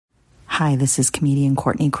Hi, this is comedian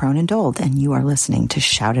Courtney Cronendold, and you are listening to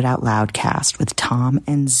Shout It Out Loudcast with Tom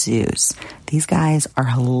and Zeus. These guys are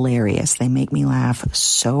hilarious. They make me laugh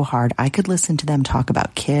so hard. I could listen to them talk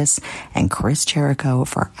about Kiss and Chris Jericho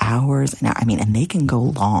for hours. And they can go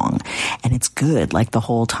long, and it's good. Like the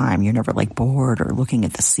whole time, you're never like bored or looking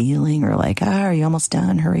at the ceiling or like, are you almost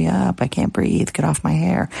done? Hurry up. I can't breathe. Get off my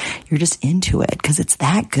hair. You're just into it because it's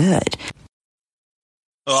that good.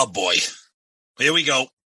 Oh boy. Here we go.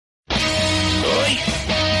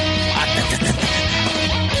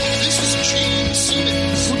 This is Gene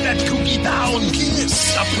Simmons. Put that cookie down. Kiss.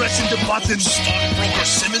 Stop pressing the button. Stockbroker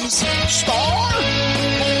Simmons. Star?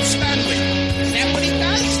 Paul Stanley. Is that what he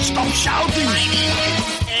does? Stop shouting. My name is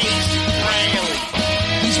Ace Frehley.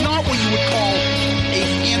 He's not what you would call a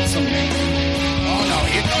handsome man. Oh no,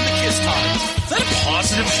 here come the Kiss times. Is that a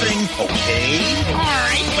positive thing? Okay. All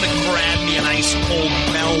right. I'm gonna grab me an ice cold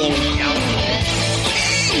mellow yellow.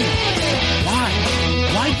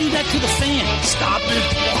 Why do that to the fan? Stop it.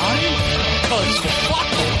 Why? Because fuck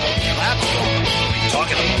them. That's what are you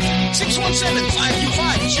talking about?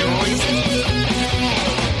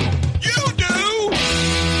 617-525-0850. You do?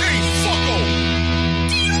 Hey, fucko.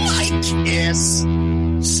 Do you like Kiss?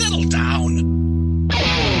 Settle down.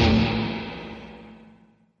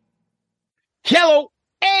 Hello.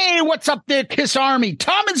 Hey, what's up there, Kiss Army?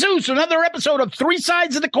 Tom and Zeus, another episode of Three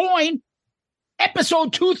Sides of the Coin.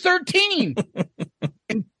 Episode 213,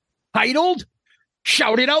 entitled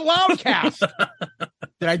Shout It Out Loudcast.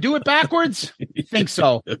 Did I do it backwards? I think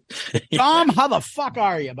so. Tom, how the fuck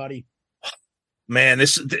are you, buddy? Man,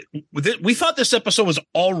 we thought this episode was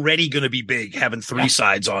already going to be big, having three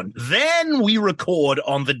sides on. Then we record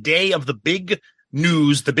on the day of the big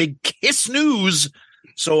news, the big Kiss news.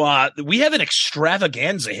 So we have an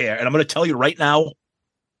extravaganza here, and I'm going to tell you right now,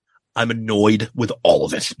 I'm annoyed with all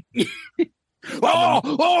of it.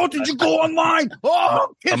 Did you go online?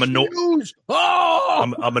 Kiss news.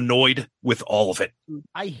 I'm annoyed with all of it.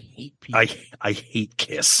 I hate people. I hate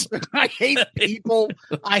Kiss. I hate people.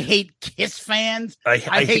 I hate Kiss fans. I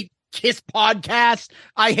hate Kiss podcasts.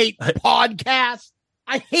 I hate podcasts.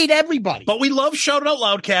 I hate everybody. But we love Shout It Out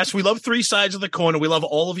Loudcast. We love Three Sides of the Coin. And we love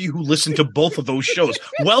all of you who listen to both of those shows.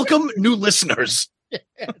 Welcome, new listeners.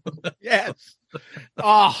 Yes.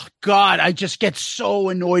 Oh, God, I just get so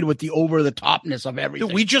annoyed with the over-the-topness of everything.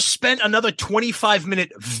 Dude, we just spent another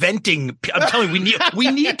 25-minute venting. I'm telling you,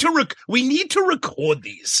 we need to record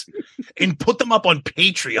these and put them up on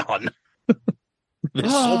Patreon. They're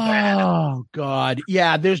so bad. Oh, God.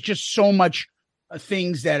 Yeah, there's just so much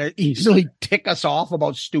things that easily tick us off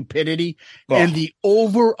about stupidity and the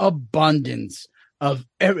overabundance of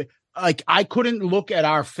every. Like, I couldn't look at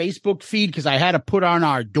our Facebook feed because I had to put on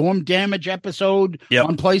our Dorm Damage episode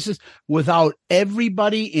on places without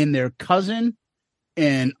everybody in their cousin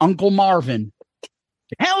and Uncle Marvin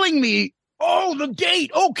telling me, the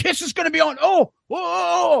date. Kiss is going to be on.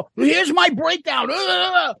 Here's my breakdown.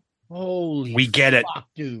 Holy We get fuck, it.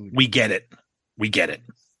 Dude. We get it.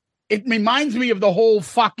 It reminds me of the whole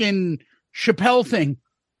fucking Chappelle thing.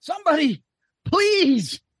 Somebody,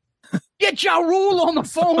 please. Get Ja Rule on the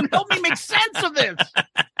phone. Help me make sense of this.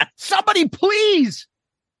 Somebody, please.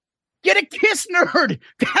 Get a Kiss nerd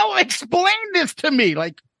to help explain this to me.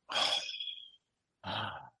 Like,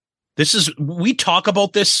 we talk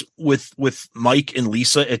about this with Mike and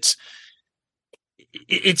Lisa.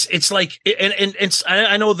 It's like, and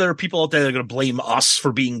I know there are people out there that are going to blame us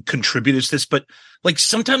for being contributors to this, but like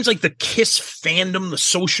sometimes like the Kiss fandom, the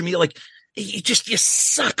social media, like, you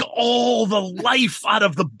suck all the life out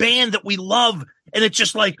of the band that we love. And it's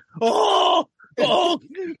just like, click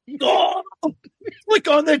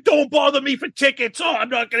on there. Don't bother me for tickets. I'm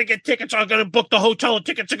not going to get tickets. I'm going to book the hotel. The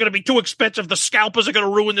tickets are going to be too expensive. The scalpers are going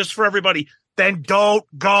to ruin this for everybody. Then don't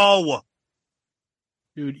go.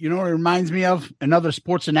 Dude, you know what it reminds me of? Another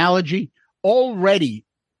sports analogy. Already,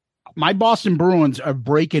 my Boston Bruins are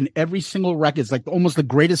breaking every single record. It's like almost the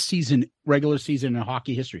greatest regular season in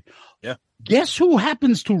hockey history. Yeah. Guess who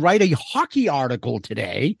happens to write a hockey article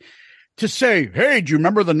today to say, hey, do you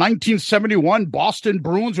remember the 1971 Boston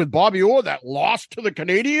Bruins with Bobby Orr that lost to the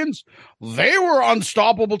Canadians? They were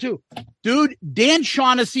unstoppable too. Dude, Dan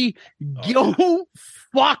Shaughnessy, go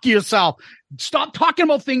fuck yourself. Stop talking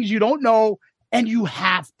about things you don't know. And you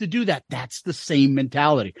have to do that. That's the same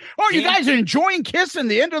mentality. You guys are enjoying Kiss and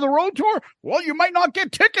the end of the road tour? Well, you might not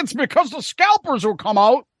get tickets because the scalpers will come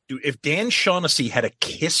out. Dude, if Dan Shaughnessy had a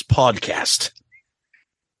Kiss podcast,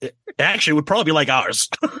 it actually would probably be like ours.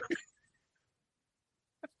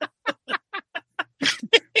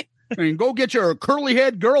 And go get your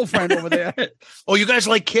curly-head girlfriend over there. Oh, you guys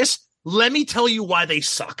like Kiss? Let me tell you why they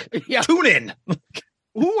suck. Yeah. Tune in.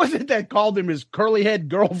 Who was it that called him his curly head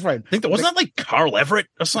girlfriend? I think wasn't that like Carl Everett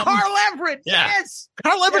or something? Carl Everett, yeah. Yes.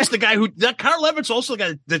 Carl Everett's the guy Carl Everett's also the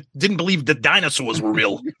guy that didn't believe the dinosaurs were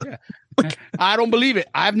real. I don't believe it.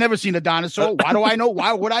 I've never seen a dinosaur. Why do I know?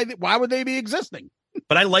 Why would they be existing?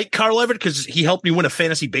 But I like Carl Everett because he helped me win a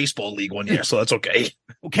fantasy baseball league one year, so that's okay.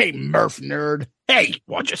 Okay, Murph nerd. Hey,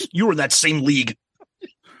 watch us. You were in that same league.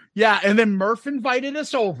 Yeah, and then Murph invited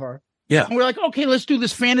us over. Yeah. And we're like, okay, let's do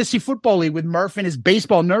this fantasy football league with Murph and his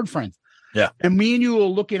baseball nerd friends. Yeah. And me and you were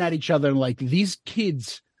looking at each other and like, these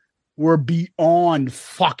kids were beyond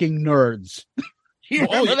fucking nerds. You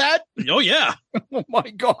remember that? Oh, yeah. Oh, my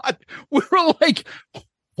God. We were like,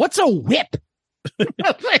 what's a whip?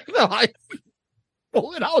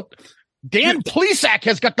 Pull it out. Dan Plesac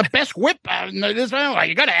has got the best whip. This like,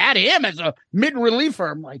 you got to add him as a mid-reliever.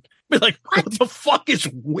 I'm like, what the fuck is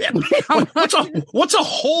whip? What's a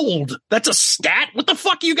hold? That's a stat? What the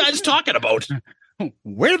fuck are you guys talking about?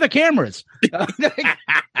 Where are the cameras?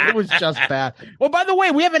 It was just bad. Well, by the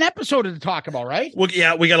way, we have an episode to talk about, right? Well,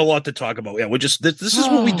 yeah, we got a lot to talk about. Yeah, this is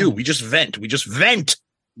what we do. We just vent.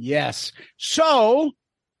 Yes. So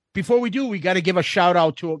before we do, we got to give a shout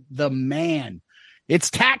out to the man.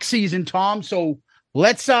 It's tax season, Tom. So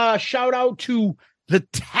let's shout out to the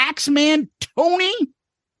tax man, Tony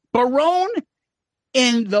Barone,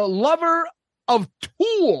 and the lover of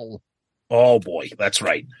Tool. Oh, boy. That's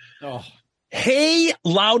right. Oh. Hey,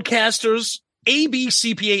 Loudcasters. AB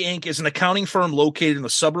CPA Inc. is an accounting firm located in the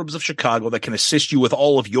suburbs of Chicago that can assist you with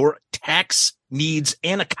all of your tax needs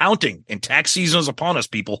and accounting. And tax season is upon us,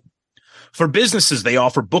 people. For businesses, they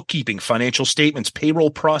offer bookkeeping, financial statements,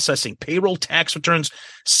 payroll processing, payroll tax returns,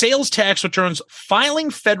 sales tax returns,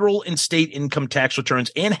 filing federal and state income tax returns,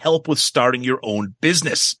 and help with starting your own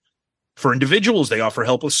business. For individuals, they offer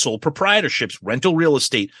help with sole proprietorships, rental real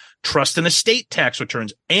estate, trust and estate tax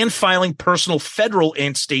returns, and filing personal federal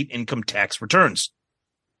and state income tax returns.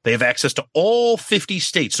 They have access to all 50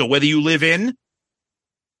 states. So whether you live in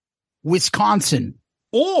Wisconsin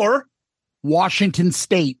or Washington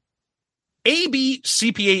State, AB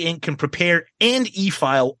CPA Inc. can prepare and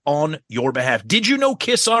e-file on your behalf. Did you know,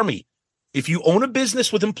 Kiss Army, if you own a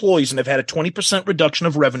business with employees and have had a 20% reduction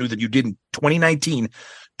of revenue that you did in 2019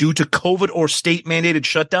 due to COVID or state-mandated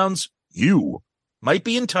shutdowns, you might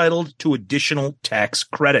be entitled to additional tax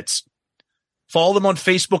credits. Follow them on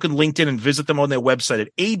Facebook and LinkedIn and visit them on their website at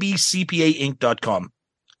abcpainc.com.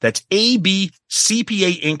 That's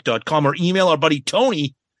abcpainc.com, or email our buddy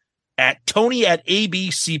Tony at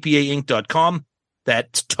tony@abcpainc.com.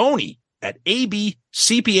 That's Tony at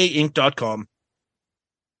abcpainc.com.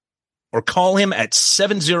 Or call him at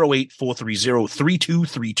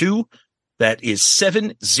 708-430-3232. That is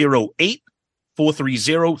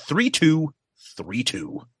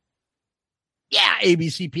 708-430-3232. Yeah,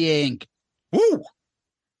 ABCPA Inc. Woo!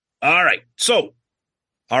 All right. So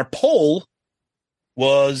our poll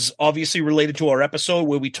was obviously related to our episode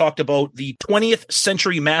where we talked about the 20th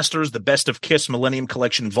Century Masters, the Best of Kiss Millennium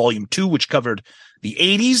Collection Volume 2, which covered the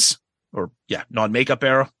 80s, or non-makeup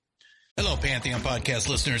era. Hello, Pantheon podcast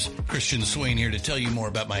listeners. Christian Swain here to tell you more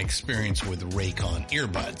about my experience with Raycon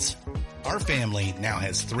earbuds. Our family now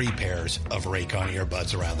has 3 pairs of Raycon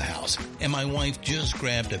earbuds around the house, and my wife just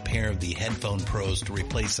grabbed a pair of the Headphone Pros to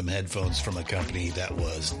replace some headphones from a company that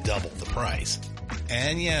was double the price.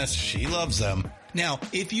 And yes, she loves them. Now,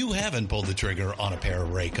 if you haven't pulled the trigger on a pair of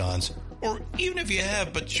Raycons, or even if you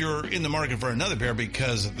have, but you're in the market for another pair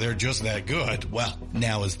because they're just that good, well,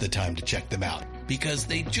 now is the time to check them out, because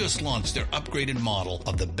they just launched their upgraded model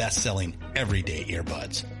of the best-selling everyday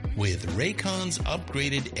earbuds. With Raycon's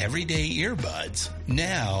upgraded everyday earbuds,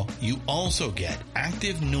 now you also get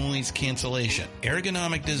active noise cancellation,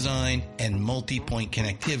 ergonomic design, and multi-point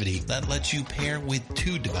connectivity that lets you pair with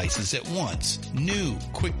 2 devices at once. New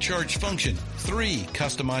quick charge function, 3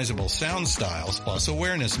 customizable sound styles, plus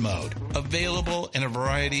awareness mode. Available in a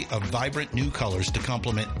variety of vibrant new colors to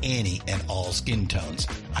complement any and all skin tones.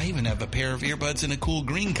 I even have a pair of earbuds in a cool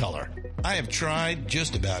green color. I have tried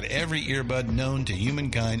just about every earbud known to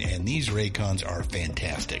humankind, and these Raycons are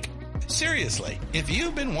fantastic. Seriously, if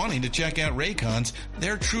you've been wanting to check out Raycons,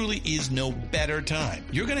 there truly is no better time.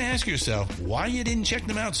 You're going to ask yourself why you didn't check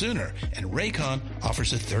them out sooner, and Raycon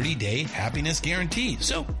offers a 30-day happiness guarantee.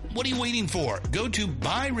 So what are you waiting for? Go to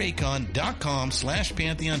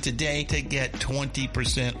buyraycon.com/Pantheon today to get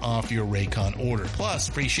 20% off your Raycon order, plus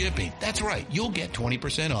free shipping. That's right, you'll get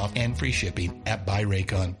 20% off and free shipping at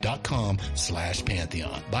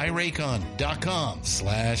buyraycon.com/Pantheon.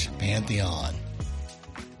 buyraycon.com/Pantheon.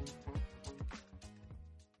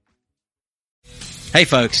 Hey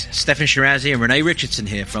folks, Stefan Shirazi and Renee Richardson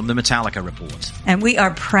here from the Metallica Report. And we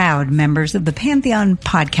are proud members of the Pantheon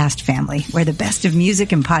podcast family, where the best of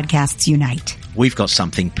music and podcasts unite. We've got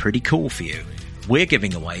something pretty cool for you. We're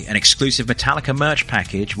giving away an exclusive Metallica merch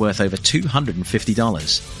package worth over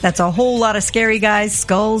 $250. That's a whole lot of Scary Guys,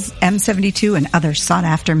 skulls, M72, and other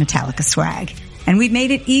sought-after Metallica swag. And we've made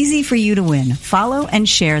it easy for you to win. Follow and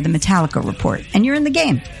share the Metallica Report, and you're in the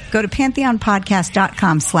game. Go to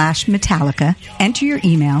pantheonpodcast.com/Metallica, enter your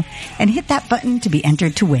email, and hit that button to be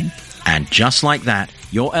entered to win. And just like that,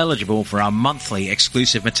 you're eligible for our monthly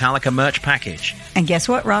exclusive Metallica merch package. And guess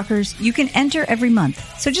what, rockers? You can enter every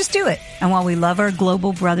month, so just do it. And while we love our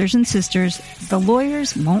global brothers and sisters, the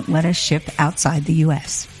lawyers won't let us ship outside the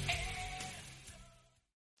U.S.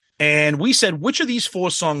 And we said which of these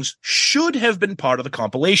 4 songs should have been part of the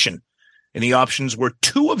compilation. And the options were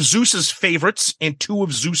 2 of Zeus's favorites and 2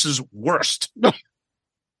 of Zeus's worst.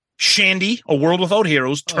 Shandy, A World Without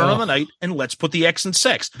Heroes, Turn on the Night, and Let's Put the X in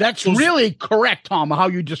Sex. That's really correct, Tom, how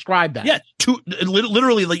you described that. Yeah,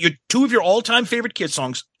 literally like your 2 of your all-time favorite Kiss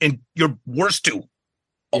songs and your worst 2,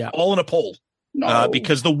 all in a poll. No.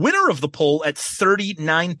 Because the winner of the poll at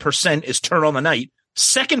 39% is Turn on the Night.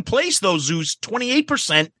 Second place, though, Zeus,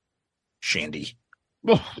 28%. Shandy.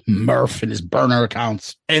 Oh, Murph and his burner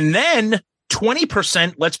accounts. And then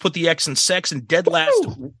 20%, Let's Put the X in Sex, and dead last,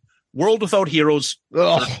 World Without Heroes,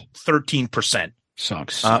 13%.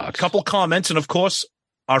 Sucks. A couple comments, and of course,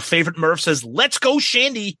 our favorite Murph says, "Let's go,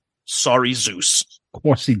 Shandy." Sorry, Zeus. Of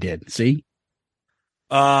course he did. See?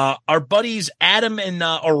 Our buddies Adam and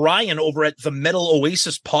Orion over at the Metal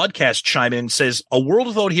Oasis podcast chime in and says, "A World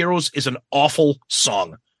Without Heroes is an awful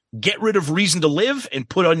song. Get rid of Reason to Live and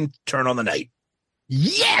put on Turn on the Night."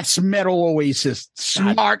 Yes, Metal Oasis.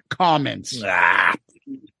 Smart comments. Our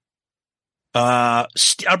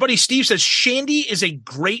buddy Steve says, "Shandy is a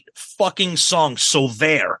great fucking song, so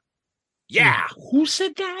there." Yeah. Who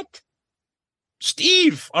said that?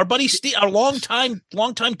 Steve, our buddy Steve, our longtime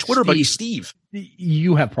Twitter buddy Steve.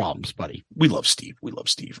 You have problems, buddy. We love Steve.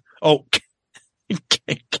 Oh,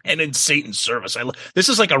 Ken in Satan's Service. This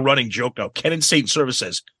is like a running joke now. Ken in Satan's Service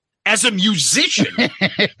says, "As a musician,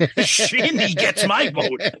 Shandy gets my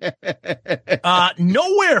vote."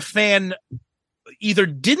 Nowhere fan either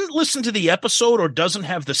didn't listen to the episode or doesn't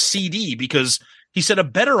have the CD, because he said a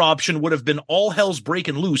better option would have been All Hell's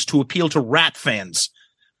Breaking Loose to appeal to Rat fans.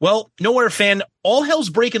 Well, Nowhere fan, All Hell's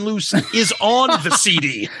Breaking Loose is on the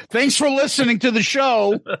CD. Thanks for listening to the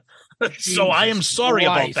show. So I am sorry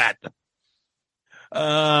about that.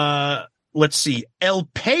 Let's see. El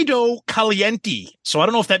Pedo Caliente. So I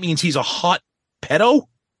don't know if that means he's a hot pedo.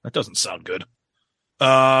 That doesn't sound good.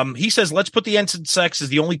 He says, "Let's Put the Ends in Sex" is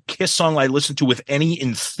the only Kiss song I listen to with any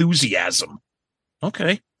enthusiasm.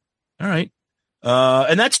 Okay. All right.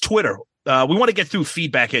 And that's Twitter. We want to get through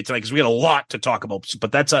feedback here tonight because we got a lot to talk about,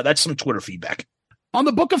 but that's some Twitter feedback. On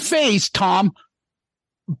the Book of Face, Tom,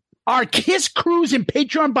 our Kiss Cruise and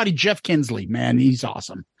Patreon buddy, Jeff Kinsley, man, he's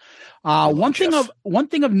awesome. One thing of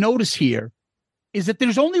notice here is that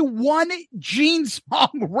there's only one Gene song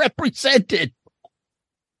represented.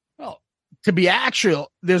 Well, to be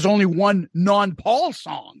actual, there's only one non-Paul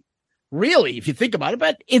song, really, if you think about it,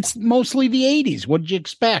 but it's mostly the 80s. What did you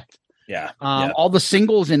expect? Yeah. All the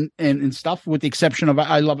singles and stuff, with the exception of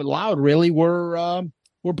I Love It Loud, really were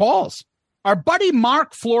Paul's. Our buddy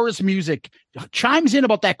Mark Flores Music chimes in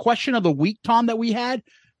about that question of the week, Tom, that we had.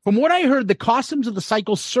 From what I heard, the costumes of the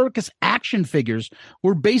Psycho Circus action figures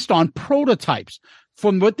were based on prototypes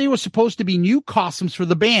from what they were supposed to be new costumes for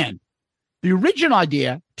the band. The original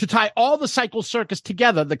idea to tie all the Psycho Circus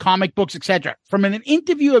together, the comic books, etc. From an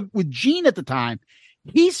interview with Gene at the time,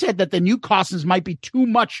 he said that the new costumes might be too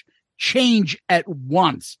much change at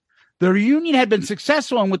once. The reunion had been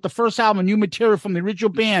successful, and with the first album, new material from the original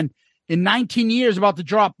band in 19 years about to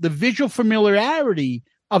drop, the visual familiarity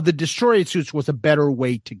of the Destroyer suits was a better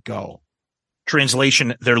way to go.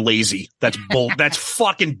 Translation, they're lazy. That's bull. That's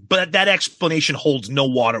fucking, but that explanation holds no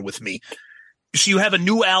water with me. So you have a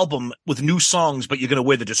new album with new songs, but you're going to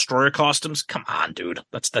wear the Destroyer costumes? Come on, dude.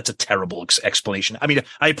 That's a terrible explanation. I mean,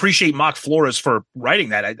 I appreciate Mark Flores for writing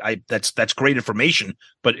that. That's great information.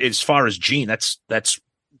 But as far as Gene, that's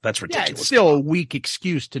ridiculous. Yeah, it's still a weak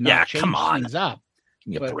excuse to not change things up.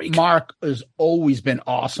 Give me a break. Mark has always been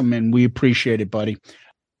awesome, and we appreciate it, buddy.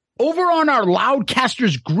 Over on our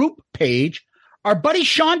Loudcasters group page, our buddy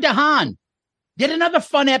Sean DeHaan, yet another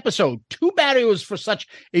fun episode. Too bad it was for such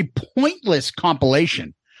a pointless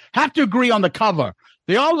compilation. Have to agree on the cover.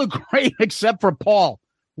 They all look great except for Paul.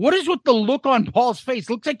 What is with the look on Paul's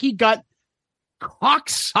face? Looks like he got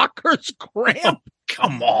cocksucker's cramp.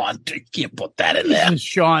 Come on. You can't put that in there.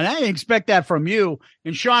 Sean, I didn't expect that from you.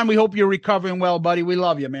 And Sean, we hope you're recovering well, buddy. We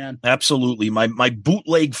love you, man. Absolutely. My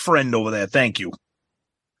bootleg friend over there. Thank you.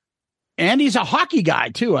 And he's a hockey guy,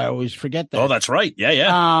 too. I always forget that. Oh, that's right.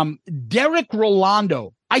 Yeah. Derek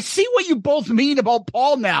Rolando. I see what you both mean about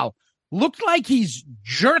Paul now. Looks like he's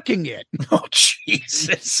jerking it. Oh,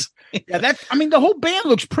 Jesus. Yeah, the whole band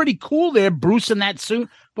looks pretty cool there, Bruce in that suit.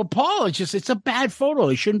 But Paul, it's a bad photo.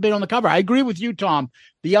 He shouldn't have been on the cover. I agree with you, Tom.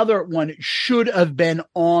 The other one should have been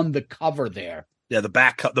on the cover there. Yeah, the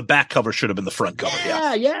back cover should have been the front cover.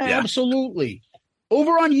 Yeah, absolutely.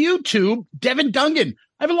 Over on YouTube, Devin Dungan.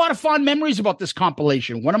 I have a lot of fond memories about this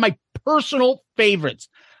compilation. One of my personal favorites.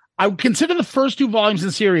 I would consider the first 2 volumes in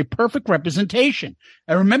the series a perfect representation.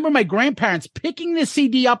 I remember my grandparents picking this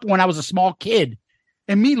CD up when I was a small kid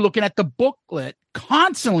and me looking at the booklet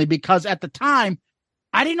constantly because at the time,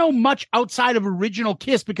 I didn't know much outside of original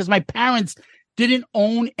Kiss because my parents didn't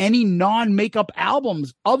own any non-makeup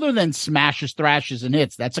albums other than smashes, thrashes, and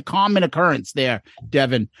hits. That's a common occurrence there,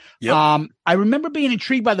 Devin. Yep. I remember being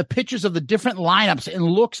intrigued by the pictures of the different lineups and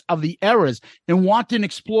looks of the eras and wanting to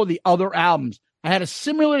explore the other albums. I had a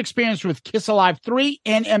similar experience with Kiss Alive 3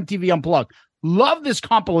 and MTV Unplugged. Love this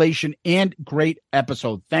compilation and great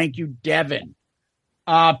episode. Thank you, Devin.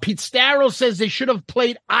 Pete Starrow says they should have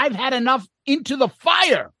played I've Had Enough Into the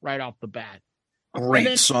Fire right off the bat.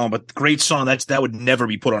 Great song. That would never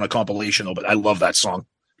be put on a compilation, though, but I love that song.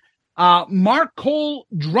 Mark Cole,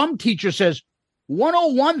 drum teacher, says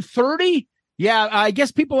 101.30. Yeah, I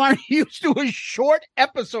guess people aren't used to a short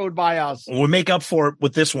episode by us. We'll make up for it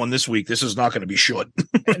with this one this week. This is not going to be short.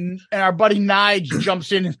 and our buddy Nige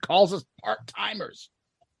jumps in and calls us part-timers.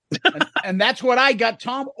 and that's what I got.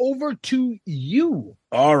 Tom, over to you.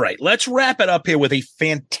 All right, let's wrap it up here with a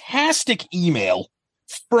fantastic email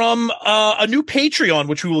from a new Patreon,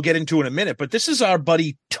 which we will get into in a minute. But this is our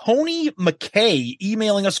buddy Tony McKay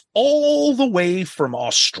emailing us all the way from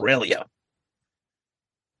Australia.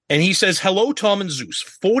 And he says, hello, Tom and Zeus,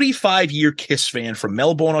 45-year Kiss fan from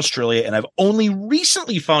Melbourne, Australia, and I've only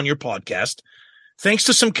recently found your podcast thanks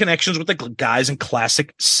to some connections with the guys in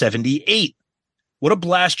Classic 78. What a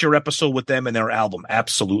blast your episode with them and their album.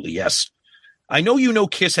 Absolutely, yes. I know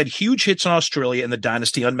Kiss had huge hits in Australia in the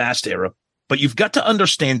Dynasty Unmasked era, but you've got to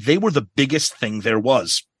understand they were the biggest thing there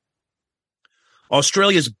was.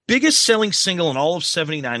 Australia's biggest selling single in all of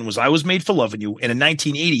 79 was I Was Made for Loving You, and in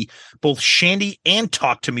 1980, both Shandy and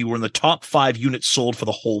Talk to Me were in the top 5 units sold for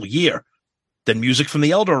the whole year. Then Music from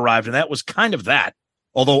the Elder arrived, and that was kind of that,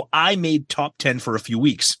 although I made top 10 for a few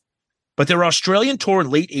weeks. But their Australian tour in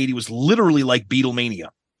late 80 was literally like Beatlemania.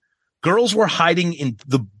 Girls were hiding in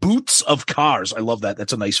the boots of cars. I love that.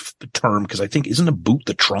 That's a nice term because I think, isn't a boot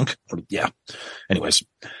the trunk? Yeah. Anyways.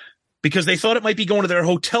 Because they thought it might be going to their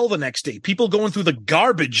hotel the next day. People going through the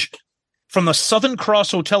garbage from the Southern Cross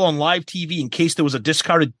Hotel on live TV in case there was a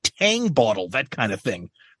discarded Tang bottle, that kind of thing.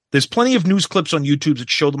 There's plenty of news clips on YouTube that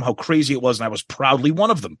show them how crazy it was, and I was proudly one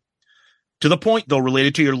of them. To the point, though,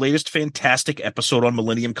 related to your latest fantastic episode on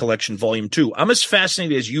Millennium Collection Volume 2, I'm as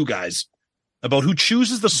fascinated as you guys about who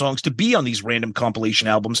chooses the songs to be on these random compilation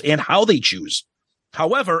albums and how they choose.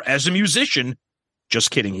 However, as a musician, just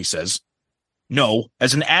kidding, he says, no,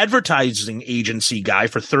 as an advertising agency guy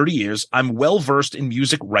for 30 years, I'm well-versed in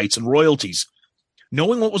music rights and royalties.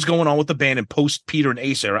 Knowing what was going on with the band in post-Peter and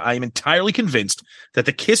Ace era, I am entirely convinced that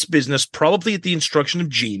the Kiss business, probably at the instruction of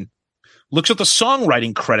Gene, looks at the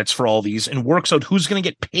songwriting credits for all these and works out who's going to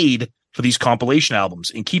get paid for these compilation albums.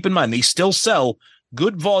 And keep in mind, they still sell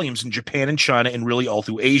good volumes in Japan and China and really all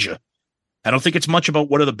through Asia. I don't think it's much about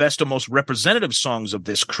what are the best or most representative songs of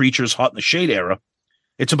this Creatures Hot in the Shade era.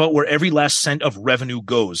 It's about where every last cent of revenue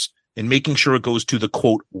goes and making sure it goes to the,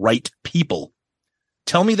 quote, right people.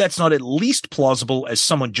 Tell me that's not at least plausible as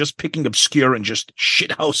someone just picking obscure and just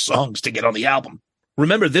shithouse songs to get on the album.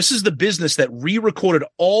 Remember, this is the business that re-recorded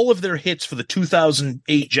all of their hits for the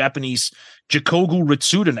 2008 Japanese Jikogu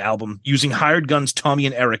Ritsuden album using Hired Gun's Tommy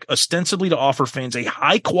and Eric, ostensibly to offer fans a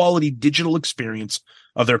high-quality digital experience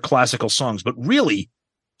of their classical songs, but really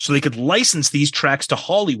so they could license these tracks to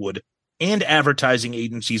Hollywood and advertising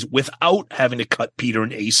agencies without having to cut Peter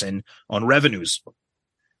and Ace in on revenues.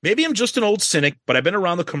 Maybe I'm just an old cynic, but I've been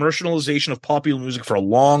around the commercialization of popular music for a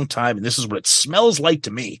long time, and this is what it smells like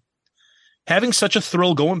to me. Having such a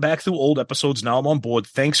thrill going back through old episodes, now I'm on board.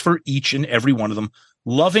 Thanks for each and every one of them.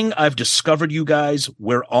 Loving I've discovered you guys.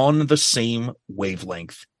 We're on the same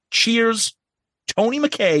wavelength. Cheers, Tony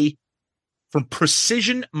McKay from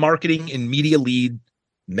Precision Marketing and Media Lead,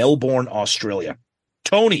 Melbourne, Australia.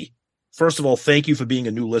 Tony, first of all, thank you for being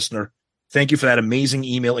a new listener. Thank you for that amazing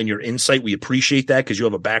email and your insight. We appreciate that because you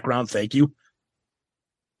have a background. Thank you.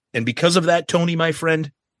 And because of that, Tony, my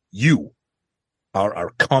friend, you are our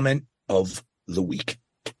comment of the week.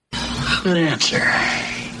 Good answer.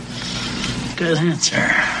 Good answer.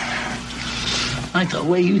 I like the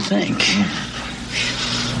way you think.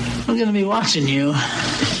 I'm going to be watching you.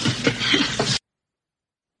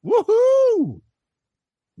 Woohoo!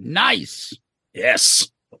 Nice.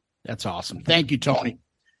 Yes. That's awesome. Thank you, Tony.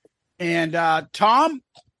 And Tom,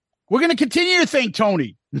 we're going to continue to thank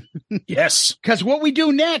Tony. Yes. Because what we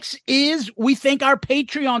do next is we thank our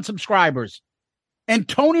Patreon subscribers. And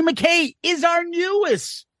Tony McKay is our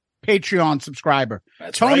newest Patreon subscriber.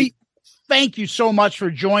 That's Tony, right. Thank you so much for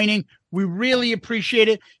joining. We really appreciate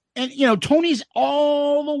it. And, Tony's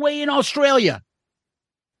all the way in Australia.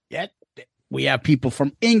 Yet we have people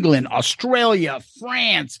from England, Australia,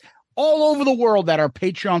 France, all over the world that are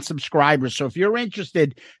Patreon subscribers. So if you're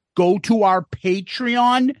interested, go to our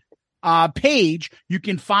Patreon page. You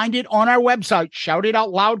can find it on our website,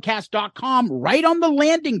 shoutitoutloudcast.com, right on the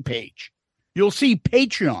landing page. You'll see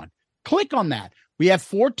Patreon. Click on that. We have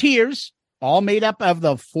 4 tiers, all made up of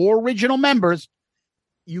the 4 original members.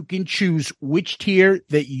 You can choose which tier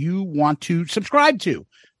that you want to subscribe to.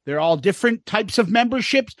 They're all different types of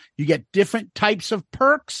memberships. You get different types of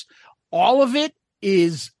perks. All of it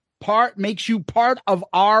makes you part of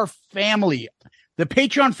our family. The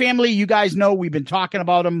Patreon family, you guys know, we've been talking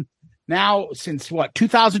about them now since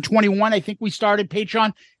 2021. I think we started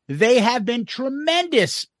Patreon. They have been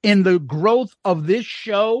tremendous in the growth of this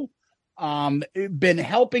show. Been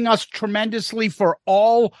helping us tremendously for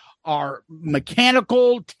all our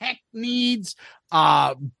mechanical tech needs,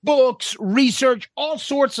 books, research, all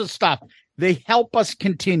sorts of stuff. They help us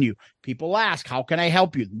continue. People ask, how can I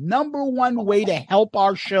help you? Number one way to help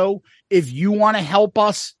our show, if you want to help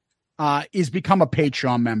us, is become a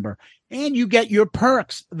Patreon member. And you get your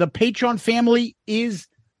perks. The Patreon family is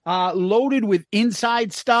loaded with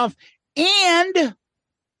inside stuff. And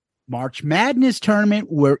March Madness tournament,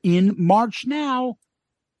 we're in March now.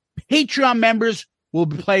 Patreon members will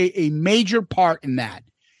play a major part in that.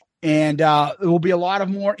 And there will be a lot of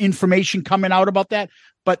more information coming out about that.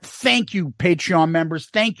 But thank you, Patreon members.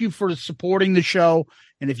 Thank you for supporting the show.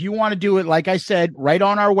 And if you want to do it, like I said, right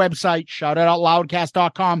on our website,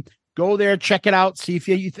 shoutitoutloudcast.com, go there, check it out, see if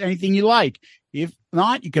you anything you like. If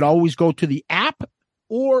not, you could always go to the app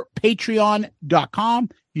or patreon.com.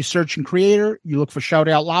 You search in creator, you look for Shout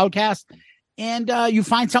Out Loudcast, and you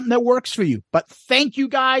find something that works for you. But thank you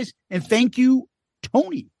guys, and thank you,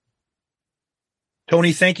 Tony.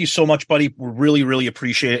 Tony, thank you so much, buddy. We really, really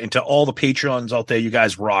appreciate it. And to all the Patreons out there, you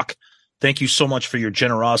guys rock. Thank you so much for your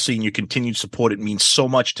generosity and your continued support. It means so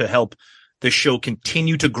much to help this show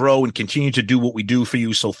continue to grow and continue to do what we do for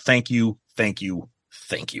you. So thank you, thank you,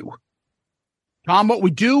 thank you. Tom, what we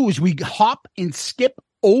do is we hop and skip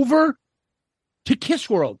over to Kiss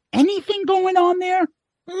World. Anything going on there?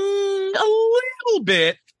 A little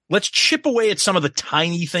bit. Let's chip away at some of the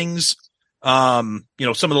tiny things. Some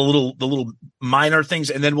of the little minor things,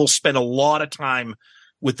 and then we'll spend a lot of time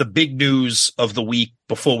with the big news of the week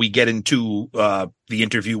before we get into the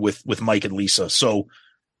interview with Mike and Lisa. So,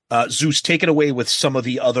 Zeus, take it away with some of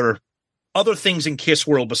the other things in Kiss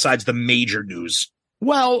World besides the major news.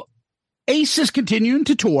 Well, Ace is continuing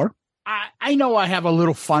to tour. I know I have a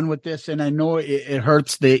little fun with this, and I know it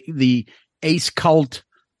hurts the Ace cult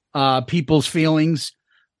people's feelings.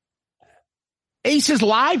 Ace is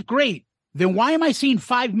live, great. Then why am I seeing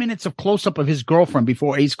 5 minutes of close-up of his girlfriend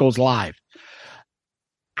before Ace goes live?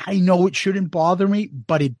 I know it shouldn't bother me,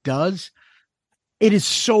 but it does. It is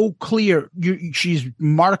so clear. She's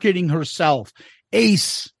marketing herself.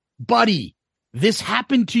 Ace, buddy, this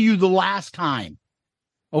happened to you the last time.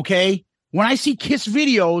 Okay? When I see Kiss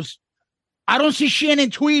videos, I don't see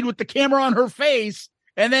Shannon Tweed with the camera on her face,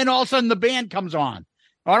 and then all of a sudden the band comes on.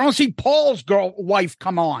 Or I don't see Paul's wife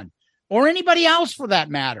come on, or anybody else for that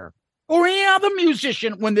matter. Or any other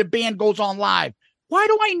musician when the band goes on live. Why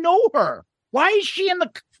do I know her? Why is she in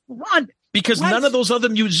the front? Because none of those other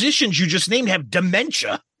musicians you just named have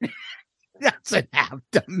dementia. Doesn't have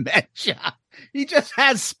dementia. He just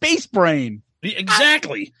has space brain.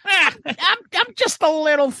 Exactly. I'm just a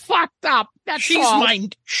little fucked up. That's all.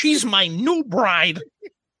 She's my new bride.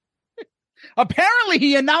 Apparently,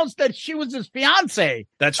 he announced that she was his fiance.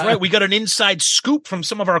 That's right. We got an inside scoop from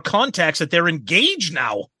some of our contacts that they're engaged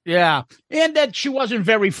now. Yeah. And that she wasn't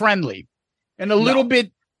very friendly. And a little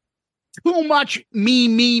bit too much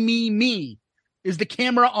me. Is the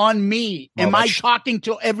camera on me? Am I talking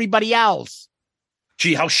to everybody else?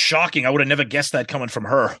 Gee, how shocking. I would have never guessed that coming from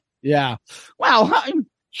her. Yeah. Well,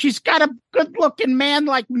 she's got a good-looking man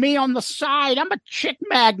like me on the side. I'm a chick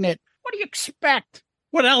magnet. What do you expect?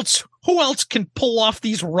 What else? Who else can pull off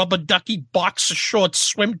these rubber ducky boxer short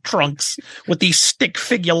swim trunks with these stick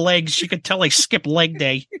figure legs? You can tell they skip leg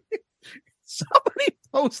day. Somebody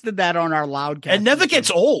posted that on our Loudcast. It never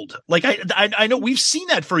gets old. Like I know we've seen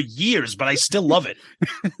that for years, but I still love it.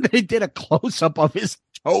 They did a close up of his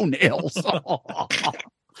toenails.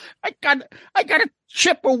 I got to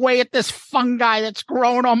chip away at this fungi that's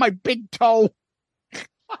growing on my big toe.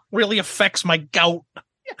 Really affects my gout.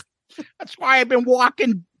 That's why I've been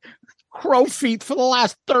walking crow feet for the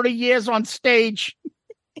last 30 years on stage.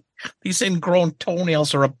 These ingrown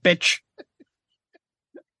toenails are a bitch.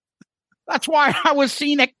 That's why I was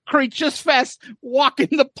seen at Creatures Fest walking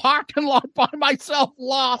the parking lot by myself,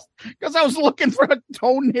 lost, because I was looking for a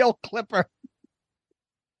toenail clipper.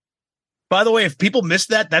 By the way, if people missed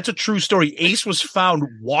that, that's a true story. Ace was found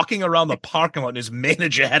walking around the parking lot and his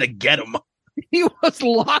manager had to get him. He was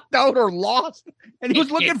locked out or lost, and he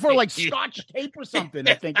was looking for like Scotch tape or something,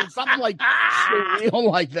 I think. It's something like surreal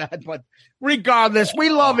like that. But regardless, we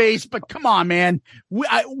love Ace, but come on, man.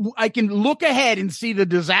 I can look ahead and see the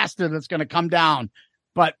disaster that's going to come down.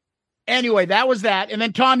 But anyway, that was that. And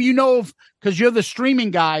then, Tom, because you're the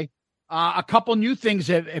streaming guy, a couple new things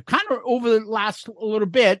have kind of over the last little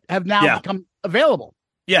bit have now become available.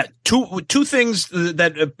 Yeah, two things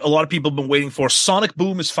that a lot of people have been waiting for. Sonic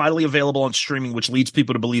Boom is finally available on streaming, which leads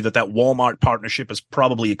people to believe that Walmart partnership has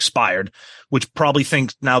probably expired, which probably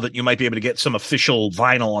thinks now that you might be able to get some official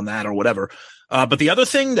vinyl on that or whatever. But the other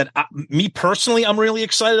thing that me personally, I'm really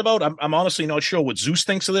excited about, I'm honestly not sure what Zeus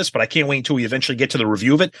thinks of this, but I can't wait until we eventually get to the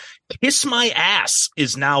review of it. Kiss My Ass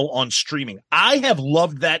is now on streaming. I have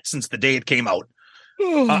loved that since the day it came out.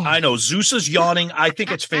 I know Zeus is yawning. I think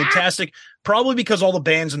it's fantastic. Probably because all the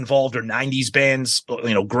bands involved are 90s bands,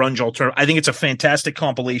 grunge alternative. I think it's a fantastic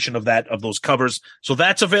compilation of those covers. So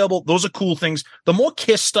that's available. Those are cool things. The more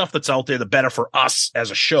Kiss stuff that's out there, the better for us as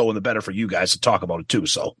a show and the better for you guys to talk about it too.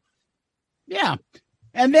 So, yeah.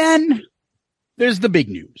 And then there's the big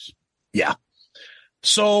news. Yeah.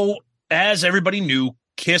 So as everybody knew,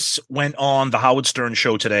 Kiss went on the Howard Stern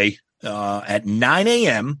show today at 9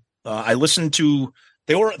 a.m. I listened to.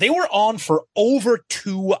 They were on for over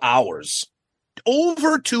 2 hours.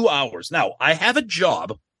 Over 2 hours. Now, I have a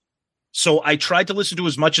job, so I tried to listen to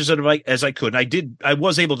as much as I could. And I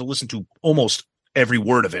was able to listen to almost every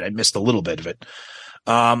word of it. I missed a little bit of it.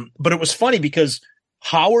 But it was funny because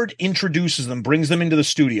Howard introduces them, brings them into the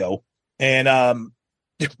studio, and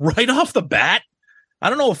right off the bat, I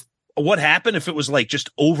don't know what happened, if it was like just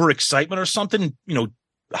overexcitement or something.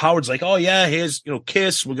 Howard's like, oh yeah, here's,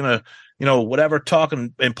 Kiss. We're going to, whatever,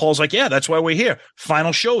 talking. And Paul's like, yeah, that's why we're here.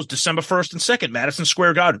 Final shows, December 1st and 2nd, Madison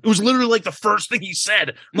Square Garden. It was literally like the first thing he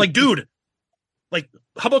said. I'm like, dude, like,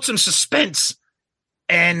 how about some suspense?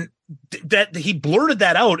 And that he blurted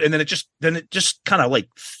that out. And then it just kind of like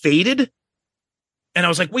faded. And I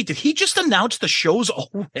was like, wait, did he just announce the shows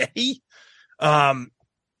already? And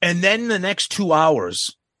then the next 2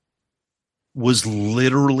 hours was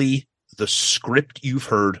literally the script you've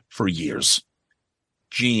heard for years.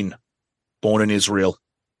 Gene, born in Israel,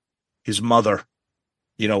 his mother,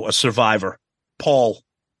 a survivor. Paul,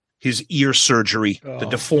 his ear surgery, the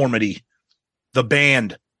deformity, the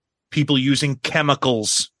band, people using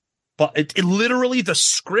chemicals. But it literally the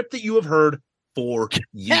script that you have heard for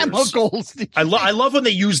years. Chemicals. I love when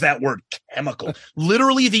they use that word, chemical.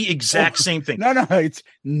 Literally the exact same thing. No, it's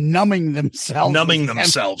numbing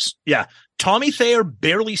themselves. Yeah. Tommy Thayer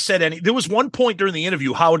barely said any. There was one point during the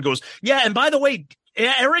interview, Howard goes, yeah, and by the way,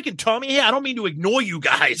 Eric and Tommy, I don't mean to ignore you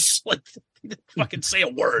guys. Like, he didn't fucking say a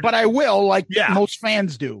word. But I will, like most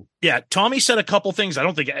fans do. Yeah, Tommy said a couple things. I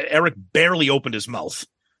don't think Eric barely opened his mouth.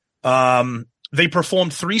 They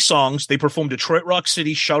performed 3 songs. They performed Detroit Rock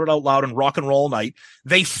City, Shout It Out Loud, and Rock and Roll All Night.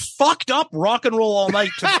 They fucked up Rock and Roll All Night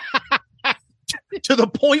to the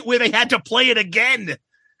point where they had to play it again.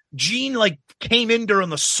 Gene came in during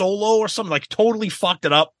the solo or something, totally fucked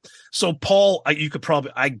it up. So Paul,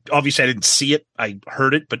 obviously I didn't see it. I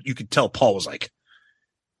heard it, but you could tell Paul was like,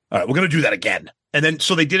 all right, we're going to do that again. And then,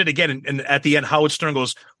 so they did it again. And at the end, Howard Stern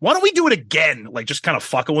goes, why don't we do it again? Just kind of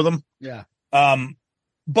fucking with them. Yeah.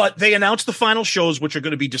 But they announced the final shows, which are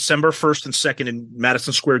going to be December 1st and 2nd in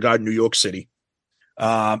Madison Square Garden, New York City.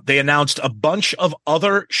 They announced a bunch of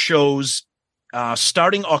other shows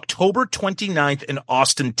starting October 29th in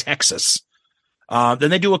Austin, Texas. Then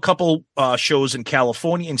they do a couple shows in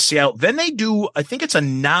California and Seattle. Then they do, I think it's a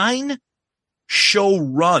 9-show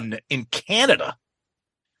run in Canada.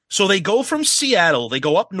 So they go from Seattle, they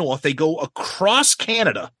go up north, they go across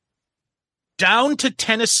Canada, down to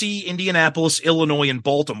Tennessee, Indianapolis, Illinois, and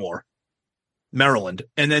Baltimore, Maryland,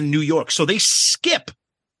 and then New York. So they skip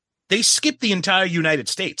they skipped the entire United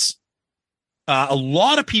States. A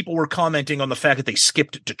lot of people were commenting on the fact that they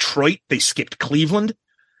skipped Detroit, they skipped Cleveland.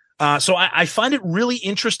 So I find it really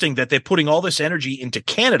interesting that they're putting all this energy into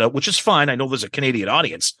Canada, which is fine. I know there's a Canadian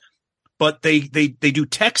audience, but they do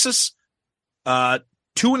Texas, 2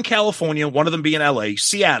 in California, one of them being LA,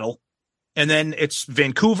 Seattle, and then it's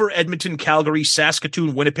Vancouver, Edmonton, Calgary,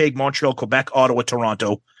 Saskatoon, Winnipeg, Montreal, Quebec, Ottawa,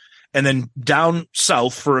 Toronto, and then down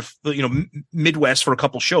south for, Midwest for a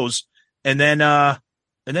couple shows, and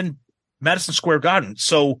then Madison Square Garden.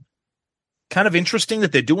 So kind of interesting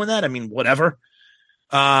that they're doing that. I mean, whatever.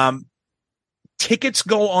 Tickets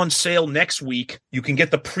go on sale next week. You can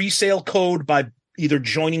get the pre-sale code by either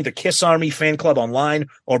joining the Kiss Army fan club online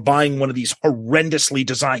or buying one of these horrendously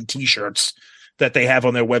designed t-shirts that they have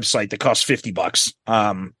on their website that cost $50.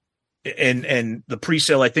 And the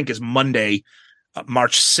pre-sale, I think, is Monday,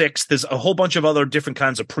 March 6th. There's a whole bunch of other different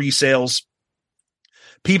kinds of pre-sales.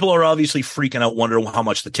 People are obviously freaking out, wondering how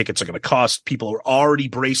much the tickets are going to cost. People are already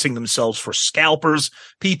bracing themselves for scalpers.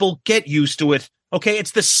 People, get used to it. Okay,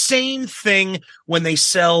 it's the same thing when they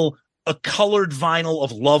sell a colored vinyl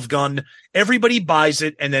of Love Gun. Everybody buys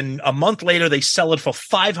it, and then a month later they sell it for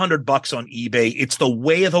 $500 on eBay. It's the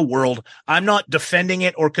way of the world. I'm not defending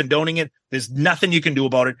it or condoning it. There's nothing you can do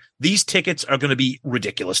about it. These tickets are going to be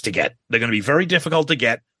ridiculous to get. They're going to be very difficult to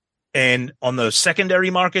get. And on the secondary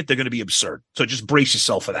market, they're going to be absurd. So just brace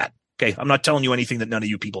yourself for that. Okay, I'm not telling you anything that none of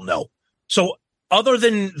you people know. So other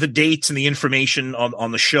than the dates and the information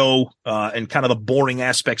on the show and kind of the boring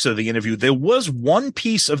aspects of the interview, there was one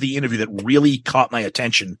piece of the interview that really caught my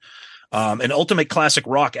attention. And Ultimate Classic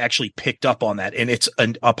Rock actually picked up on that. And it's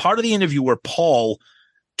a part of the interview where Paul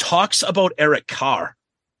talks about Eric Carr.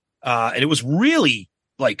 And it was really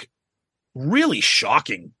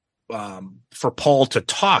shocking for Paul to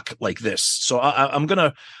talk like this. So I'm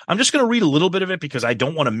just going to read a little bit of it because I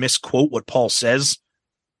don't want to misquote what Paul says.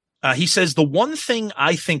 He says, the one thing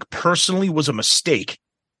I think personally was a mistake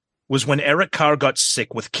was when Eric Carr got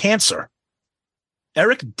sick with cancer.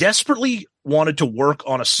 Eric desperately wanted to work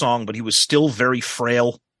on a song, but he was still very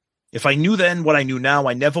frail. If I knew then what I knew now,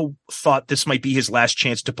 I never thought this might be his last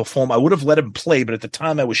chance to perform. I would have let him play, but at the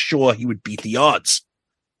time I was sure he would beat the odds.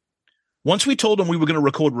 Once we told him we were going to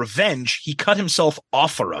record Revenge, he cut himself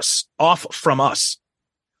off from us.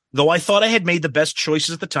 Though I thought I had made the best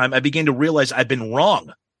choices at the time, I began to realize I'd been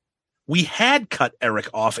wrong. We had cut Eric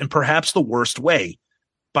off in perhaps the worst way,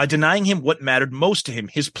 by denying him what mattered most to him,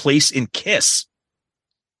 his place in Kiss.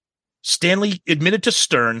 Stanley admitted to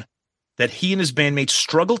Stern that he and his bandmates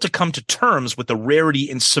struggled to come to terms with the rarity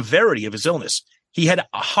and severity of his illness. He had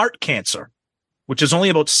a heart cancer, which is only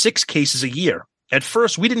about 6 cases a year. At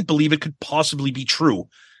first, we didn't believe it could possibly be true,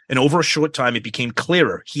 and over a short time, it became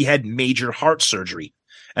clearer. He had major heart surgery.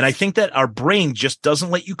 And I think that our brain just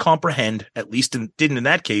doesn't let you comprehend, at least didn't in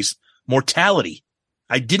that case, mortality.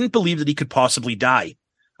 I didn't believe that he could possibly die.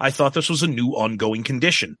 I thought this was a new ongoing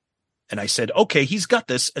condition. And I said, okay, he's got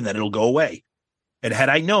this, and then it'll go away. And had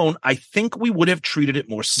I known, I think we would have treated it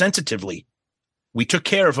more sensitively. We took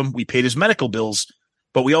care of him. We paid his medical bills,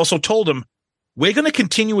 but we also told him, we're going to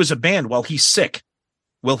continue as a band while he's sick.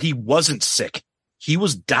 Well, he wasn't sick. He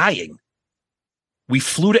was dying. We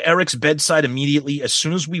flew to Eric's bedside immediately as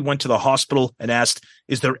soon as we went to the hospital and asked,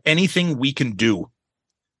 is there anything we can do?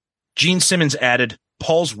 Gene Simmons added,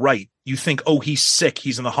 Paul's right. You think, oh, he's sick.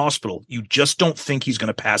 He's in the hospital. You just don't think he's going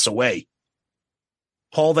to pass away.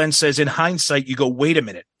 Paul then says, in hindsight, you go, wait a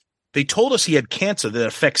minute. They told us he had cancer that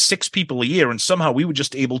affects 6 people a year, and somehow we were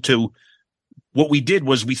just able to, what we did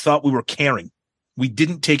was we thought we were caring. We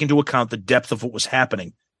didn't take into account the depth of what was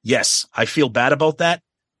happening. Yes, I feel bad about that,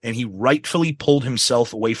 and he rightfully pulled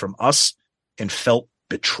himself away from us and felt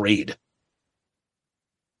betrayed.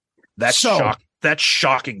 That's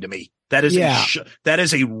shocking to me. That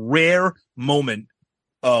is a rare moment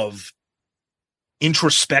of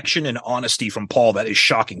introspection and honesty from Paul. That is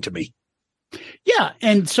shocking to me. Yeah,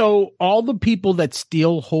 and so all the people that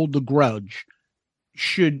still hold the grudge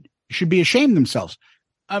should be ashamed themselves.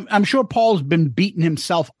 I'm sure Paul's been beating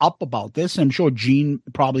himself up about this. I'm sure Gene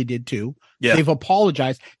probably did too. Yeah. They've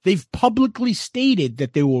apologized. They've publicly stated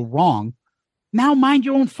that they were wrong. Now mind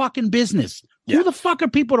your own fucking business. Yeah. Who the fuck are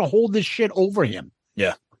people to hold this shit over him?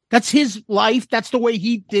 Yeah. That's his life. That's the way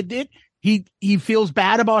he did it. He feels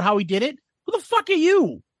bad about how he did it. Who the fuck are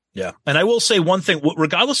you? Yeah. And I will say one thing,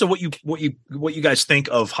 regardless of what you guys think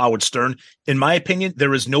of Howard Stern, in my opinion,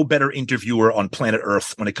 there is no better interviewer on planet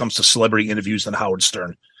Earth when it comes to celebrity interviews than Howard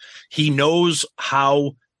Stern. He knows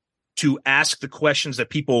how to ask the questions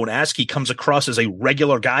that people won't ask. He comes across as a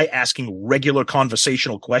regular guy asking regular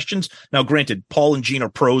conversational questions. Now, granted, Paul and Gene are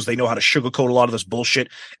pros. They know how to sugarcoat a lot of this bullshit.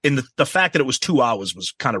 And the fact that it was 2 hours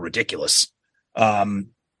was kind of ridiculous.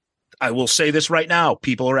 I will say this right now.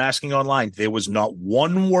 People are asking online. There was not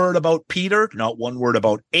one word about Peter, not one word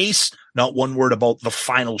about Ace, not one word about the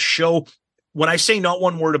final show. When I say not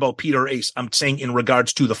one word about Peter or Ace, I'm saying in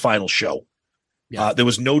regards to the final show. Yeah. There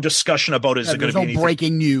was no discussion about is it going to be anything.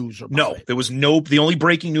 Breaking news. No, there was no. The only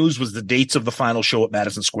breaking news was the dates of the final show at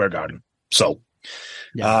Madison Square Garden. So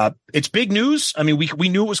it's big news. I mean, we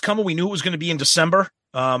knew it was coming. We knew it was going to be in December.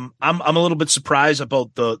 I'm a little bit surprised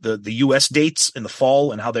about the U.S. dates in the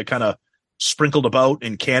fall and how they're kind of sprinkled about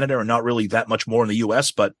in Canada and not really that much more in the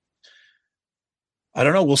U.S. But I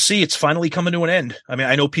don't know. We'll see. It's finally coming to an end. I mean,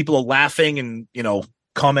 I know people are laughing and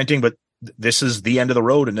commenting, but this is the end of the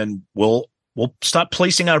road, and then we'll stop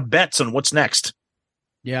placing our bets on what's next.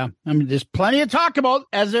 Yeah, I mean, there's plenty to talk about,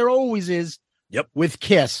 as there always is. Yep. With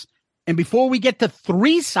Kiss. And before we get to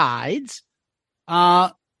three sides,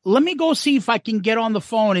 let me go see if I can get on the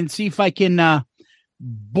phone and see if I can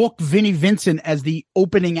book Vinnie Vincent as the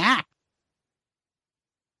opening act.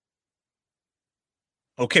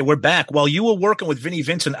 Okay, we're back. While you were working with Vinnie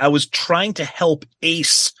Vincent, I was trying to help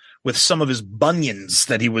Ace with some of his bunions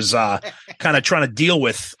that he was kind of trying to deal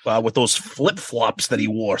with those flip-flops that he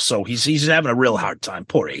wore. So he's having a real hard time.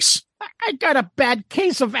 Poor Ace. I got a bad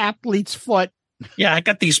case of athlete's foot. Yeah, I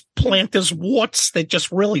got these plantar warts. They're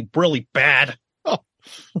just really, really bad.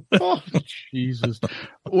 Oh, Jesus.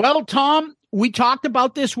 Well, Tom, we talked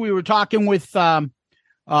about this. We were talking with Mike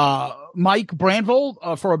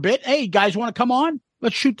Brandvold for a bit. Hey, guys, want to come on?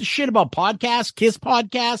 Let's shoot the shit about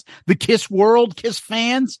podcasts, the Kiss world, Kiss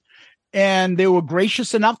fans. And they were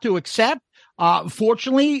gracious enough to accept.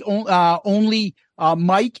 Fortunately, only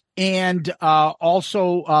Mike and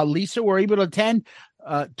also Lisa were able to attend.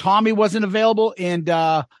 Tommy wasn't available, and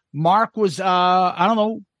Mark was,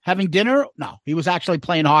 having dinner. No, he was actually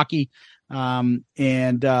playing hockey and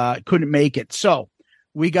couldn't make it. So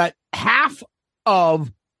we got half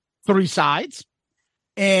of three sides,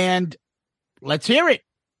 and let's hear it.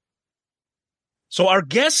 So our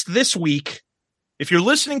guest this week, if you're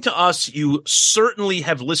listening to us, you certainly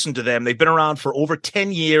have listened to them. They've been around for over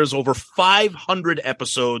 10 years, over 500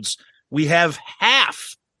 episodes. We have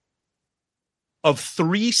half of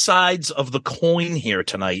three sides of the coin here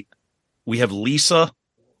tonight. We have Lisa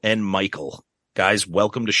and Michael. Guys,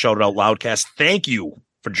 welcome to Shout It Out Loudcast. Thank you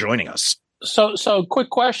for joining us. So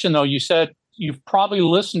quick question, though. You said you've probably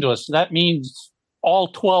listened to us. That means all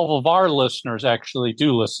 12 of our listeners actually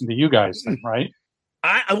do listen to you guys, then, right?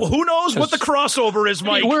 Who knows what the crossover is,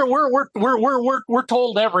 Mike? We're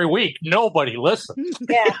told every week nobody listens.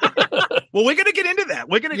 Yeah. Well, we're gonna get into that.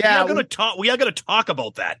 We are gonna talk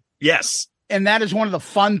about that. Yes, and that is one of the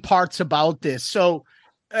fun parts about this. So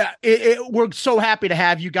we're so happy to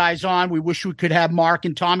have you guys on. We wish we could have Mark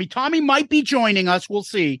and Tommy. Tommy might be joining us. We'll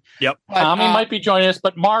see. Yep, but, Tommy might be joining us,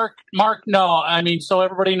 but Mark, no. I mean, so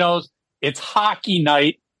everybody knows it's hockey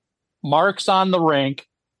night. Mark's on the rink.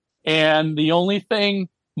 And the only thing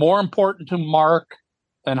more important to Mark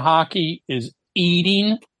than hockey is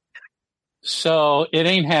eating. So it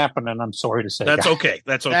ain't happening. I'm sorry to say. That's okay.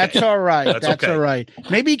 That's okay. That's all right. That's okay. All right.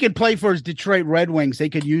 Maybe he could play for his Detroit Red Wings. They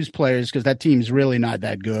could use players because that team's really not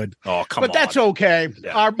that good. Oh, come on. But that's okay.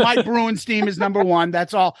 Yeah. My Bruins team is number one.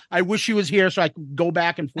 That's all. I wish he was here so I could go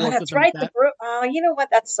back and forth. That's right. You know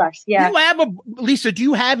what? That sucks. Yeah. Lisa, do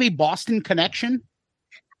you have a Boston connection?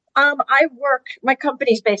 My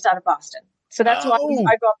company's based out of Boston. So that's why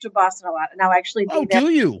I go up to Boston a lot. And I'll actually be there. Do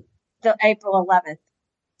you? Till April 11th.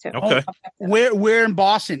 Okay. Where in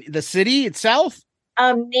Boston? The city itself?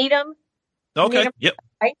 Needham. Okay. Needham, yep.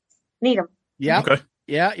 Right? Needham. Yeah. Okay.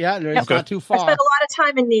 Yeah. It's not too far. I spent a lot of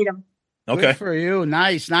time in Needham. Okay. Good for you.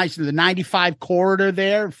 Nice. The 95 corridor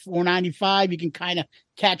there, 495. You can kind of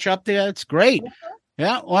catch up there. It's great. Mm-hmm.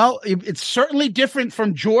 Yeah. Well, it's certainly different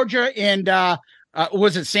from Georgia and,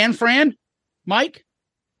 was it San Fran, Mike?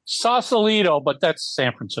 Sausalito, but that's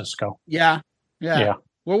San Francisco. Yeah.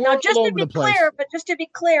 Well, we're just all to over be the place. just to be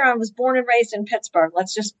clear, I was born and raised in Pittsburgh.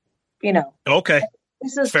 Let's just, Okay.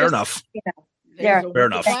 This is fair enough. Fair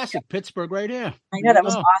enough. Classic Pittsburgh right here. I know that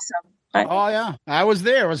was awesome. Oh yeah, I was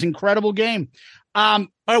there. It was an incredible game. All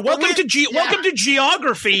right, welcome to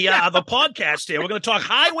Geography, the podcast here. We're going to talk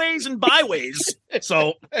highways and byways.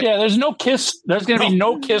 So there's no Kiss. There's going to be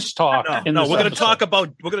no Kiss talk. We're going to talk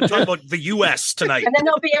about the U.S. tonight, and then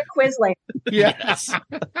there'll be a quiz later. Yes.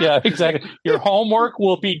 Yeah, exactly. Your homework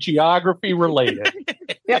will be geography related.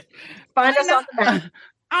 Yep. Find us on the map.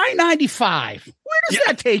 I-95. Where does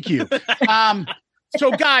that take you?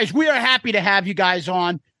 So, guys, we are happy to have you guys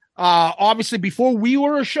on. Obviously, before we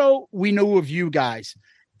were a show, we knew of you guys.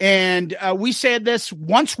 And we said this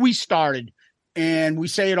once we started, and we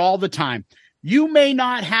say it all the time. You may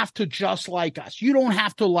not have to just like us. You don't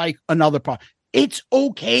have to like another podcast. It's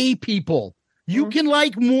okay, people. You can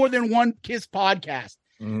like more than one KISS podcast.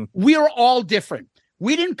 We are all different.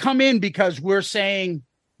 We didn't come in because we're saying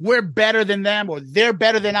we're better than them or they're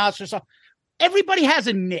better than us or something. Everybody has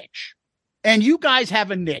a niche, and you guys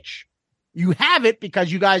have a niche. You have it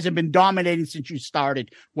because you guys have been dominating since you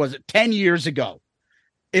started. Was it 10 years ago?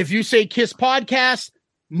 If you say KISS podcast,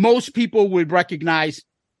 most people would recognize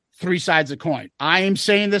three sides of the coin. I am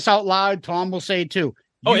saying this out loud. Tom will say it too.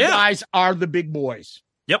 You guys are the big boys.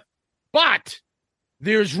 Yep. But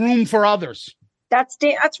there's room for others. That's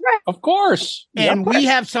right. Of course. And we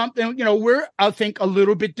have something, we're, I think, a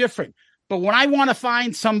little bit different. But when I want to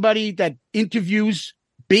find somebody that interviews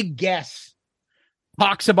big guests,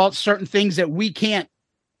 talks about certain things that we can't,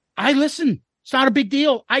 I listen. It's not a big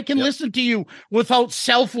deal. I can listen to you without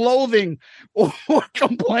self-loathing or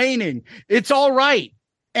complaining. It's all right.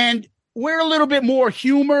 And we're a little bit more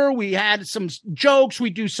humor. We had some jokes. We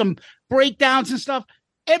do some breakdowns and stuff.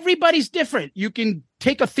 Everybody's different. You can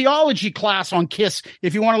take a theology class on KISS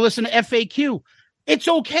if you want to listen to FAQ. It's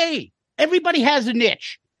okay. Everybody has a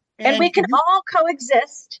niche. And we can all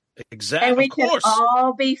coexist. Exactly. And we can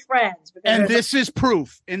all be friends. And this is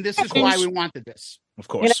proof. And this is why we wanted this. Of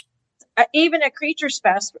course. Even at Creatures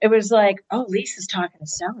Fest, it was like, oh, Lisa's talking to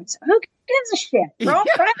so-and-so. Who gives a shit? We're all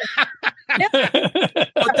friends.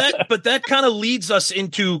 But that kind of leads us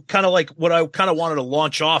into kind of like what I kind of wanted to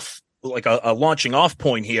launch off, like a launching off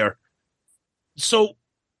point here. So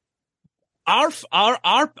our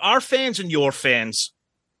fans and your fans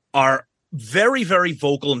are very, very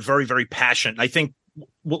vocal and very, very passionate. I think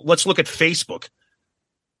let's look at Facebook.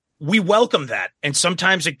 We welcome that. And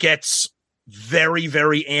sometimes it gets very,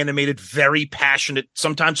 very animated, very passionate,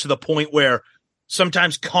 sometimes to the point where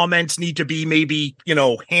sometimes comments need to be maybe,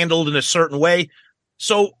 handled in a certain way.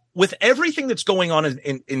 So with everything that's going on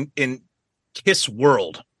in KISS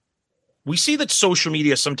world, we see that social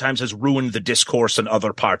media sometimes has ruined the discourse in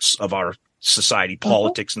other parts of our society,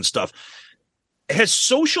 politics and stuff. Has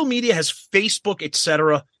social media, has Facebook,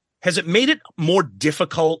 etc., has it made it more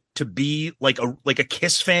difficult to be like a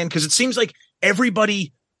KISS fan? Because it seems like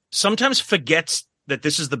everybody sometimes forgets that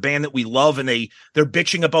this is the band that we love, and they're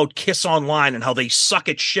bitching about KISS Online and how they suck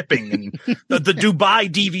at shipping, and the Dubai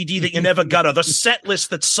DVD that you never got, or the set list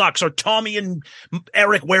that sucks, or Tommy and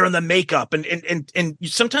Eric wearing the makeup, and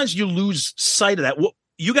sometimes you lose sight of that.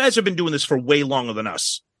 You guys have been doing this for way longer than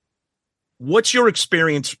us. What's your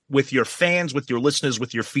experience with your fans, with your listeners,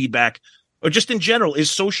 with your feedback, or just in general?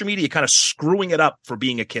 Is social media kind of screwing it up for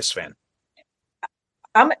being a KISS fan?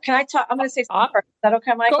 Can I talk? I'm going to say something first. Is that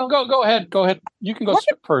okay, Michael? Go ahead. You can go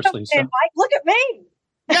first, Lisa. Mike, look at me.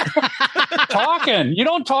 Talking. You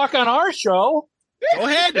don't talk on our show. Go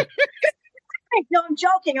ahead. No, I'm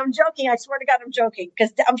joking. I swear to God, I'm joking,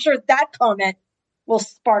 because I'm sure that comment will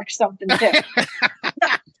spark something too.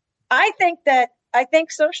 I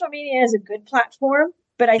think social media is a good platform,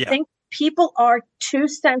 but I think people are too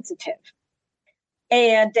sensitive,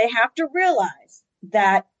 and they have to realize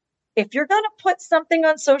that if you're going to put something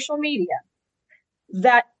on social media,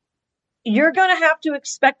 that you're going to have to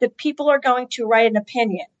expect that people are going to write an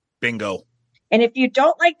opinion. Bingo. And if you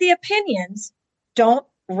don't like the opinions, don't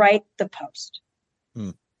write the post.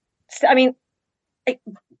 So, I mean, for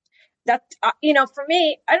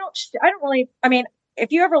me, I don't really,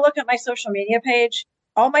 if you ever look at my social media page,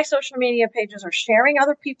 all my social media pages are sharing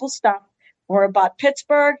other people's stuff or about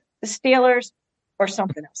Pittsburgh, the Steelers, or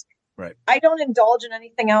something else. Right. I don't indulge in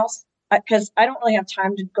anything else because I don't really have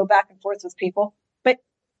time to go back and forth with people. But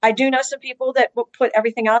I do know some people that will put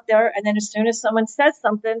everything out there, and then as soon as someone says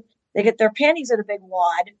something, they get their panties in a big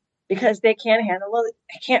wad because they can't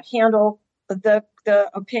handle the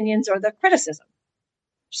opinions or the criticism.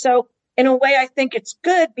 So in a way, I think it's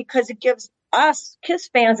good because it gives us KISS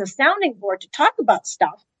fans a sounding board to talk about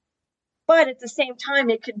stuff. But at the same time,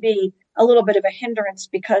 it could be a little bit of a hindrance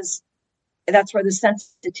because that's where the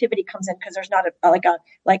sensitivity comes in, because there's not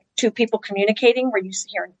like two people communicating where you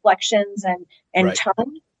hear inflections and right.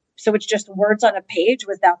 tone. So it's just words on a page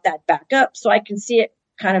without that backup. So I can see it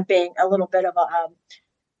kind of being a little bit of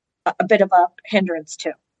a bit of a hindrance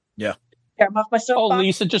too. Yeah. Here, I'm off my soapbox. Oh,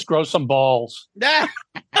 Lisa, just grow some balls.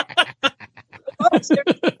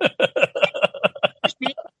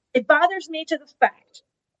 It bothers me to the fact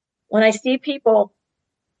when I see people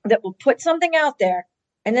that will put something out there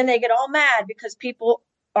and then they get all mad because people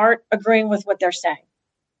aren't agreeing with what they're saying.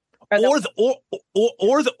 Or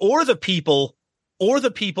the people or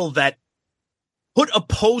the people that put a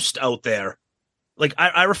post out there. Like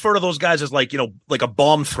I refer to those guys as like, like a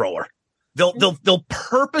bomb thrower. They'll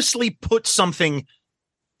purposely put something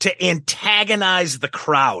to antagonize the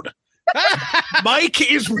crowd.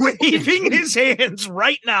 Mike is waving his hands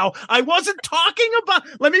right now. I wasn't talking about,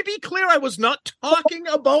 let me be clear. I was not talking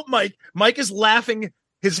about Mike. Mike is laughing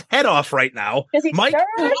his head off right now. Mike,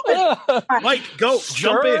 go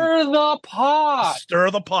jump in. Stir the pot.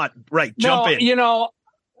 Stir the pot. Right. Jump in.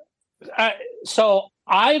 So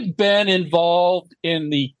I've been involved in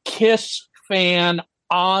the KISS fan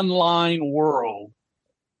online world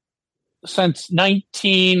since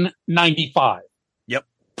 1995. Yep.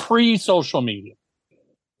 Pre-social media.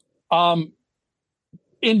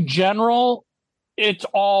 In general, it's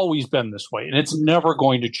always been this way, and it's never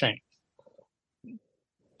going to change.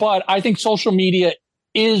 But I think social media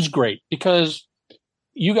is great because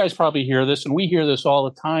you guys probably hear this, and we hear this all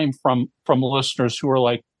the time from listeners who are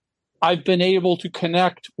like, I've been able to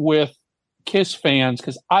connect with KISS fans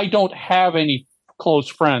because I don't have any close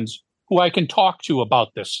friends who I can talk to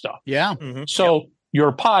about this stuff. Yeah. Mm-hmm. So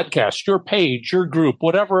your podcast, your page, your group,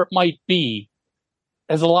 whatever it might be,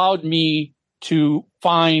 has allowed me to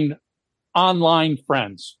find online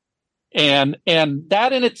friends. And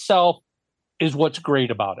that in itself is what's great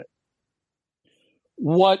about it.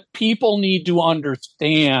 What people need to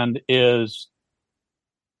understand is,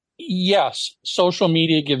 yes, social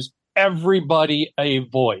media gives everybody a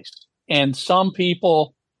voice, and some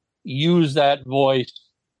people use that voice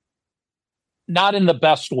not in the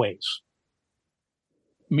best ways,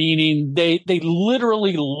 meaning they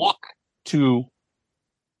literally look to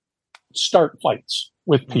start fights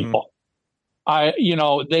with people. And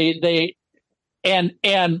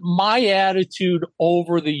my attitude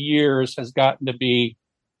over the years has gotten to be,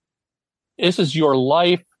 this is your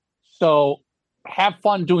life, so have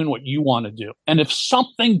fun doing what you want to do. And if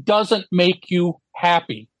something doesn't make you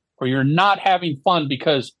happy, or you're not having fun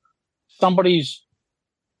because somebody's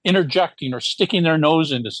interjecting or sticking their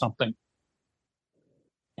nose into something,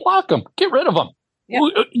 block them, get rid of them. Yeah.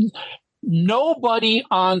 Nobody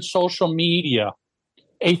on social media,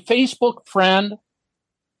 a Facebook friend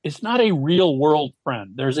is not a real world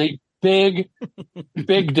friend. There's a big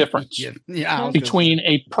difference between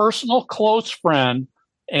a personal close friend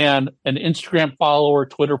and an Instagram follower,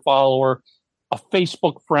 Twitter follower, a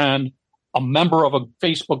Facebook friend, a member of a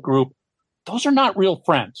Facebook group. Those are not real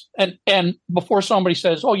friends. And before somebody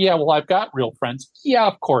says, oh, yeah, well, I've got real friends. Yeah,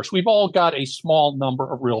 of course. We've all got a small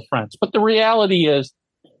number of real friends. But the reality is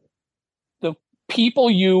the people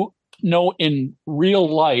you know in real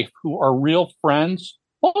life who are real friends,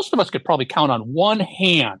 most of us could probably count on one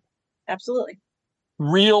hand. Absolutely.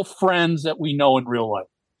 Real friends that we know in real life.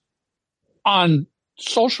 On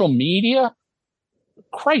social media,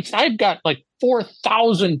 Christ, I've got like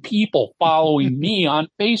 4,000 people following me on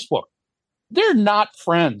Facebook. They're not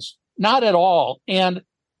friends, not at all. And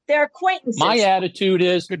they're acquaintances. My attitude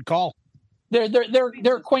is, good call.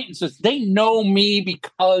 They're acquaintances. They know me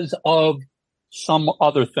because of some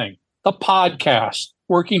other thing. The podcast,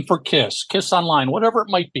 working for KISS, KISS Online, whatever it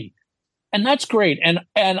might be. And that's great. And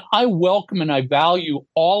I welcome and I value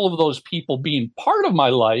all of those people being part of my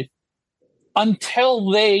life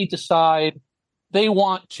until they decide they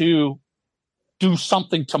want to do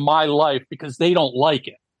something to my life because they don't like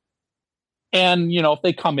it. And, if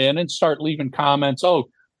they come in and start leaving comments, oh,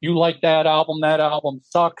 you like that album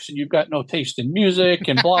sucks, and you've got no taste in music,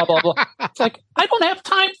 and blah, blah, blah. It's like, I don't have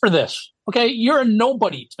time for this. Okay. You're a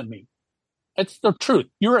nobody to me. It's the truth.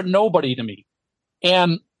 You're a nobody to me.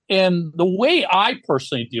 And the way I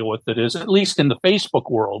personally deal with it is, at least in the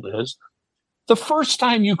Facebook world, is the first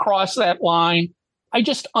time you cross that line, I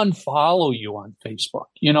just unfollow you on Facebook,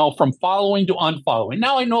 from following to unfollowing.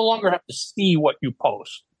 Now I no longer have to see what you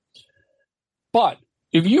post. But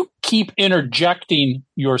if you keep interjecting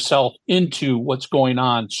yourself into what's going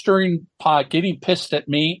on, stirring pot, getting pissed at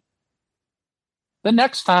me, the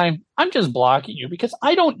next time I'm just blocking you because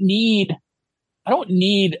I don't need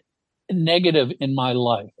negative in my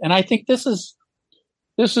life. And I think this is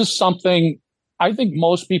something I think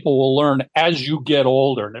most people will learn as you get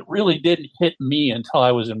older. And it really didn't hit me until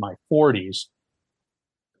I was in my 40s.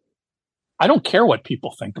 I don't care what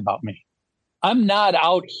people think about me. I'm not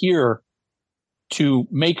out here to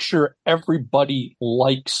make sure everybody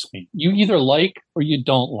likes me. You either like or you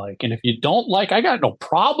don't like. And if you don't like, I got no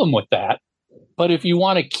problem with that. But if you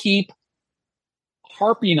want to keep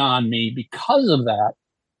harping on me because of that,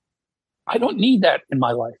 I don't need that in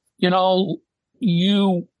my life.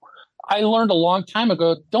 I learned a long time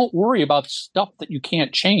ago, don't worry about stuff that you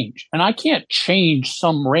can't change. And I can't change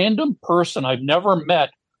some random person I've never met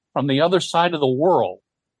from the other side of the world.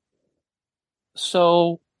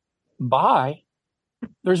 So, bye.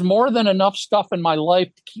 There's more than enough stuff in my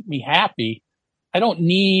life to keep me happy. I don't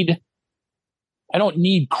need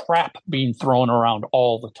crap being thrown around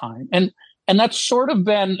all the time. And that's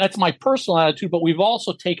that's my personal attitude, but we've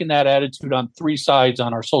also taken that attitude on three sides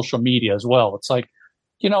on our social media as well. It's like,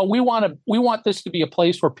 we want this to be a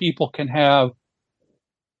place where people can have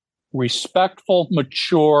respectful,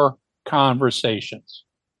 mature conversations.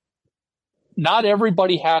 Not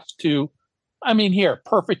everybody has to.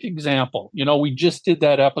 Perfect example. We just did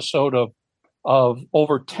that episode of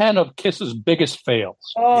over 10 of Kiss's biggest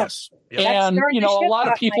fails. Oh, yes. Yep. And, a lot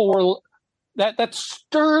of people that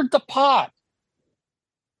stirred the pot.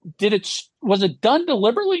 Was it done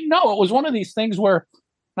deliberately? No, it was one of these things where,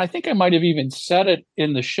 and I think I might have even said it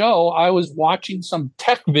in the show, I was watching some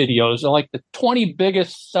tech videos of like the 20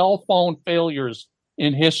 biggest cell phone failures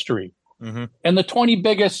in history, and the 20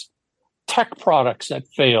 biggest tech products that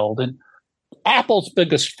failed, and Apple's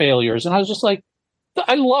biggest failures. And I was just like,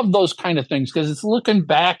 I love those kind of things because it's looking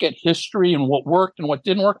back at history and what worked and what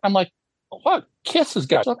didn't work. I'm like, what? Kiss has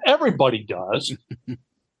got stuff everybody does.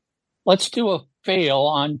 Let's do a fail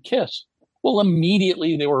on Kiss. Well,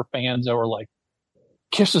 immediately there were fans that were like,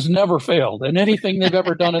 Kiss has never failed in anything they've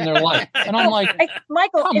ever done in their life. And I'm like,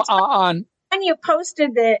 Michael, come on. When you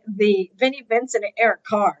posted the Vinnie Vincent and Eric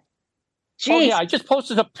Carr. Jeez. Oh yeah, I just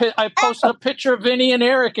posted a picture of Vinnie and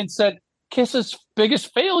Eric and said, Kiss's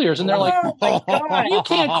biggest failures. And they're like, you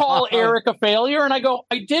can't call Eric a failure. And I go,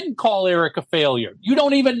 I didn't call Eric a failure. You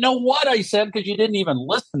don't even know what I said because you didn't even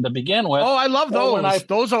listen to begin with. Oh, I love those.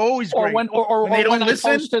 Those are always great. Or when they don't listen.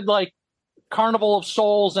 I posted like Carnival of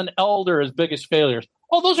Souls and Elder as biggest failures.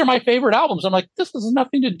 Oh, those are my favorite albums. I'm like, this has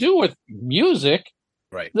nothing to do with music.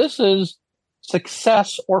 Right. This is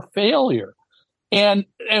success or failure. And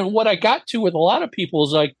what I got to with a lot of people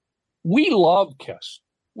is like, we love Kiss.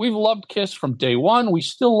 We've loved Kiss from day one. We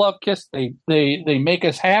still love Kiss. They make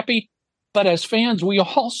us happy. But as fans, we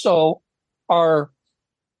also are,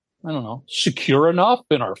 secure enough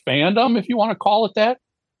in our fandom, if you want to call it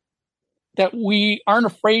that we aren't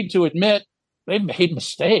afraid to admit they've made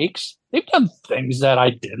mistakes. They've done things that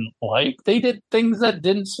I didn't like. They did things that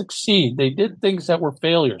didn't succeed. They did things that were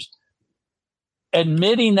failures.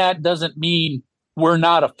 Admitting that doesn't mean we're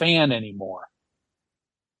not a fan anymore.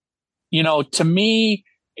 To me,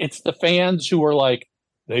 it's the fans who are like,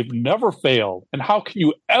 they've never failed. And how can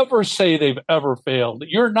you ever say they've ever failed?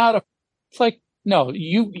 It's like, no,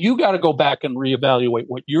 you got to go back and reevaluate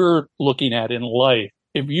what you're looking at in life.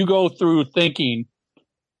 If you go through thinking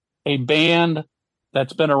a band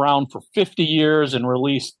that's been around for 50 years and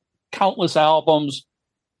released countless albums,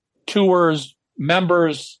 tours,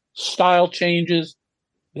 members, style changes,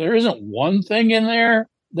 there isn't one thing in there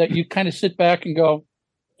that you kind of sit back and go,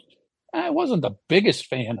 I wasn't the biggest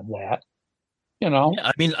fan of that,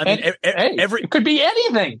 Yeah, it could be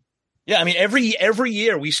anything. Yeah, every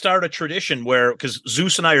year we start a tradition where, because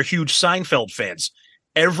Zeus and I are huge Seinfeld fans,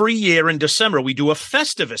 every year in December we do a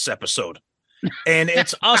Festivus episode, and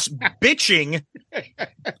it's us bitching.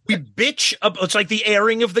 We bitch. It's like the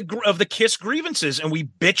airing of the Kiss grievances, and we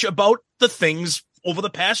bitch about the things over the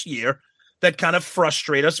past year that kind of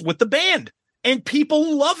frustrate us with the band, and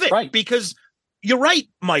people love it, right? Because you're right,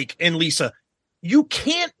 Mike and Lisa. You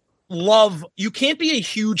can't be a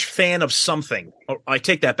huge fan of something. Or I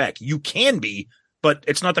take that back. You can be, but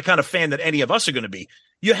it's not the kind of fan that any of us are going to be.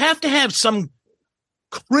 You have to have some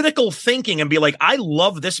critical thinking and be like, I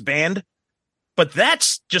love this band, but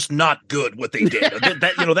that's just not good what they did.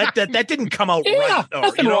 that didn't come out right.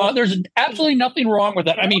 Nothing wrong. There's absolutely nothing wrong with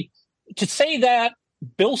that. I mean, to say that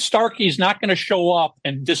Bill Starkey is not going to show up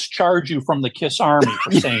and discharge you from the Kiss Army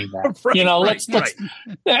for saying that. Let's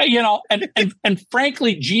and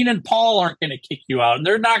frankly, Gene and Paul aren't going to kick you out, and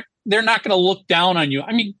they're not going to look down on you.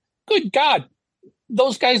 I mean, good God,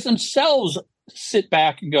 those guys themselves sit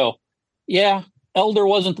back and go, yeah, Elder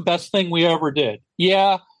wasn't the best thing we ever did.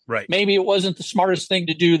 Yeah, right. Maybe it wasn't the smartest thing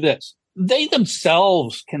to do this. They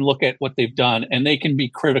themselves can look at what they've done, and they can be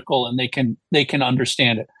critical, and they can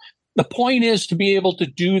understand it. The point is to be able to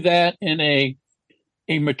do that in a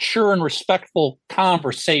mature and respectful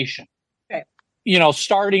conversation. Okay.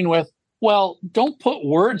 Starting with, well, don't put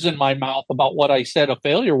words in my mouth about what I said a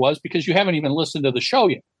failure was because you haven't even listened to the show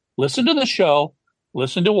yet. Listen to the show.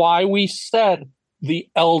 Listen to why we said the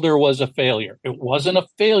Elder was a failure. It wasn't a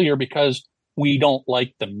failure because we don't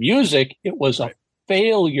like the music. It was a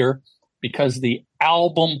failure because the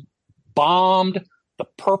album bombed. The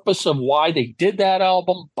purpose of why they did that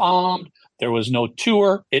album bombed. There was no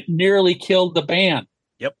tour. It nearly killed the band.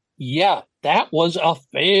 Yep. Yeah, that was a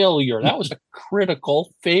failure. That was a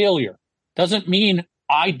critical failure. Doesn't mean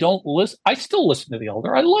I don't listen. I still listen to The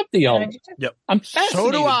Elder. I love The Elder. Yep. I'm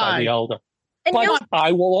fascinated by The Elder. And But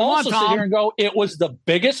I will also sit here and go, it was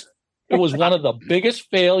one of the biggest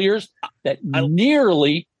failures that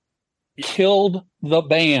nearly killed the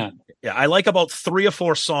band. Yeah, I like about 3 or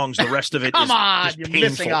 4 songs. The rest of it Come is on, just you're painful.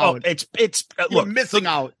 missing out. Oh, it's You're look, missing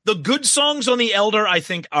out. The good songs on The Elder, I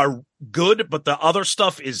think, are good, but the other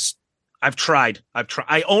stuff is. I've tried.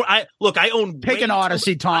 I own. Take an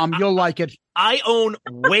Odyssey, Tom. You'll like it. I own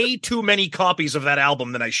way too many copies of that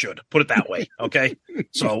album than I should. Put it that way. Okay.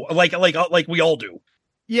 So like we all do.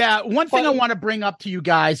 Yeah. One thing I want to bring up to you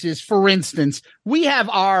guys is, for instance, we have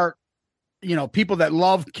our, people that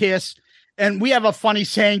love Kiss, and we have a funny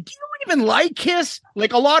saying, do you even like Kiss?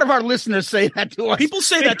 Like, a lot of our listeners say that to us. People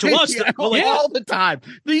say that to us all the time.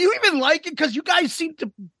 Do you even like it? Because you guys seem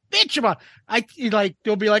to bitch about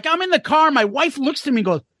they'll be like, I'm in the car. My wife looks to me and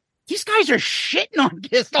goes, these guys are shitting on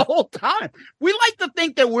Kiss the whole time. We like to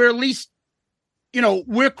think that we're at least,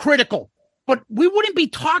 we're critical, but we wouldn't be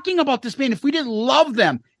talking about this band if we didn't love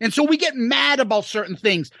them. And so we get mad about certain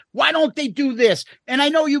things. Why don't they do this? And I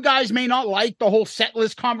know you guys may not like the whole set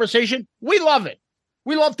list conversation. We love it.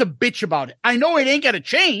 We love to bitch about it. I know it ain't going to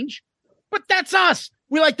change, but that's us.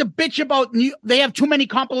 We like to bitch about they have too many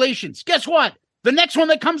compilations. Guess what? The next one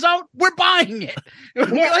that comes out, we're buying it. We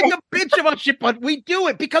like to bitch about shit, but we do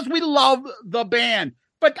it because we love the band.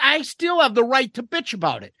 But I still have the right to bitch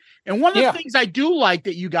about it. And one of the things I do like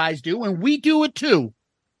that you guys do, and we do it too,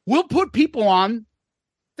 we'll put people on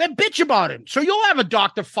that bitch about it. So you'll have a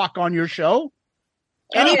Dr. Fuck on your show,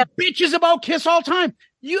 and he bitches about Kiss all the time.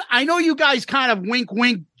 I know you guys kind of wink,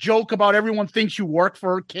 wink joke about everyone thinks you work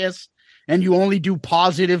for Kiss and you only do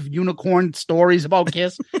positive unicorn stories about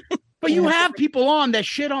Kiss. But you have people on that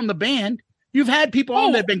shit on the band. You've had people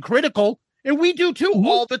on that have been critical, and we do too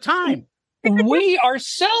all the time. We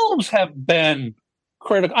ourselves have been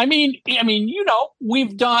critical. I mean, we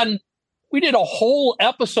did a whole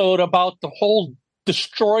episode about the whole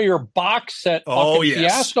Destroyer box set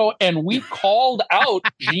fiasco, and we called out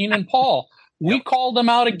Gene and Paul. We called them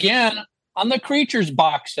out again on the Creatures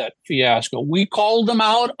box set fiasco. We called them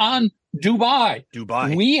out on Dubai.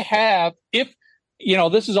 We have,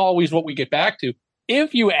 this is always what we get back to.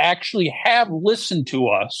 If you actually have listened to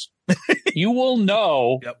us, you will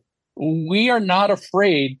know we are not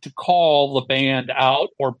afraid to call the band out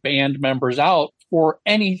or band members out for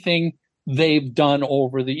anything they've done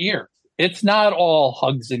over the year. It's not all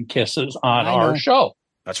hugs and kisses on our show.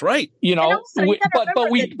 That's right.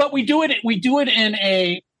 But we do it. We do it in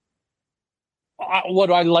a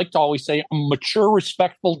what I like to always say, a mature,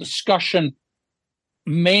 respectful discussion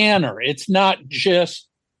manner. It's not just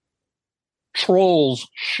trolls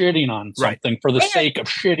shitting on something for the sake of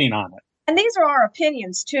shitting on it. And these are our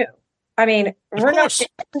opinions too. I mean, we're not the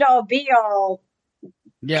end all be all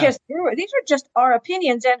Kiss through it. These are just our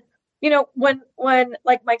opinions. And when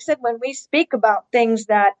like Mike said, when we speak about things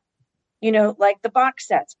that like the box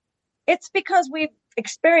sets, it's because we've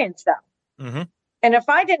experienced them. Mm-hmm. And if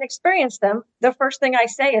I didn't experience them, the first thing I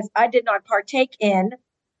say is I did not partake in,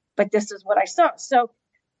 but this is what I saw. So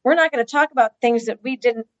we're not going to talk about things that we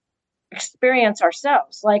didn't experience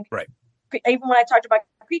ourselves. Like even when I talked about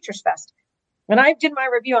Creatures Fest, when I did my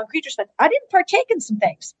review on Creatures Fest, I didn't partake in some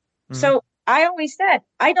things. Mm-hmm. So I always said,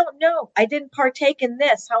 I don't know. I didn't partake in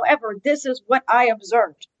this. However, this is what I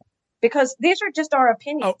observed. Because these are just our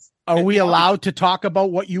opinions. Are we allowed to talk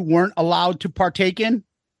about what you weren't allowed to partake in?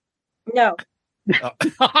 No.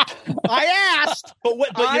 I asked.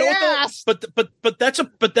 But that's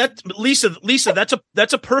Lisa,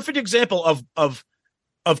 that's a perfect example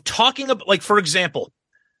of talking about, like, for example,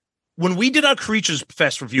 when we did our Creatures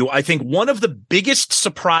Fest review, I think one of the biggest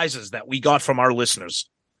surprises that we got from our listeners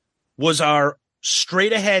was our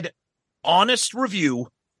straight ahead, honest review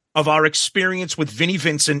of our experience with Vinnie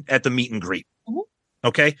Vincent at the meet and greet. Mm-hmm.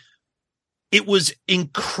 Okay. It was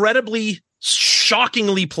incredibly,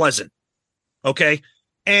 shockingly pleasant. Okay.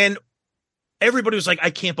 And everybody was like, I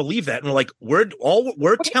can't believe that. And we're like,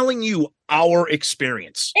 we're telling you our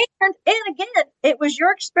experience. And again, it was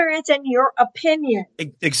your experience and your opinion.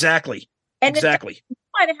 Exactly. And exactly. You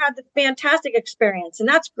might have had the fantastic experience, and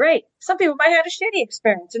that's great. Some people might have had a shitty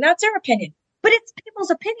experience, and that's their opinion. But it's people's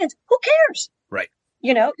opinions. Who cares? Right.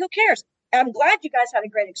 Who cares? I'm glad you guys had a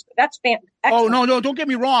great experience. That's Excellent. Oh, no, don't get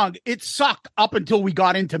me wrong. It sucked up until we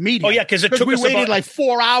got into media. Oh, yeah, because it took we us waited about, like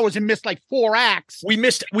 4 hours and missed like 4 acts. We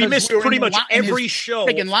missed pretty much every show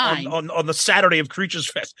on the Saturday of Creatures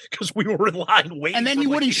Fest because we were in line waiting. And then he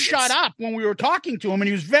wouldn't shut up when we were talking to him, and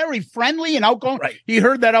he was very friendly and outgoing. Right. He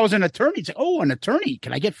heard that I was an attorney. He said, "Oh, an attorney?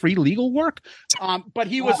 Can I get free legal work?" But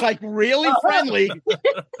he was like really friendly.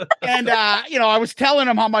 And I was telling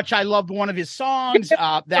him how much I loved one of his songs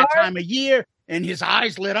that time of year, and his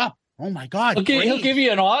eyes lit up. Oh my God! He'll give you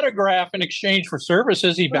an autograph in exchange for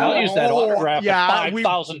services. He values that autograph at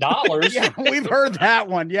 $5,000. Yeah, we've heard that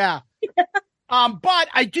one. Yeah. But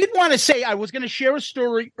I did want to say I was going to share a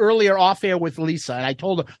story earlier off air with Lisa, and I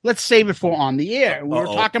told her let's save it for on the air. We were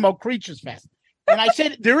talking about Creatures Fest, and I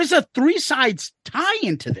said there is a 3 sides tie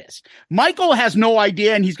into this. Michael has no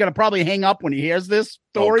idea, and he's going to probably hang up when he hears this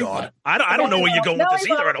story. Oh God, I don't know where you're going with this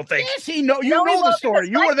either. I don't think. Yes, you know the story.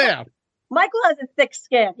 You were there. Michael has a thick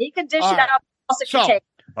skin. He can dish it out.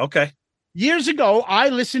 Okay. Years ago, I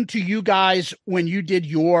listened to you guys when you did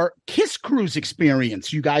your Kiss Cruise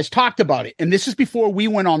experience. You guys talked about it. And this is before we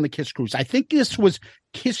went on the Kiss Cruise. I think this was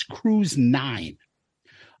Kiss Cruise 9.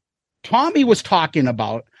 Tommy was talking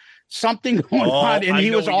about something going on, and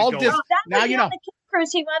he was all now you know the Kiss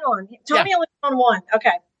Cruise he went on. Tommy only went on one.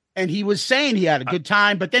 Okay. And he was saying he had a good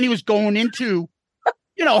time, but then he was going into,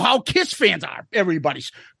 how Kiss fans are.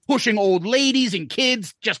 Everybody's pushing old ladies and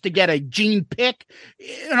kids just to get a Gene pick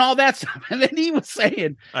and all that stuff. And then he was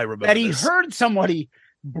saying that he heard somebody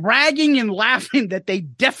bragging and laughing that they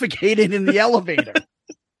defecated in the elevator.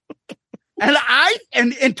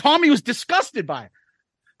 And Tommy was disgusted by it.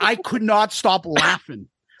 I could not stop laughing.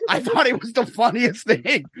 I thought it was the funniest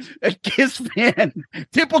thing. A Kiss fan,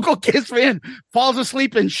 typical Kiss fan, falls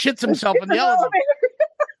asleep and shits himself in the elevator.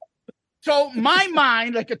 So my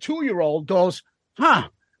mind, like a 2-year-old, goes,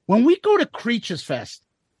 when we go to Creatures Fest,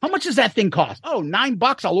 how much does that thing cost? Oh,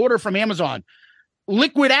 $9. I'll order from Amazon.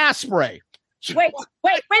 Liquid ass spray. Wait.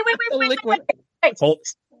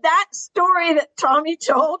 That story that Tommy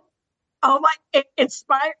told, it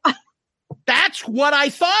inspired. That's what I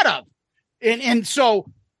thought of. And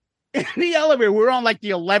so in the elevator, we're on like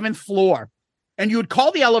the 11th floor, and you would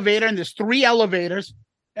call the elevator, and there's 3 elevators,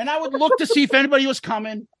 and I would look to see if anybody was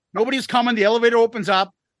coming. Nobody was coming. The elevator opens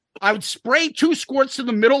up. I would spray 2 squirts to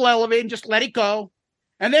the middle elevator and just let it go.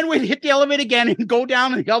 And then we'd hit the elevator again and go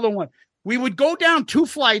down to the other one. We would go down 2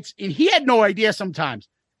 flights, and he had no idea sometimes.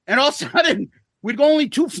 And all of a sudden, we'd go only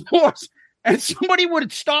 2 floors, and somebody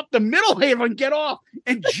would stop the middle elevator and get off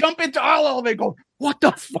and jump into our elevator and go, what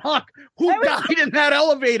the fuck? Who died in that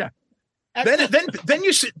elevator? Then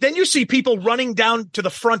you see people running down to the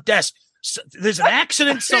front desk. So there's an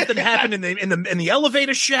accident. Something happened in the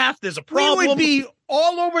elevator shaft. There's a problem. We would be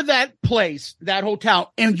all over that place, that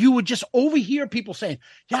hotel, and you would just overhear people saying,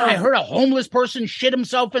 "Yeah, I heard a homeless person shit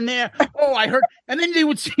himself in there." Oh, I heard, and then they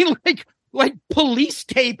would see like police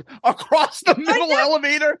tape across the middle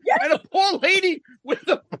elevator, and a poor lady with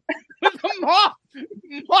the mop in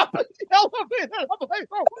the elevator. I'm like,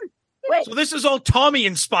 oh, wait. So this is all Tommy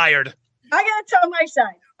inspired. I gotta tell my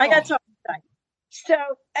side. So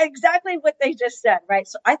exactly what they just said, right?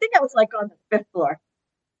 So I think I was like on the 5th floor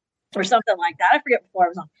or something like that. I forget what floor I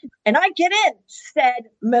was on. And I get in said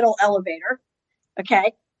middle elevator.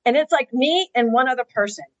 Okay. And it's like me and one other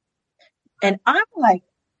person. And I'm like,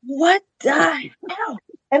 what the hell?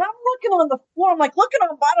 And I'm looking on the floor. I'm like looking on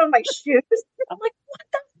the bottom of my shoes. I'm like, what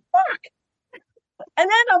the fuck? And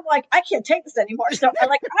then I'm like, I can't take this anymore. So I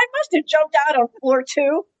must have jumped out on floor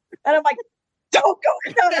 2. And I'm like, don't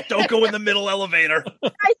go in the middle elevator. I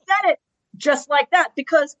said it just like that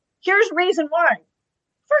because here's the reason why.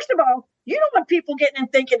 First of all, you don't want people getting in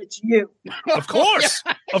thinking it's you. Of course.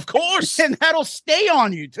 Of course. And that'll stay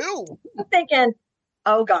on you too. I'm thinking,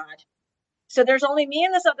 oh God. So there's only me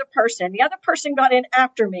and this other person. The other person got in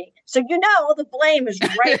after me. So the blame is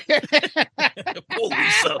right.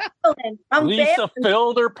 Lisa. Lisa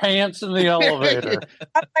filled her pants in the elevator.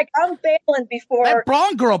 I'm bailing before. That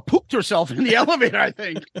blonde girl pooped herself in the elevator, I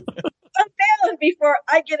think. I'm bailing before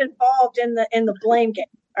I get involved in the blame game.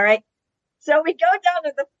 All right. So we go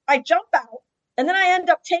down to I jump out, and then I end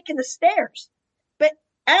up taking the stairs. But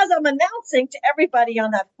as I'm announcing to everybody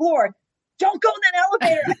on that floor, don't go in that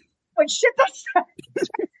elevator. When shit goes down.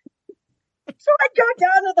 So I go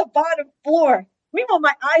down to the bottom floor. Meanwhile,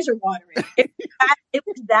 my eyes are watering. It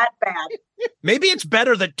was that bad. Maybe it's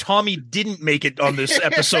better that Tommy didn't make it on this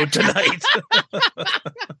episode tonight.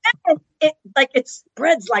 It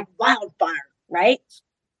spreads like wildfire, right?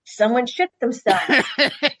 Someone shit themselves.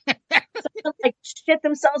 Someone shit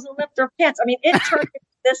themselves and lift their pants. I mean, it turned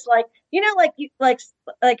into this, like, like you like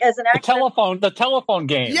as an actor, the telephone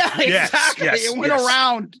game. Yeah, exactly. It went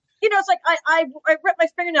around. It's like I ripped my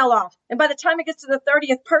fingernail off, and by the time it gets to the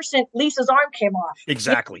 30th person, Lisa's arm came off.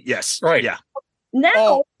 Exactly. Yes. Right. Yeah.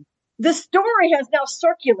 Now the story has now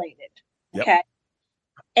circulated. Yep. Okay.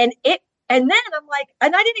 And then I'm like,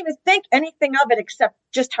 and I didn't even think anything of it except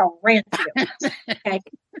just how ranty it was. Okay.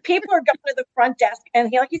 People are going to the front desk,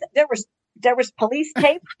 and there was police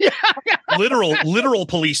tape. Literal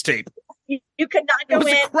police tape. You could not go It was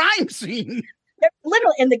in. a crime scene.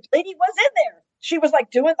 Literally, and the lady was in there. She was like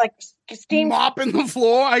doing like steam mopping the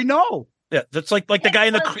floor. I know. Yeah, that's like the guy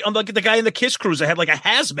in the guy in the Kiss Cruise that had like a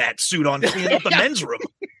hazmat suit on cleaning up the men's room.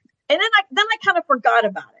 And then I kind of forgot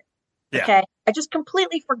about it. Yeah. Okay, I just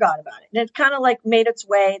completely forgot about it, and it kind of like made its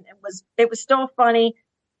way. And it was still funny,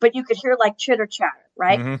 but you could hear like chitter chatter,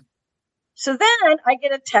 right? Mm-hmm. So then I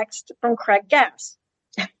get a text from Craig Gass.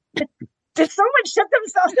 Did someone shit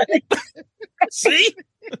themselves? See,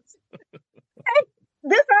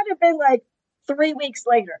 this had to have been like 3 weeks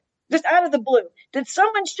later, just out of the blue. Did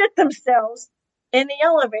someone shit themselves in the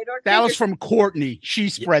elevator? That was from Courtney. She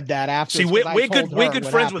spread that after. See, we're good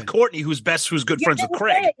friends with Courtney, who's good friends with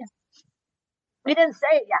Craig. We didn't say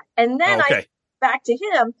it yet. And then I back to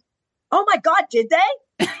him. Oh my God, did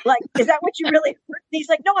they? Like, is that what you really heard? And he's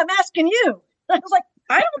like, no, I'm asking you. And I was like,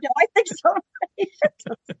 I don't know. I think so.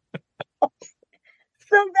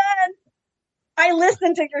 So then I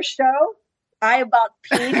listened to your show. I about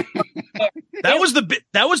peed. That was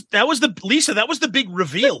the big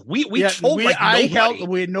reveal. We told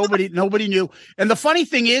nobody. Nobody knew. And the funny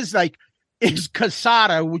thing is, like, is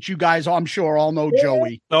Casada, which you guys, I'm sure, all know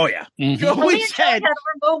Joey. Oh yeah. Mm-hmm. Joey said had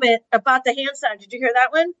our moment about the hand sanitizer. Did you hear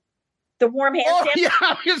that one? The warm hand sanitizer.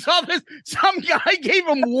 Yeah, some guy gave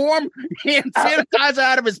him warm hand sanitizer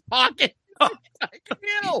out of his pocket. It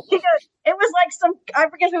was like I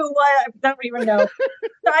forget who it was. I don't even know.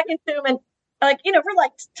 Talking to him, and like, we're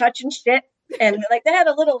like touching shit, and like they had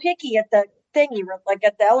a little hickey at the thingy, like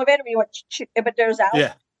at the elevator. We went, but there's out.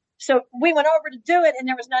 Yeah. So we went over to do it, and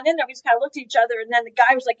there was none in there. We just kind of looked at each other, and then the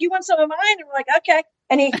guy was like, "You want some of mine?" And we're like, "Okay."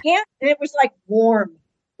 And he handed it. It was like warm.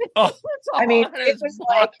 Oh, I mean, it was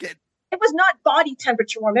like it was not body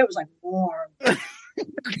temperature warm. It was like warm. and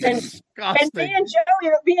me and Joey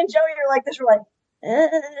are like this. We're like,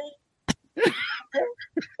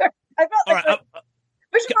 I felt like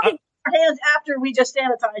we should probably our hands after we just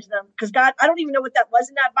sanitized them, because God, I don't even know what that was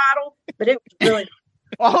in that bottle, but it was really.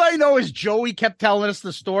 All I know is Joey kept telling us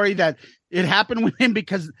the story that it happened with him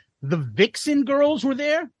because the Vixen girls were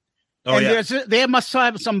there. Oh, and they must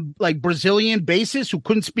have some like Brazilian bassist who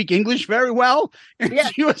couldn't speak English very well. And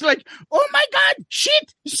she was like, "Oh my God,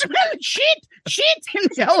 shit, smell shit in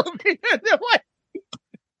the elevator." They're like,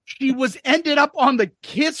 she ended up on the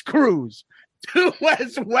Kiss Cruise too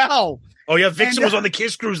as well. Oh yeah, Vixen was on the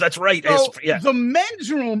Kiss Cruise. That's right. So the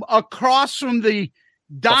men's room across from the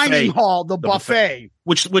dining hall, the buffet,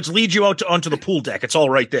 which leads you out onto the pool deck. It's all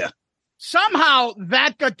right there. Somehow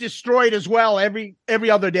that got destroyed as well every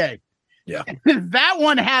other day. Yeah. That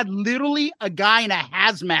one had literally a guy in a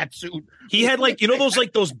hazmat suit. He had like,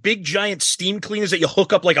 those big giant steam cleaners that you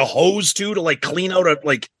hook up like a hose to like clean out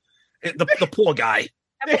the poor guy.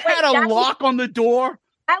 They had a lock on the door.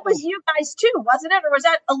 That was you guys too, wasn't it? Or was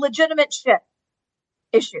that a legitimate shit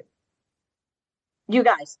issue? You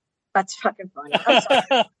guys. That's fucking funny. I'm sorry.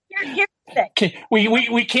 Here's the thing.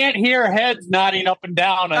 We can't hear heads nodding up and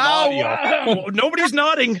down on audio. Nobody's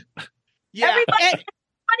nodding. Yeah. Everybody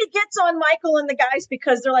gets on Michael and the guys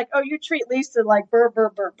because they're like, "Oh, you treat Lisa like burr,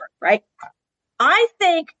 burr, burr, burr," right? I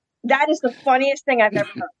think that is the funniest thing I've ever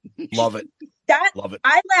heard. Love it. Love it.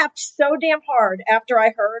 I laughed so damn hard after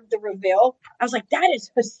I heard the reveal. I was like, that is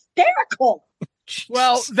hysterical.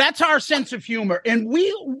 Well, that's our sense of humor. And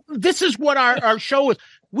this is what our show is.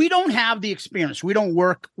 We don't have the experience. We don't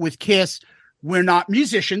work with Kiss. We're not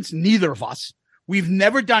musicians, neither of us. We've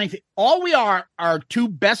never done anything. All we are two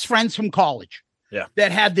best friends from college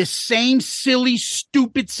that had this same silly,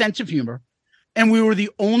 stupid sense of humor. And we were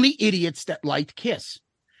the only idiots that liked Kiss.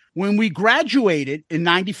 When we graduated in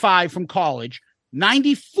 95 from college,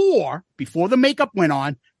 94, before the makeup went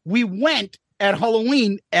on, we went at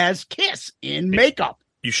Halloween as Kiss in makeup.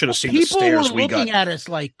 You should have seen the stares we got. People were looking at us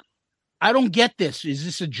like, I don't get this. Is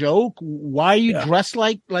this a joke? Why are you dressed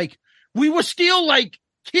like we were still like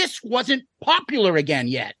Kiss wasn't popular again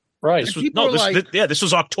yet. Right. This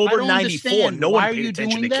was October 94. No one paid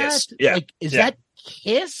attention to Kiss. Yeah. Like, is that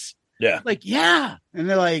Kiss? Yeah. Like, yeah. And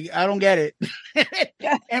they're like, I don't get it.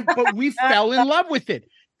 But we fell in love with it.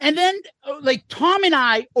 And then like Tom and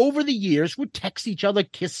I over the years would text each other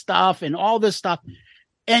Kiss stuff and all this stuff.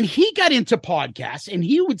 And he got into podcasts and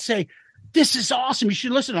he would say, this is awesome. You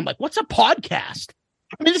should listen. I'm like, what's a podcast?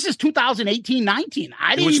 I mean, this is 2018, 19.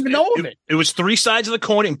 I didn't even know of it. It was Three Sides of the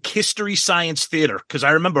Coin and History Science Theater. Because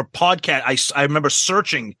I remember I remember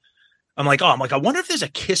searching. I wonder if there's a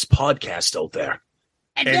KISS podcast out there.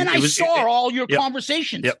 And then I saw all your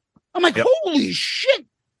conversations. Yep. I'm like, holy shit.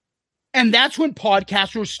 And that's when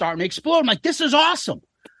podcasts were starting to explode. I'm like, this is awesome.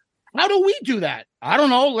 How do we do that? I don't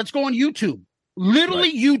know. Let's go on YouTube.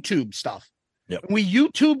 Literally YouTube stuff. Yep. We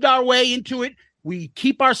YouTubed our way into it. We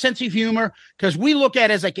keep our sense of humor because we look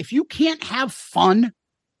at it as like, if you can't have fun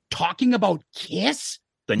talking about KISS,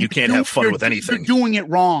 then you can't have fun with anything. You're doing it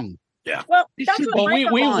wrong. Yeah. Well, that's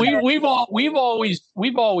what we've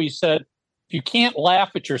always said, if you can't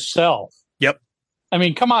laugh at yourself. Yep. I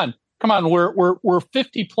mean, come on. We're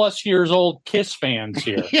 50 plus years old KISS fans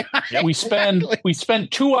here. Yeah, we spend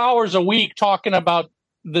 2 hours a week talking about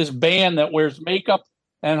this band that wears makeup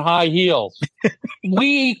and high heels.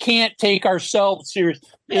 We can't take ourselves seriously.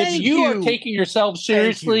 If you are taking yourself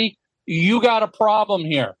seriously, you got a problem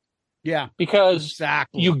here. Yeah, because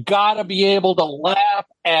you got to be able to laugh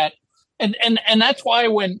at, and that's why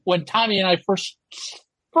when Tommy and I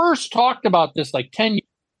first talked about this like 10 years,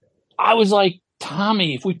 I was like,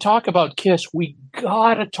 Tommy, if we talk about KISS, we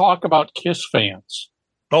got to talk about KISS fans.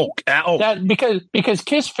 That because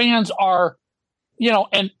KISS fans are,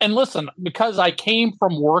 and listen, because I came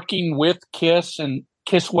from working with KISS and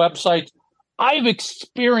KISS websites, I've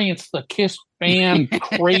experienced the KISS fan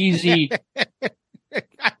crazy.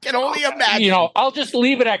 I can only imagine. I'll just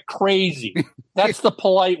leave it at crazy. That's the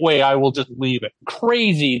polite way I will just leave it.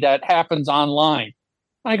 Crazy that happens online.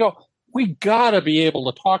 I go, we got to be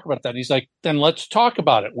able to talk about that. He's like, then let's talk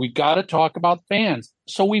about it. We got to talk about fans.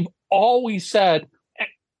 So we've always said,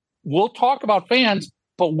 we'll talk about fans,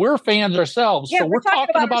 but we're fans ourselves. Yeah, so we're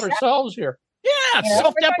talking about ourselves here. Yeah,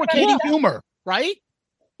 self-deprecating humor, right?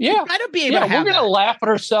 Yeah. You got to be able to have we're going to laugh at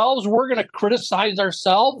ourselves. We're going to criticize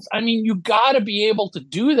ourselves. I mean, you got to be able to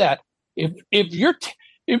do that. If you're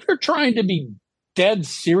trying to be dead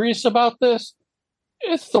serious about this,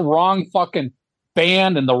 it's the wrong fucking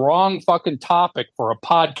band and the wrong fucking topic for a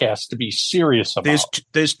podcast to be serious about.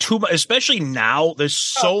 There's too much, especially now. There's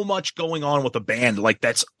so much going on with the band, like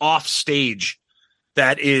that's off stage.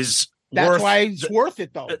 That's why it's worth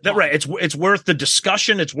it, though. Right. It's worth the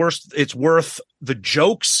discussion. It's worth the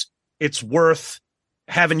jokes. It's worth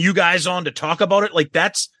having you guys on to talk about it. Like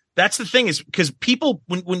that's the thing, is because people,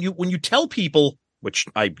 when you tell people, which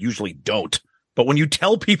I usually don't, but when you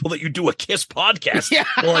tell people that you do a KISS podcast,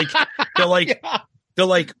 they're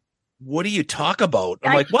like, what do you talk about?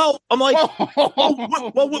 I'm like,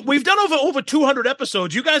 we've done over 200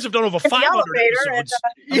 episodes. You guys have done over 500 episodes.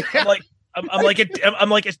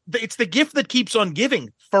 It's the gift that keeps on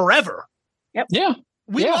giving forever. Yep. Yeah.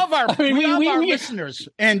 We love our listeners.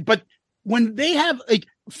 But when they have like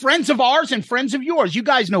friends of ours and friends of yours, you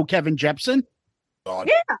guys know Kevin Jepson. God.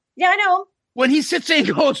 Yeah, I know him. When he sits there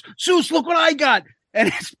and goes, Zeus, look what I got. And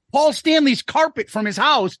it's Paul Stanley's carpet from his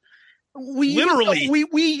house. We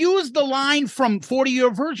use the line from 40-Year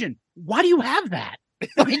Virgin. Why do you have that?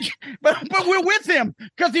 but we're with him,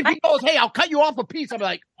 because if he goes, hey, I'll cut you off a piece, I'm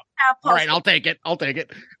like, all right, I'll take it.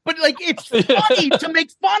 But like, it's funny to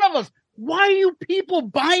make fun of us. Why are you people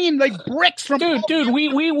buying like bricks from? Dude,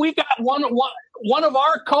 we got one of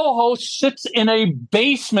our co-hosts sits in a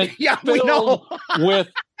basement filled with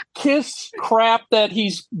KISS crap that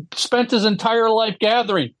he's spent his entire life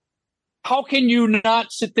gathering. How can you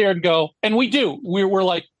not sit there and go? And we do. We're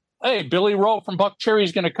like, hey, Billy Rowe from Buck Cherry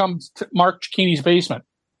is going to come to Mark Cicchini's basement.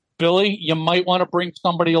 Billy, you might want to bring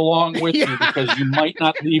somebody along with you, because you might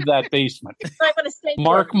not leave that basement.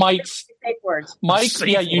 Mark might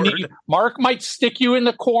Mark might stick you in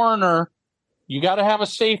the corner. You got to have a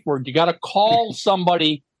safe word. You got to call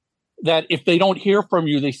somebody that if they don't hear from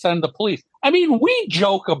you, they send the police. I mean, we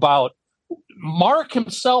joke about, Mark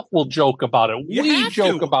himself will joke about it. We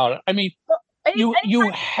joke about it. I mean, you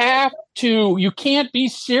have to. You can't be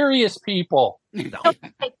serious, people. He'll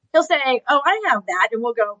say, "Oh, I have that," and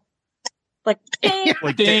we'll go like, ding.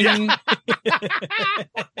 Ding.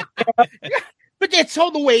 But that's how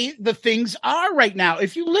the way the things are right now.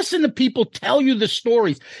 If you listen to people tell you the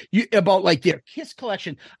stories about like their KISS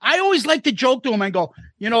collection, I always like to joke to them and go,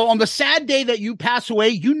 on the sad day that you pass away,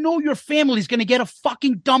 your family's going to get a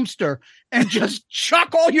fucking dumpster and just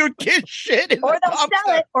chuck all your KISS shit in or they'll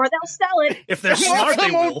sell it. If they're smart, they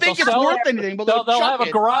won't think it's worth anything, but they'll have a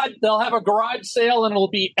garage. They'll have a garage sale, and it'll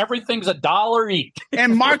be everything's $1 each.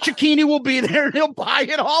 And Mark Cicchini will be there, and he'll buy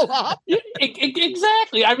it all up.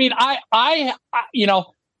 Exactly. I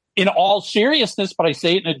in all seriousness, but I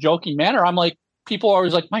say it in a joking manner. I'm like, people are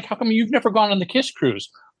always like, Mike, how come you've never gone on the Kiss cruise?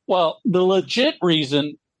 Well, the legit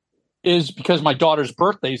reason is because my daughter's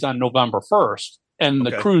birthday is on November 1st. And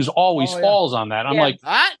the cruise always falls on that. I'm like,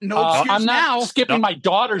 I'm not skipping my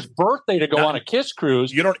daughter's birthday to go on a Kiss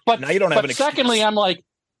cruise. You don't. But now you don't have an excuse. Secondly, I'm like,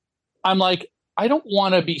 I don't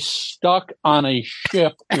want to be stuck on a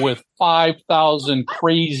ship with 5,000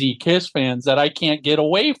 crazy Kiss fans that I can't get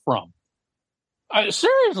away from.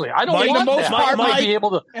 Seriously, I don't want that. I want to be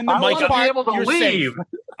able to. And the most part, be able to leave.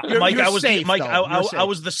 Mike, I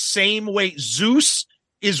was the same way. Zeus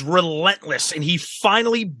is relentless, and he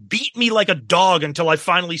finally beat me like a dog until I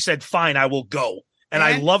finally said, "Fine, I will go." And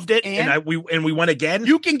I loved it, and we went again.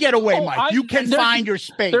 You can get away, Mike. You can find your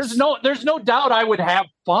space. There's no doubt I would have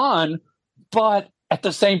fun, but at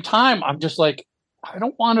the same time, I'm just like, I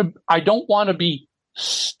don't want to be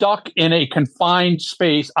stuck in a confined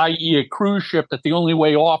space, i.e., a cruise ship that the only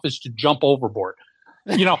way off is to jump overboard.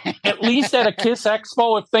 You know, at least at a Kiss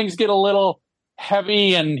Expo, if things get a little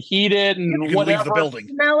heavy and heated and whatever, leave the building.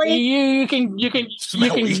 You can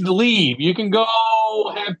leave. You can go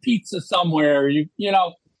have pizza somewhere. You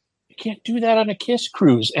can't do that on a Kiss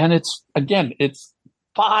cruise, and it's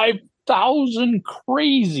 5,000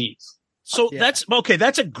 crazies. So that's okay.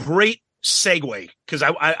 That's a great segue, because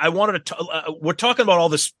I wanted to. We're talking about all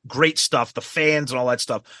this great stuff, the fans and all that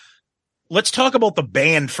stuff. Let's talk about the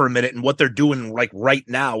band for a minute and what they're doing like right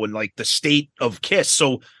now and like the state of Kiss.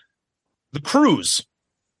 So the cruise,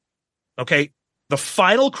 okay, the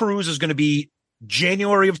final cruise is going to be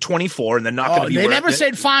January of 24, and they're not going to be. They never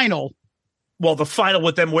said final. Well, the final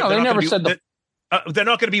with them. They never said they're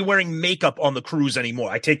not going to be wearing makeup on the cruise anymore.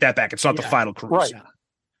 I take that back. It's not the final cruise. Right.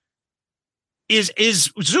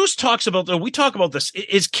 Is Zeus talks about, we talk about this.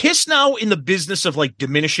 Is Kiss now in the business of like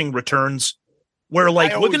diminishing returns, where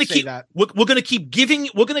like we're going to keep giving,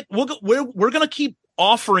 we're going to keep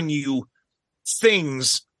offering you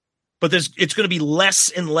things, but it's going to be less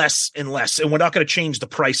and less and less, and we're not going to change the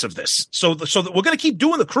price of this. So that we're going to keep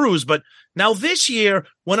doing the cruise, but now this year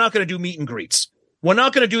we're not going to do meet and greets. We're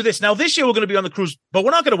not going to do this. Now this year we're going to be on the cruise, but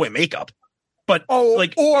we're not going to wear makeup. But or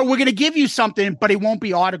we're going to give you something, but it won't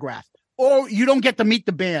be autographed. Or you don't get to meet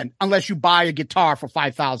the band unless you buy a guitar for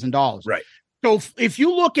 $5,000. Right. So if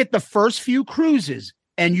you look at the first few cruises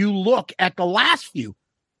and you look at the last few,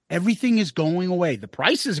 everything is going away. The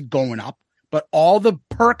prices are going up, but all the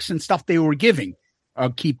perks and stuff they were giving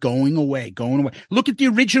keep going away. Look at the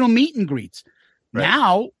original meet and greets. Right.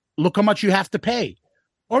 Now, look how much you have to pay.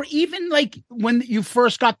 Or even like when you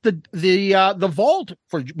first got the vault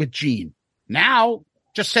with Gene. Now,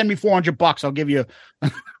 just send me $400. I'll give you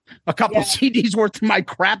a couple of CDs worth of my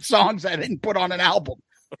crap songs I didn't put on an album.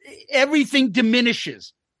 Everything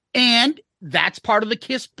diminishes. And that's part of the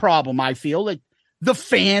Kiss problem, I feel. Like the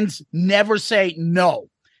fans never say no.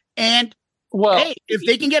 And hey, if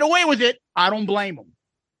they can get away with it, I don't blame them.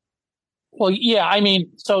 Well, yeah, I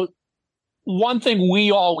mean, so one thing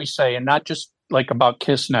we always say, and not just like about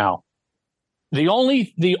Kiss now, the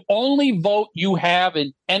only vote you have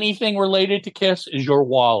in anything related to Kiss is your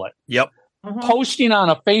wallet. Yep. Posting on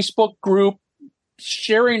a Facebook group,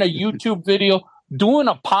 sharing a YouTube video, doing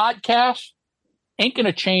a podcast ain't going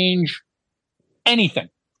to change anything.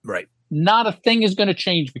 Right. Not a thing is going to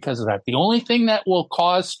change because of that. The only thing that will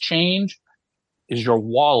cause change is your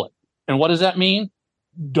wallet. And what does that mean?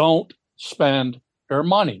 Don't spend your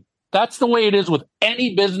money. That's the way it is with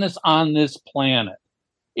any business on this planet.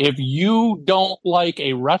 If you don't like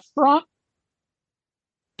a restaurant,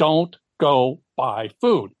 don't go buy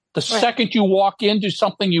food. The second you walk into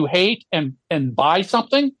something you hate and buy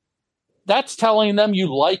something, that's telling them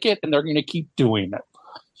you like it and they're going to keep doing it.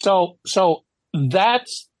 So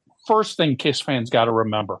that's first thing Kiss fans got to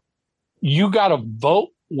remember. You got to vote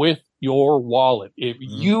with your wallet. If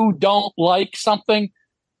you don't like something,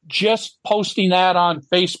 just posting that on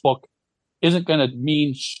Facebook isn't going to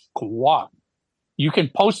mean squat. You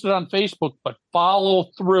can post it on Facebook, but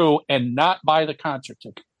follow through and not buy the concert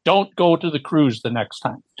ticket. Don't go to the cruise the next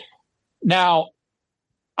time. Now,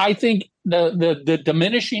 I think the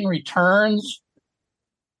diminishing returns,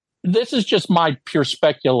 this is just my pure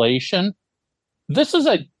speculation. This is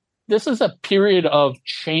a period of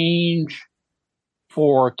change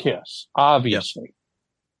for Kiss, obviously. Yep.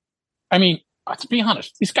 I mean, let's be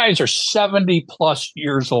honest. These guys are 70 plus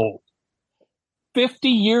years old. 50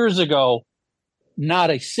 years ago, not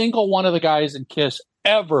a single one of the guys in Kiss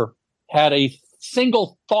ever had a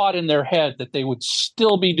single thought in their head that they would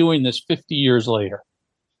still be doing this 50 years later.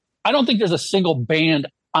 I don't think there's a single band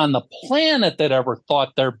on the planet that ever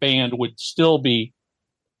thought their band would still be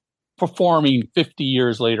performing 50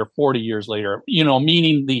 years later, 40 years later,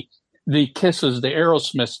 meaning the Kisses, the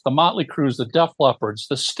Aerosmiths, the Motley Crues, the Def Leppards,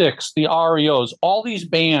 the Styx, the REOs, all these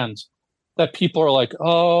bands that people are like,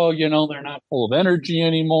 oh, they're not full of energy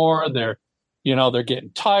anymore. They're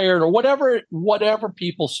getting tired or whatever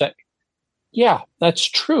people say. Yeah, that's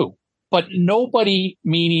true. But nobody,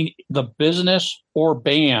 meaning the business or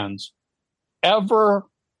bands, ever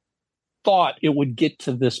thought it would get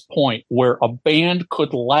to this point where a band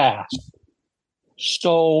could last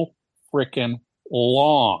so freaking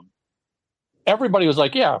long. Everybody was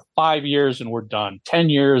like, yeah, 5 years and we're done. 10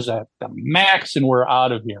 years at the max and we're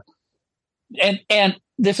out of here. And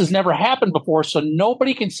this has never happened before, so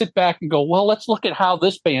nobody can sit back and go, well, let's look at how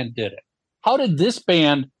this band did it. How did this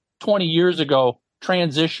band 20 years ago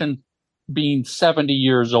transition being 70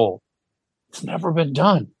 years old? It's never been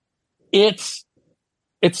done. It's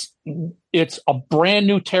a brand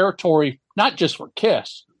new territory, not just for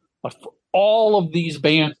Kiss, but for all of these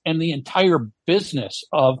bands and the entire business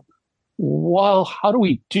of, well, how do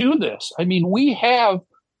we do this? I mean, we have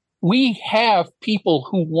people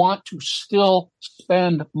who want to still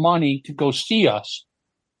spend money to go see us,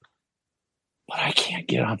 but I can't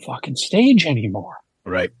get on fucking stage anymore.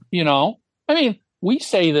 Right. I mean, we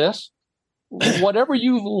say this, whatever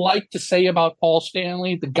you like to say about Paul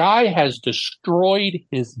Stanley, the guy has destroyed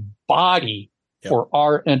his body for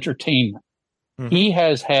our entertainment. Mm-hmm. He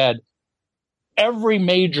has had every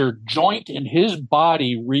major joint in his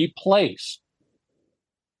body replaced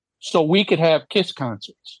so we could have Kiss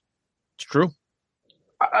concerts. It's true.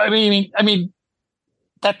 I mean,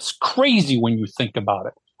 that's crazy when you think about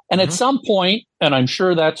it. And at some point, and I'm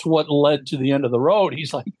sure that's what led to the end of the road,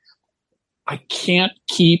 he's like, I can't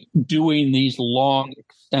keep doing these long,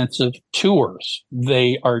 extensive tours.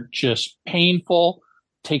 They are just painful.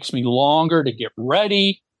 It takes me longer to get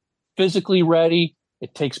ready, physically ready.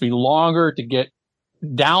 It takes me longer to get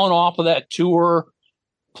down off of that tour.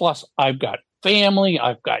 Plus, I've got family.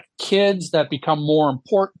 I've got kids that become more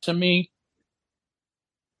important to me.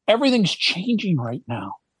 Everything's changing right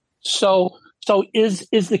now. So is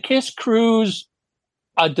the Kiss cruise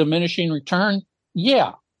a diminishing return?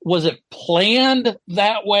 Yeah. Was it planned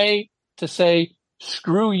that way to say,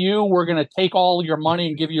 screw you, we're going to take all your money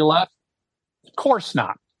and give you less? Of course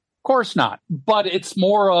not. Of course not. But it's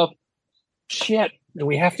more of, shit, do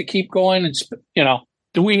we have to keep going? And,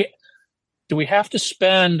 do we have to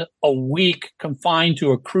spend a week confined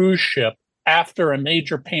to a cruise ship after a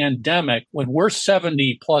major pandemic when we're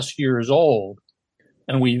 70 plus years old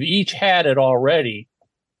and we've each had it already,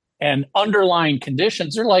 and underlying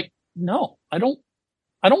conditions are like, no, I don't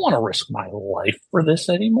want to risk my life for this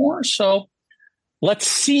anymore. So let's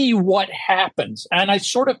see what happens. And I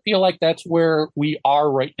sort of feel like that's where we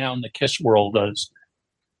are right now in the Kiss world is,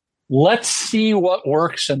 let's see what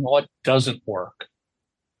works and what doesn't work.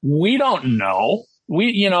 We don't know.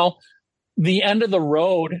 The end of the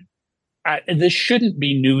road, this shouldn't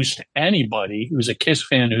be news to anybody who's a Kiss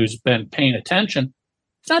fan who's been paying attention.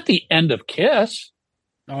 It's not the end of Kiss.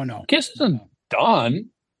 Oh, no. Kiss isn't done.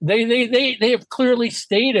 They have clearly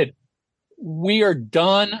stated we are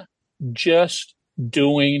done just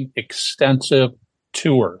doing extensive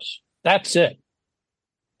tours. That's it.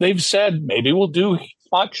 They've said maybe we'll do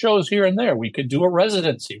spot shows here and there. We could do a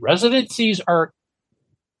residency. Residencies are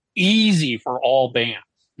easy for all bands.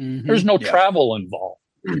 Mm-hmm. There's no travel involved.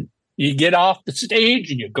 You get off the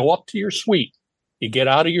stage and you go up to your suite. You get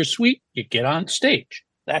out of your suite, you get on stage.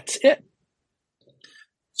 That's it.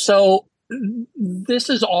 So this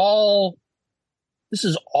is all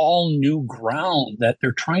new ground that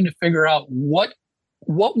they're trying to figure out what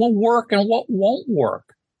will work and what won't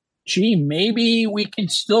work. Gee, maybe we can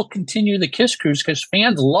still continue the Kiss cruise because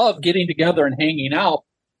fans love getting together and hanging out,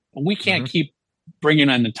 but we can't keep bringing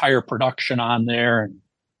an entire production on there and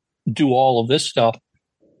do all of this stuff.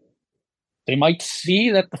 They might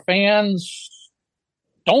see that the fans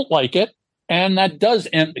don't like it, and that does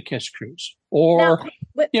end the Kiss cruise. Or,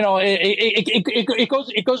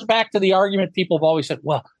 it goes back to the argument people have always said,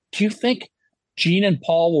 well, do you think Gene and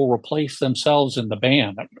Paul will replace themselves in the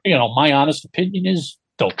band? My honest opinion is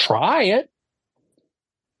they'll try it.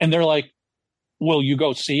 And they're like, will you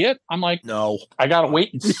go see it? I'm like, no, I got to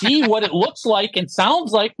wait and see what it looks like and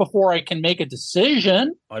sounds like before I can make a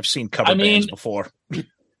decision. I've seen cover bands before.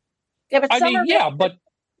 Yeah, but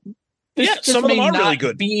some of them are really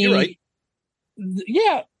good. You're right.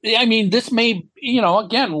 Yeah, I mean, this may,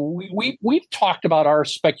 again, we've talked about our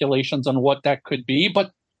speculations on what that could be, but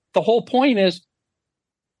the whole point is,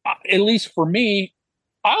 at least for me,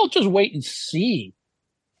 I'll just wait and see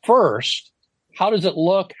first. How does it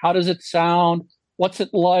look? How does it sound? What's it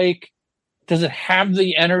like? Does it have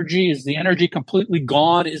the energy? Is the energy completely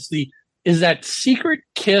gone? Is the is that secret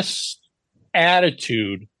Kiss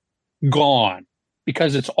attitude gone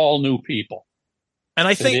because it's all new people. And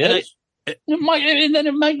I think it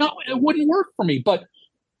wouldn't work for me. But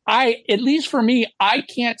at least for me, I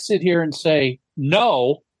can't sit here and say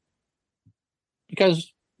no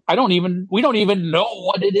because we don't even know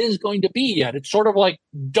what it is going to be yet. It's sort of like,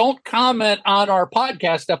 don't comment on our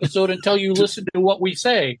podcast episode until you listen to what we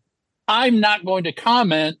say. I'm not going to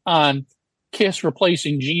comment on Kiss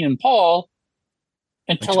replacing Gene and Paul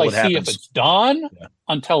until I see if it's done,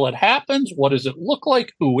 until it happens. What does it look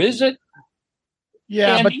like? Who is it?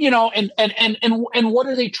 Yeah, and, but and what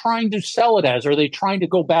are they trying to sell it as? Are they trying to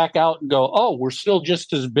go back out and go, oh, we're still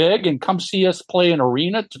just as big and come see us play an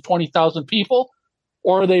arena to 20,000 people?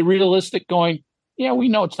 Or are they realistic going, yeah, we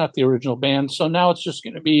know it's not the original band, so now it's just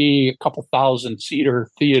going to be a couple thousand seater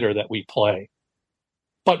theater that we play.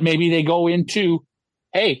 But maybe they go into,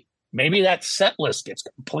 hey, maybe that set list gets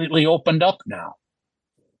completely opened up now.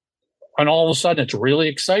 And all of a sudden it's really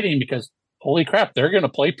exciting because, holy crap, they're going to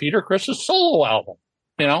play Peter Criss's solo album.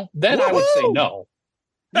 Then Woo-hoo! I would say no.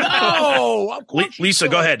 No! Lisa,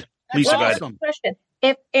 go ahead. Lisa, go ahead. Question.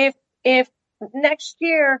 If next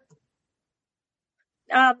year,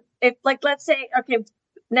 if let's say, okay,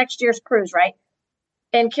 next year's cruise, right?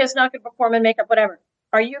 And Kiss not going to perform and makeup, whatever.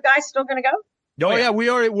 Are you guys still going to go? Oh yeah, we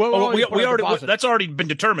already. That's already been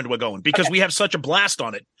determined. We're going because we have such a blast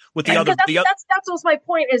on it with the other. That's what's my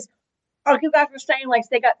point is. You guys were saying like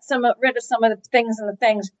they got rid of some of the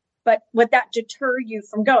things, but would that deter you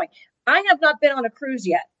from going? I have not been on a cruise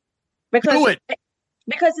yet because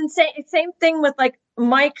same thing with like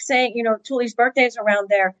Mike saying, Tuli's birthday is around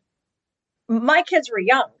there. My kids were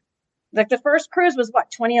young. Like the first cruise was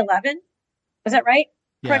what, 2011? Is that right?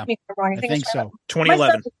 Yeah, correct me if I'm wrong. I think so.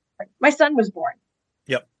 2011. My son was born.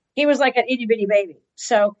 Yep. He was like an itty bitty baby.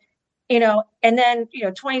 So, and then,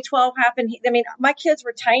 2012 happened. My kids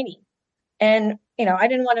were tiny and, I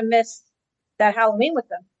didn't want to miss that Halloween with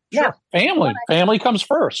them. Sure. Yeah. Family comes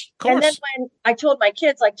first. Of course. And then when I told my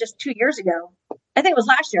kids, like just 2 years ago, I think it was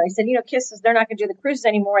last year, I said, Kiss they're not going to do the cruises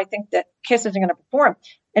anymore. I think that Kiss isn't going to perform.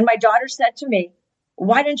 And my daughter said to me,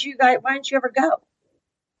 why didn't you ever go?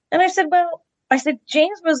 And I said,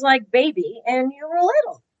 James was like baby and you were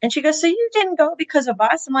little. And she goes, so you didn't go because of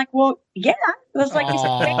us? I'm like, well, yeah. It was like, and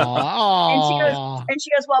she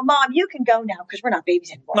goes, well, Mom, you can go now because we're not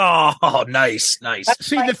babies anymore. Oh, nice.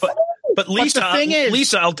 See, but Lisa, the thing is,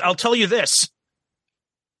 Lisa, I'll tell you this.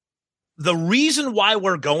 The reason why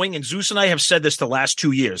we're going, and Zeus and I have said this the last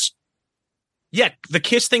 2 years. Yeah, the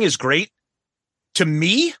Kiss thing is great. To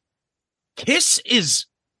me, Kiss is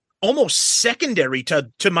almost secondary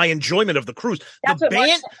to my enjoyment of the cruise. That's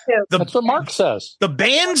what Mark says. The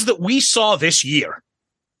bands that we saw this year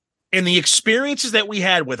and the experiences that we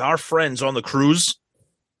had with our friends on the cruise,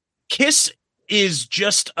 Kiss is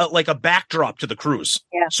just like a backdrop to the cruise.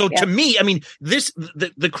 Yeah, so to me,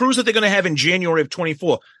 the cruise that they're going to have in January of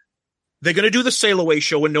 24, they're going to do the Sail Away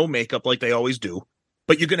show in no makeup like they always do.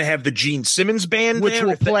 But you're going to have the Gene Simmons band, which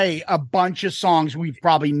will play a bunch of songs we've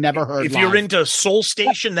probably never heard. If you're into Soul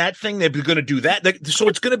Station, that thing, they're going to do that. So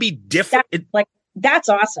it's going to be different. That's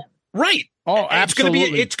awesome, right? Oh,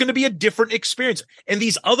 absolutely. It's going to be a different experience. And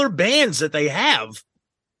these other bands that they have,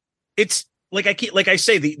 it's like I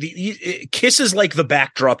say, the Kiss is like the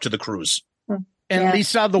backdrop to the cruise. And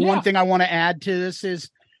Lisa, the one thing I want to add to this is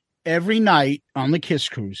every night on the Kiss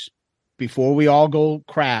cruise, before we all go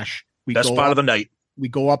crash, best part of the night. We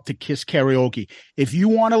go up to Kiss karaoke. If you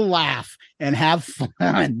want to laugh and have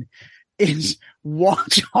fun, is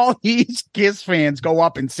watch all these Kiss fans go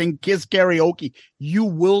up and sing Kiss karaoke. You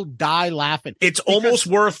will die laughing. It's almost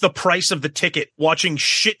worth the price of the ticket watching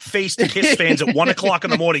shit-faced Kiss fans at 1:00 in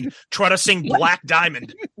the morning try to sing Black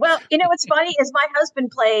Diamond. Well, what's funny is my husband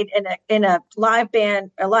played in a live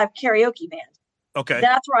band, a live karaoke band. Okay.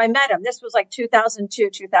 That's where I met him. This was like 2002,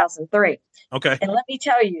 2003. Okay. And let me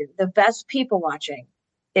tell you, the best people watching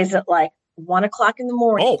is at like 1:00 in the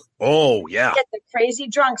morning. Oh, yeah. Get the crazy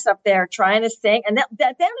drunks up there trying to sing. And they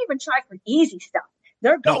don't even try for easy stuff.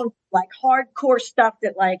 They're going like hardcore stuff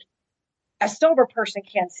that like a sober person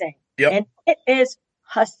can't sing. Yep. And it is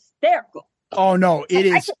hysterical. Oh, no, it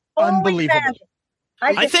is unbelievable.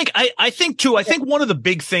 I think too, one of the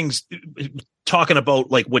big things talking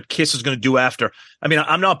about like what Kiss is going to do after,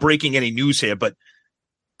 I'm not breaking any news here, but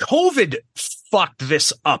COVID fucked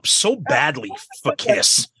this up so badly for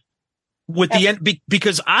Kiss with the end,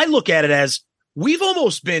 because I look at it as we've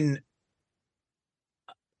almost been,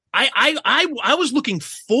 I was looking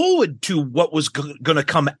forward to what was going to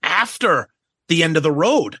come after the end of the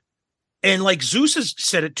road. And like Zeus has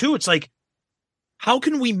said it too. It's like, how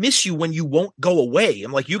can we miss you when you won't go away?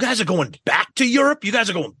 I'm like, you guys are going back to Europe. You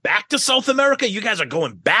guys are going back to South America. You guys are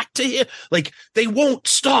going back to here. Like, they won't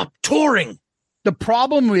stop touring. The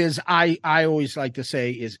problem is, I always like to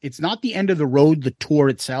say, is it's not the end of the road, the tour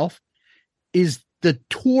itself, is the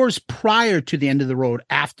tours prior to the end of the road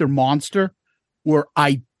after Monster were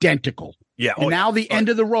identical. Yeah. And now the end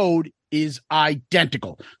of the road is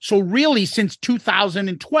identical. So really, since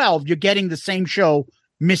 2012, you're getting the same show,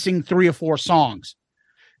 missing 3 or 4 songs.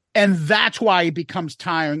 And that's why it becomes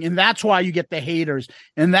tiring. And that's why you get the haters.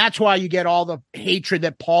 And that's why you get all the hatred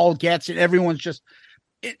that Paul gets. And everyone's just,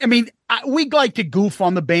 I mean, we like to goof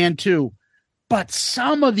on the band too. But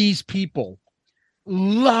some of these people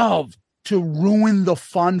love to ruin the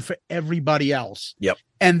fun for everybody else. Yep.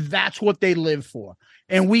 And that's what they live for.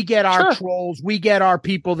 And we get our trolls. We get our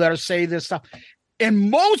people that are say this stuff.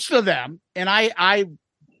 And most of them, and I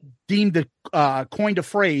deemed the coined a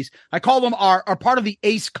phrase, I call them are part of the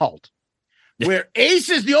Ace cult, where Ace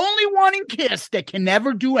is the only one in Kiss that can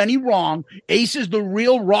never do any wrong. Ace is the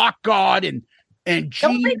real rock god, and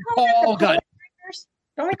Gene Paul got.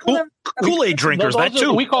 Don't we call them Kool-Aid drinkers? That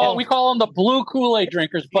too. We call them the blue Kool-Aid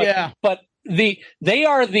drinkers. But but they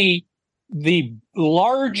are the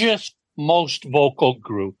largest, most vocal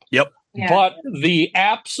group. Yep. Yeah. But the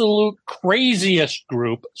absolute craziest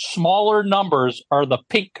group, smaller numbers, are the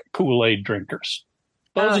pink Kool-Aid drinkers.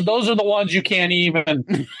 Those are the ones you can't even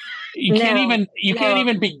can't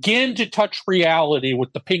even begin to touch reality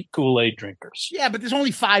with the pink Kool-Aid drinkers. Yeah, but there's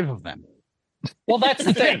only 5 of them. Well, that's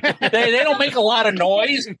the thing. They don't make a lot of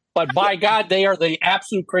noise, but by God, they are the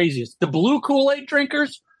absolute craziest. The blue Kool-Aid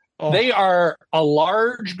drinkers, they are a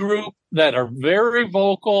large group that are very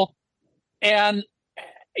vocal, and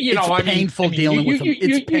It's painful dealing with them.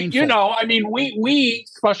 It's painful. We,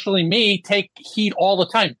 especially me, take heat all the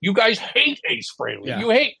time. You guys hate Ace Frehley. Yeah. You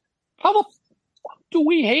hate. How the fuck do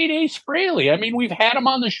we hate Ace Frehley? I mean, we've had him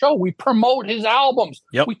on the show. We promote his albums.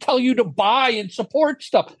 Yep. We tell you to buy and support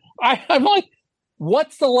stuff. I'm like,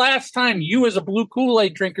 what's the last time you, as a blue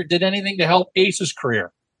Kool-Aid drinker, did anything to help Ace's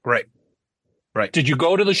career? Right. Did you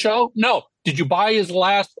go to the show? No. Did you buy his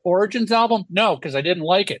last Origins album? No, because I didn't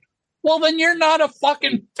like it. Well, then you're not a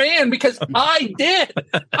fucking fan, because I did.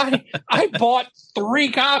 I bought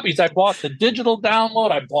 3 copies. I bought the digital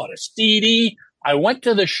download. I bought a CD. I went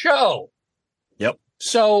to the show. Yep.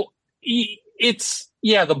 So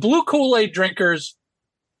the blue Kool-Aid drinkers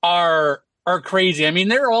are crazy. I mean,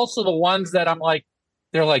 they're also the ones that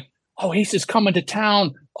they're like, oh, Ace is coming to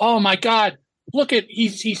town. Oh my God. Look at,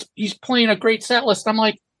 he's playing a great set list. I'm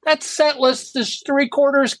like, that set list is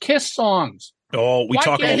 3/4 Kiss songs. Oh, we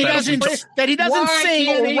talk about that he doesn't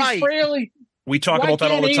sing right. We talk about that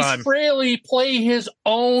all the time. Ace Frehley play his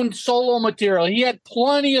own solo material? He had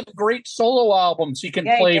plenty of great solo albums he can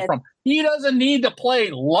play from. He doesn't need to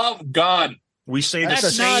play Love Gun. We say the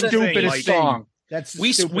That's same stupidest thing. song. That's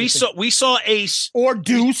we saw Ace or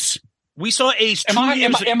Deuce. We saw Ace. Am I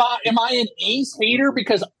an Ace hater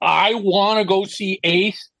because I want to go see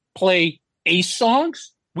Ace play Ace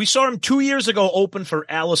songs? We saw him 2 years ago open for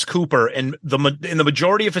Alice Cooper, and in the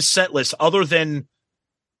majority of his set list, other than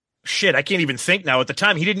shit, I can't even think now. At the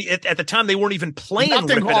time, he didn't. At the time, they weren't even playing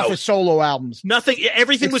nothing off his solo albums. Nothing.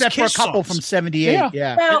 Everything except was Kiss for a couple songs. from '78.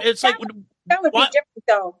 Yeah. Well, it's that would be different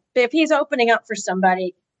though. If he's opening up for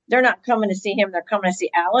somebody, they're not coming to see him. They're coming to see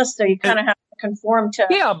Alice. So you kind of have to conform to.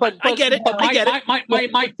 Yeah, but I get it. I get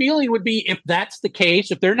it. My feeling would be, if that's the case,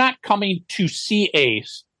 if they're not coming to see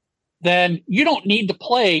Ace, then you don't need to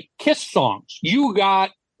play Kiss songs. You got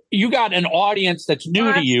an audience that's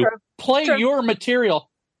new to you. True. Play your material.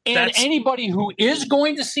 And anybody who is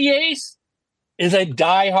going to see Ace is a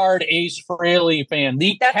diehard Ace Frehley fan.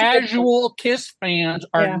 The casual Kiss fans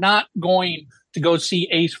are not going to go see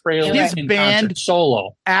Ace Frehley in concert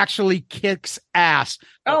solo. Actually kicks ass.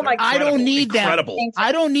 Oh my God. I don't need Incredible. them.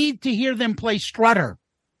 I don't need to hear them play Strutter.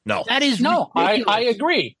 No. That is I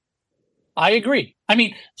agree. I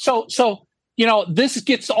mean, so this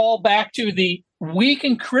gets all back to we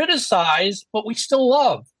can criticize, but we still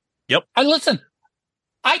love. Yep.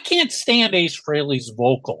 I can't stand Ace Frehley's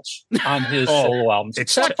vocals on his solo albums.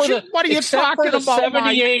 What are you talking about?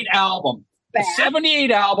 78 album. The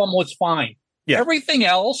 78 album was fine. Yeah. Everything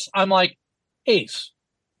else, I'm like, Ace,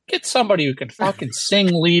 get somebody who can fucking sing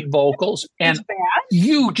lead vocals, and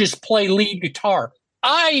you just play lead guitar.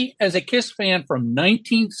 I, as a Kiss fan from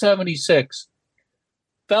 1976,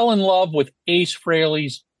 fell in love with Ace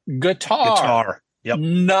Frehley's guitar. Yep.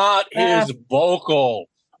 Not his vocal.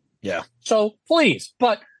 Yeah. So please,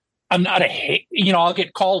 but I'm not I'll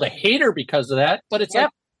get called a hater because of that, but it's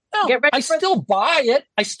like, no, I still buy it.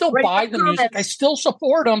 I still buy the music. I still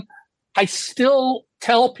support them. I still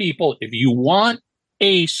tell people, if you want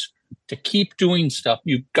Ace to keep doing stuff,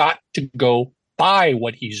 you've got to go buy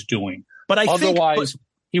what he's doing. But otherwise,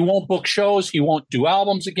 he won't book shows. He won't do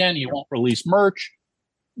albums again. He won't release merch.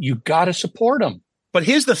 You got to support him. But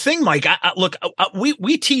here's the thing, Mike. Look,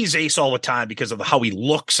 we tease Ace all the time because of how he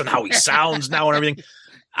looks and how he sounds now and everything.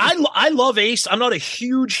 I love Ace. I'm not a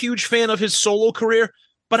huge fan of his solo career,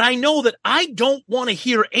 but I know that I don't want to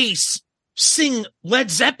hear Ace sing Led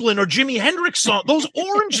Zeppelin or Jimi Hendrix songs. Those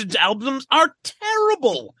Orange albums are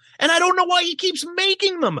terrible. And I don't know why he keeps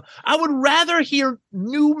making them. I would rather hear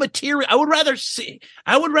new material. I would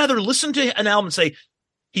rather listen to an album and say,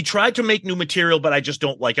 he tried to make new material, but I just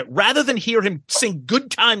don't like it, rather than hear him sing Good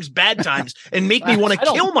Times, Bad Times and make me want to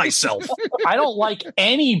kill myself. I don't like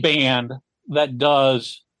any band that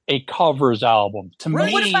does a covers album. To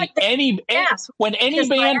me, when any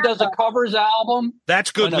band does a covers album,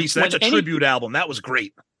 that's good, Lisa. That's a tribute album. That was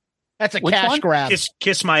great. That's a cash grab.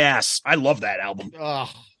 Kiss My Ass. I love that album.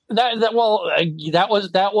 That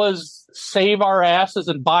was save our asses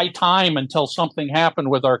and buy time until something happened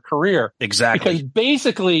with our career. Exactly. Because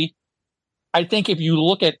basically, I think if you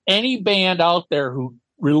look at any band out there who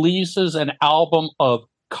releases an album of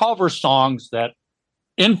cover songs that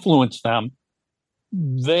influence them,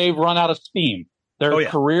 they've run out of steam. Their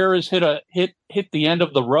career has hit the end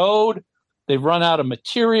of the road. They've run out of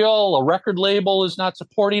material. A record label is not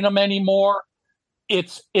supporting them anymore.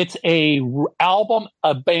 It's a album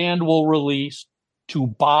a band will release to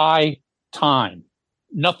buy time.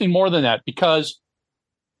 Nothing more than that, because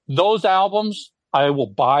those albums, I will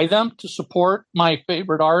buy them to support my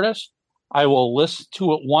favorite artist. I will listen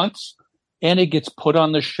to it once, and it gets put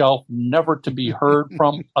on the shelf, never to be heard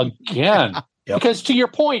from again. Because to your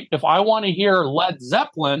point, if I want to hear Led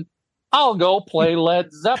Zeppelin, I'll go play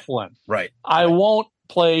Led Zeppelin. Right. I won't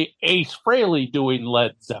play Ace Frehley doing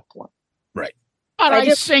Led Zeppelin. Right. But I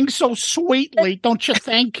sing so sweetly, don't you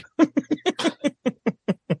think?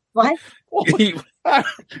 What?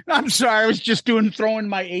 I'm sorry. I was just throwing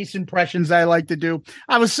my Ace impressions I like to do.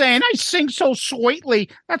 I was saying I sing so sweetly.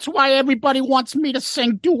 That's why everybody wants me to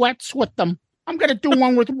sing duets with them. I'm going to do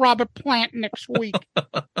one with Robert Plant next week.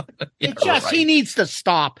 He needs to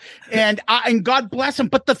stop. And God bless him.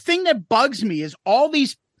 But the thing that bugs me is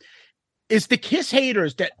the Kiss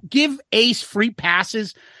haters that give Ace free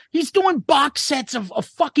passes. He's doing box sets of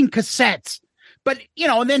fucking cassettes. But,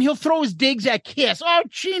 and then he'll throw his digs at Kiss. Oh,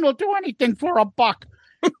 Gene will do anything for $1.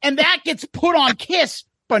 And that gets put on Kiss,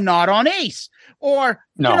 but not on Ace. Or,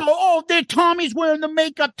 Tommy's wearing the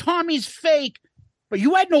makeup. Tommy's fake. But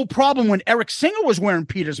you had no problem when Eric Singer was wearing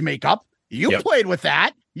Peter's makeup. You played with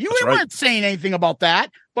that. You weren't saying anything about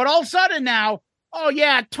that. But all of a sudden now, oh,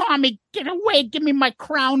 yeah, Tommy, get away. Give me my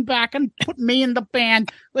crown back and put me in the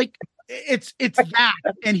band. Like, it's that.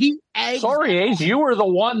 And sorry, Ace, you were the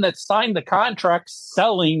one that signed the contract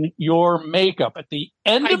selling your makeup. At the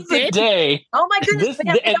end of the day. Oh, my goodness. We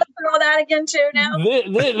have to go through all that again, too, now.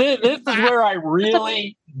 This is where I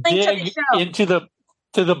really dig into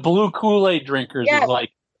the blue Kool-Aid drinkers. Yes. Is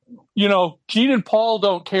like, Gene and Paul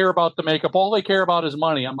don't care about the makeup. All they care about is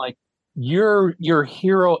money. I'm like, your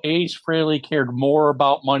hero Ace Frehley cared more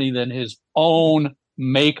about money than his own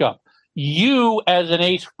makeup. You, as an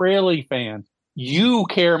Ace Frehley fan, you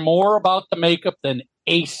care more about the makeup than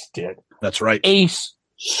Ace did. That's right. Ace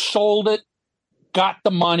sold it, got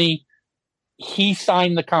the money. He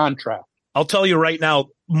signed the contract. I'll tell you right now,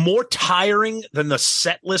 more tiring than the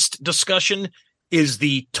set list discussion is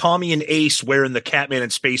the Tommy and Ace wearing the Catman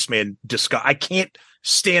and Spaceman discuss. I can't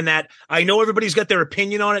stand that. I know everybody's got their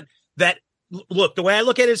opinion on it. Look, the way I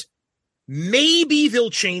look at it is maybe they'll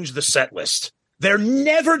change the set list. They're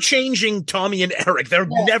never changing Tommy and Eric. They're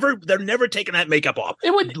never taking that makeup off.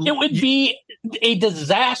 It would be a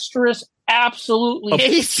disastrous,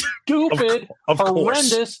 absolutely stupid,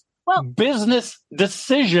 horrendous business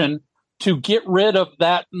decision to get rid of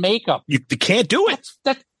that makeup. You can't do it.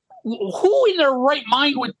 Who in their right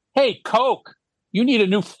mind would? Hey, Coke, you need a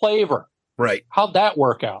new flavor. Right? How'd that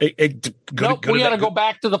work out? We got to go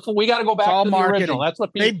back to the. We got to go back to the original. That's what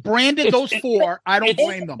they branded those four. I don't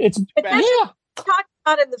blame them. Talked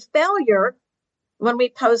about in the failure when we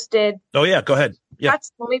posted. Oh yeah, go ahead. Yeah,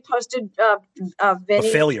 that's when we posted the Vinny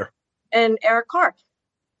failure and Eric Carr.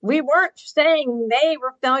 We weren't saying they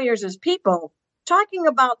were failures as people. Talking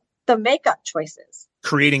about the makeup choices,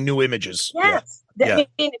 creating new images. Yes,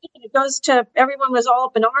 it goes to everyone was all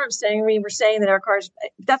up in arms saying we were saying that Eric Carr's.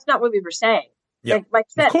 That's not what we were saying. Yeah, like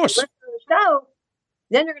I said, of course. Listen to the show,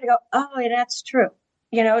 then you're going to go, oh, yeah, that's true.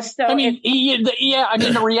 So I mean,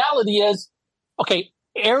 the reality is, okay,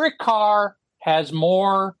 Eric Carr has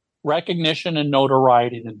more recognition and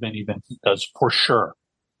notoriety than Vinnie Vincent does, for sure.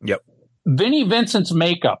 Yep. Vinnie Vincent's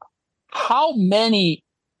makeup. How many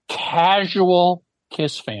casual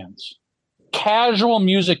Kiss fans, casual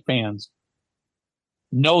music fans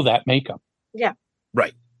know that makeup? Yeah.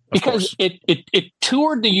 Right. Because it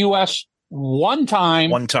toured the U.S. one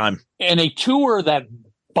time. And a tour that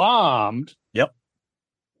bombed. Yep.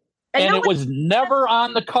 And it was never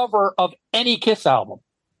on the cover of any Kiss album.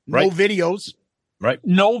 No videos. Right.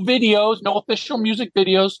 No videos, no official music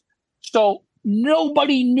videos. So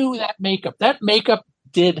nobody knew that makeup. That makeup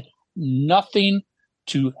did nothing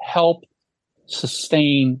to help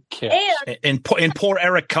sustain Kiss. And poor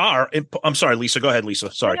Eric Carr. I'm sorry, Lisa. Go ahead,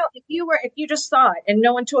 Lisa. Sorry. If you just saw it and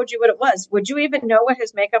no one told you what it was, would you even know what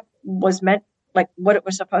his makeup was meant, like what it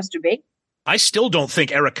was supposed to be? I still don't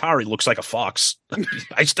think Eric Carr looks like a fox.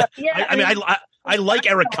 I like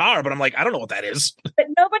Eric Carr, but I'm like, I don't know what that is. But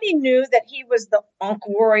nobody knew that he was the Unk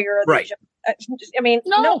Warrior. Right.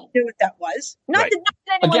 No one knew what that was. Not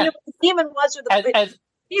that anyone knew what the demon was or the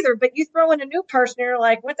either, but you throw in a new person and you're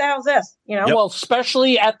like, what the hell is this? Well,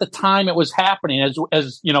 especially at the time it was happening,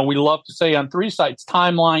 as you know, we love to say on Three Sites,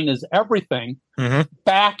 timeline is everything. Mm-hmm.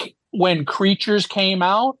 Back when Creatures came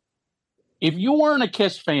out, if you weren't a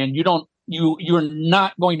Kiss fan, you're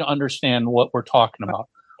not going to understand what we're talking about.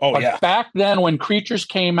 Oh, but yeah. Back then when Creatures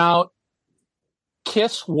came out,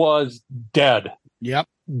 Kiss was dead. Yep.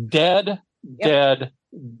 Dead.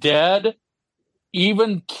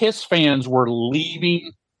 Even Kiss fans were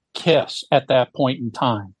leaving Kiss at that point in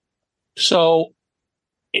time. So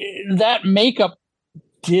that makeup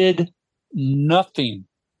did nothing.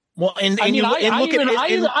 Well, I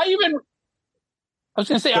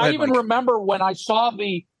remember when I saw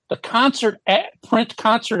the print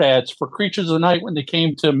concert ads for Creatures of the Night when they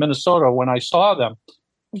came to Minnesota. When I saw them, I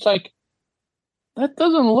was like, that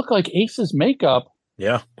doesn't look like Ace's makeup.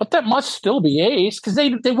 Yeah, but that must still be Ace because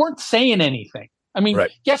they weren't saying anything. I mean,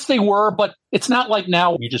 Yes, they were, but it's not like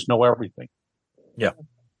now you just know everything. Yeah.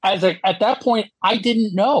 At that point, I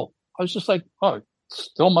didn't know. I was just like, oh, it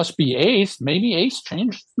still must be Ace. Maybe Ace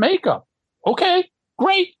changed his makeup. Okay,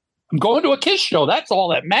 great. I'm going to a Kiss show. That's all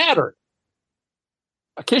that mattered.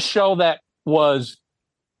 A Kiss show that was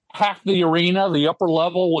half the arena, the upper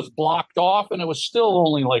level was blocked off, and it was still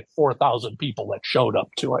only like 4,000 people that showed up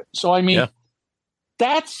to it. So, I mean,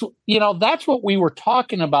 that's what we were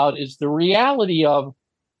talking about is the reality of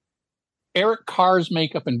Eric Carr's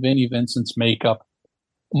makeup and Vinnie Vincent's makeup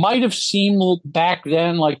might have seemed back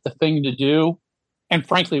then like the thing to do. And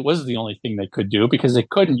frankly, it was the only thing they could do because they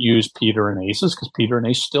couldn't use Peter and Ace's because Peter and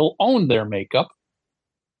Ace still owned their makeup.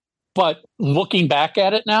 But looking back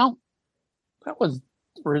at it now, that was,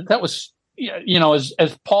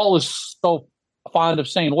 as Paul is so fond of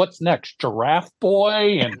saying, what's next? Giraffe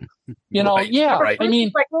Boy? And, I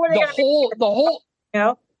mean, the whole.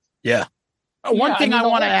 Yeah. One thing I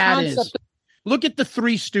want to add is look at the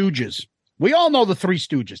Three Stooges. We all know the Three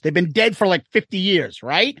Stooges. They've been dead for like 50 years,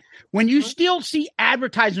 right? When you still see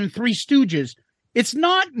advertising Three Stooges, it's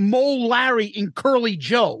not Mo, Larry, and Curly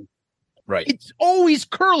Joe. Right. It's always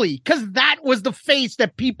Curly because that was the face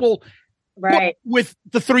that people put with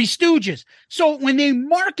the Three Stooges. So when they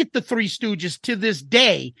market the Three Stooges to this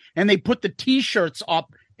day and they put the T-shirts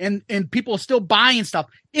up and people are still buying stuff,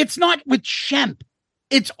 it's not with Shemp.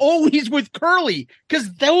 It's always with Curly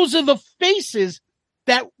because those are the faces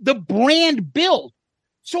that the brand built.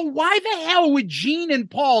 So why the hell would Gene and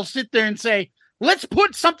Paul sit there and say, let's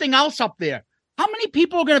put something else up there? How many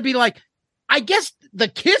people are going to be like, I guess the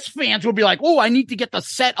Kiss fans will be like, oh, I need to get the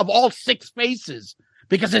set of all 6 faces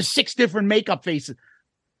because there's 6 different makeup faces.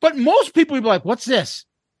 But most people will be like, what's this?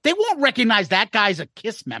 They won't recognize that guy's a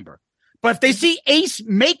Kiss member. But if they see Ace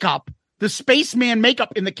makeup, the Spaceman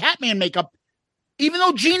makeup and the Catman makeup, even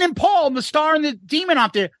though Gene and Paul, the Star and the Demon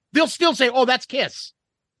out there, they'll still say, oh, that's Kiss.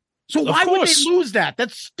 So why would they lose that?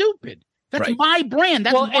 That's stupid. That's my brand.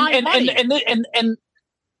 That's my money.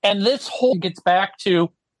 And this whole gets back to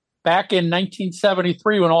back in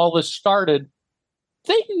 1973 when all this started.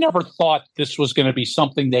 They never thought this was going to be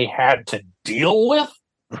something they had to deal with.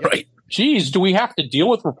 Right. Geez, do we have to deal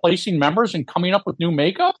with replacing members and coming up with new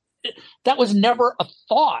makeup? That was never a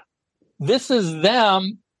thought. This is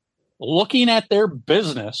them looking at their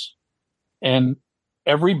business, and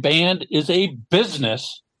every band is a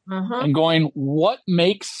business, and going, what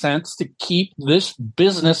makes sense to keep this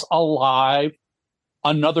business alive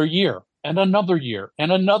another year and another year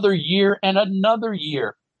and another year and another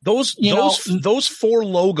year? Those 4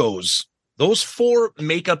 logos, those 4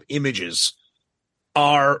 makeup images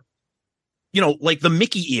are, like the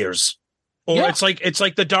Mickey ears, or it's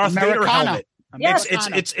like the Darth Vader helmet.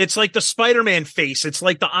 It's like the Spider-Man face. It's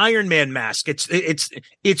like the Iron Man mask.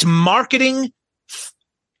 It's marketing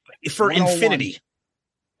for infinity.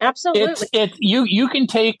 Absolutely. You can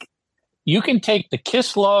take the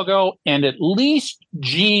KISS logo and at least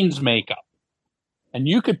Gene's makeup, and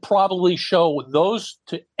you could probably show those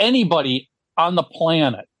to anybody on the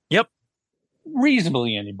planet. Yep.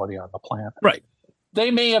 Reasonably anybody on the planet. Right.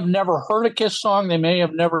 They may have never heard a KISS song. They may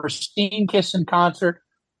have never seen KISS in concert,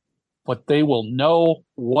 but they will know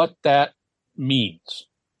what that means.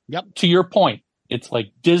 Yep. To your point, it's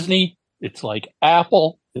like Disney. It's like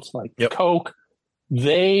Apple. It's like Coke.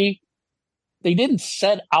 They didn't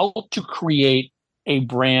set out to create a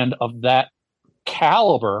brand of that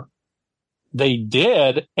caliber. They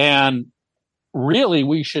did, and really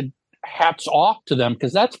we should hats off to them,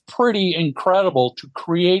 because that's pretty incredible to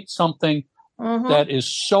create something that is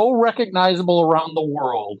so recognizable around the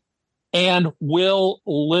world and will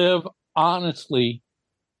live honestly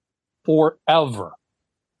forever.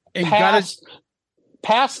 And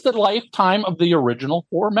past the lifetime of the original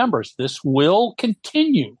 4 members. This will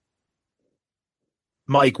continue.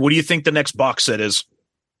 Mike, what do you think the next box set is?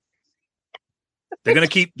 They're going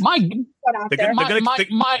to keep my They're going to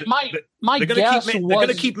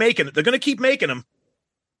keep making it. They're going to keep making them.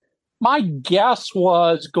 My guess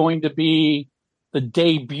was going to be the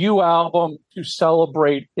debut album to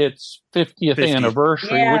celebrate its 50th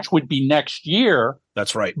anniversary, which would be next year.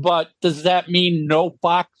 That's right. But does that mean no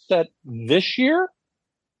box set this year?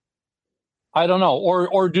 I don't know.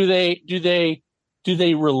 Or do they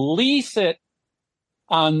release it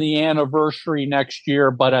on the anniversary next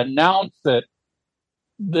year, but announce it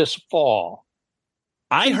this fall?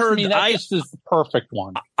 I heard this is the perfect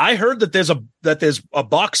one. I heard that there's a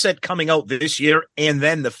box set coming out this year, and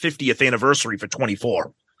then the 50th anniversary for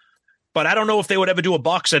 24. But I don't know if they would ever do a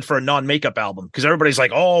box set for a non-makeup album, because everybody's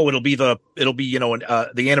like, oh, it'll be the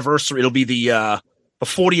anniversary. It'll be the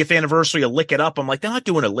 40th anniversary of Lick It Up. I'm like, they're not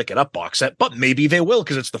doing a Lick It Up box set, but maybe they will,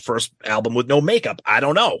 because it's the first album with no makeup. I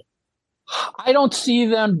don't know. I don't see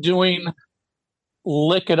them doing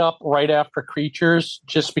Lick It Up right after Creatures,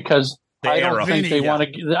 just because I don't think they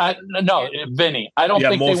want to. No, Vinny. I don't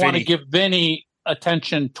think they want to give Vinny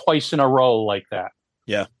attention twice in a row like that.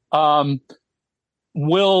 Yeah.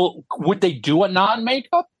 Would they do a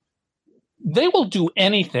non-makeup? They will do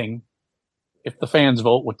anything if the fans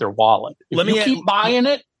vote with their wallet. If you keep buying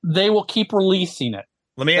it, they will keep releasing it.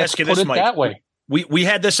 Let me ask you this, Mike. That way. We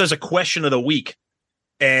had this as a question of the week,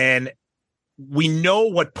 and we know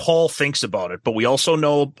what Paul thinks about it, but we also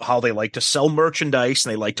know how they like to sell merchandise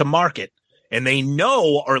and they like to market. And they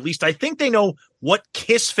know, or at least I think they know, what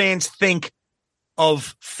KISS fans think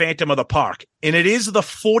of Phantom of the Park. And it is the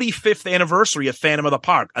 45th anniversary of Phantom of the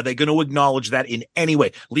Park. Are they going to acknowledge that in any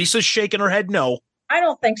way? Lisa's shaking her head no. I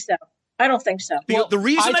don't think so. The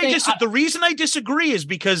reason I disagree is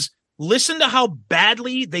because listen to how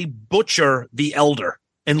badly they butcher The Elder.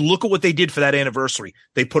 And look at what they did for that anniversary.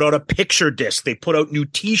 They put out a picture disc. They put out new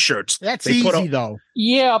T-shirts. That's easy, though.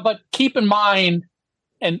 Yeah, but keep in mind,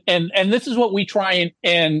 and this is what we try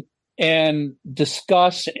and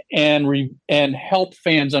discuss and help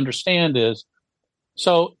fans understand is,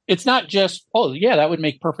 so it's not just, oh yeah, that would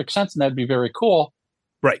make perfect sense and that'd be very cool.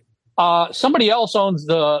 Right. Somebody else owns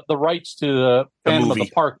the rights to the Phantom of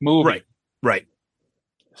the Park movie. Right.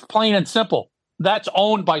 It's plain and simple. That's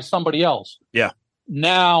owned by somebody else. Yeah.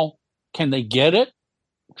 Now, can they get it?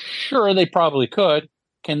 Sure, they probably could.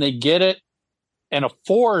 Can they get it and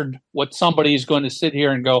afford what somebody's going to sit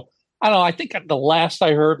here and go, I don't know, I think the last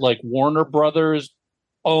I heard, like Warner Brothers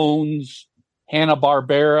owns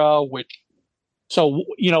Hanna-Barbera, so,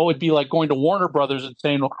 it'd be like going to Warner Brothers and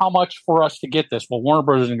saying, well, how much for us to get this? Well, Warner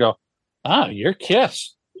Brothers and go, you're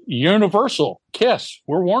KISS, Universal, KISS,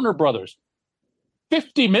 we're Warner Brothers.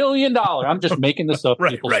 $50 million. I'm just making this up,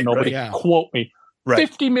 people, so nobody quote me. Right.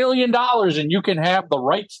 $50 million, and you can have the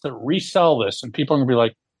rights to resell this. And people are going to be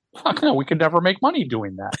like, fuck no, we could never make money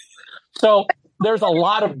doing that. So there's a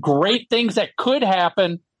lot of great things that could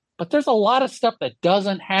happen, but there's a lot of stuff that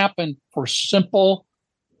doesn't happen for simple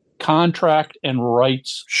contract and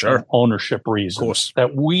rights and ownership reasons. Of course.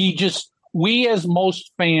 That we as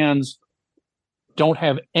most fans don't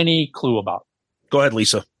have any clue about. Go ahead,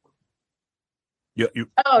 Lisa. No,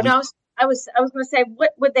 I was going to say,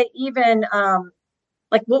 what would they even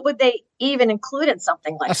what would they even include in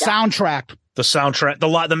something like that? Soundtrack. The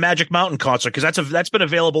soundtrack, the Magic Mountain concert, because that's been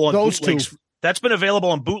available on bootlegs. That's been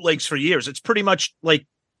available on bootlegs for years. It's pretty much like,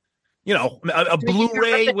 a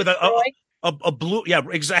Blu-ray with a blue. Yeah,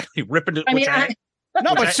 exactly. Ripping it.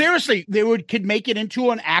 No, but seriously, they could make it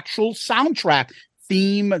into an actual soundtrack.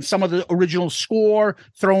 theme, some of the original score,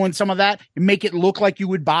 throw in some of that, and make it look like you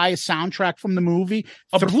would buy a soundtrack from the movie.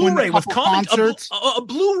 A Blu-ray with concerts. A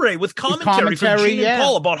Blu-ray with commentary from Gene and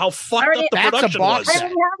Paul about how fucked up the production was. I don't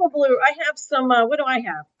have a Blu. I have some. What do I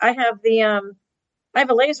have? I have the. I have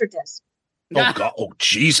a laser disc. Oh God! Oh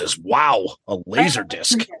Jesus! Wow! A laser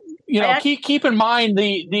disc. You know, keep in mind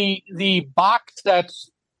the box sets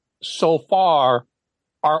so far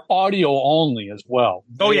are audio only as well.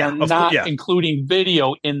 They are not including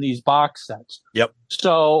video in these box sets. Yep.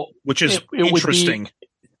 So, which is interesting.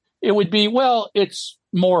 It would be it's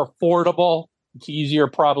more affordable. It's easier,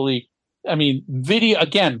 probably. I mean,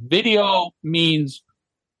 video means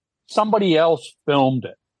somebody else filmed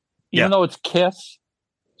it, even though it's Kiss.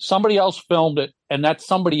 Somebody else filmed it, and that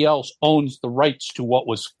somebody else owns the rights to what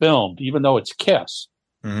was filmed, even though it's Kiss.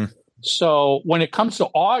 Mm-hmm. So when it comes to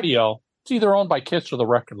audio, it's either owned by Kiss or the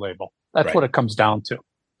record label. That's what it comes down to.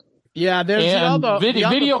 Yeah, there's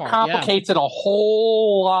video complicates it a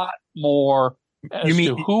whole lot more as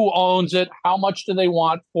to who owns it, how much do they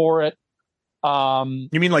want for it.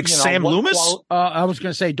 You mean like Sam Loomis? I was going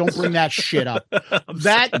to say, don't bring that shit up.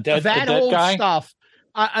 that old guy? Stuff.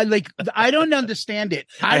 I don't understand it.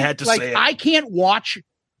 I had to say it. I can't watch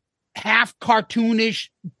half cartoonish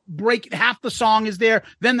break. Half the song is there,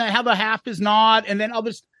 then the other half is not, and then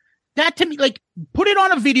others. That to me, put it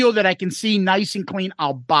on a video that I can see nice and clean.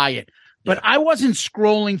 I'll buy it. But I wasn't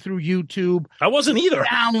scrolling through YouTube. I wasn't either.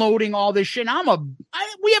 Downloading all this shit.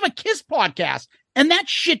 We have a Kiss podcast. And that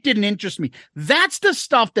shit didn't interest me. That's the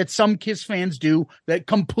stuff that some Kiss fans do that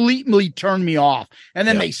completely turn me off. And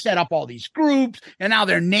then they set up all these groups, and now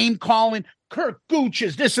they're name calling Kurt Gooch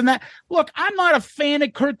is this and that. Look, I'm not a fan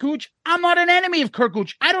of Kurt Gooch. I'm not an enemy of Kurt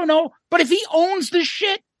Gooch. I don't know. But if he owns the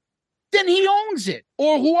shit, then he owns it,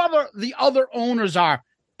 or whoever the other owners are.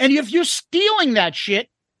 And if you're stealing that shit,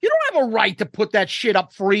 you don't have a right to put that shit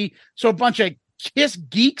up free so a bunch of Kiss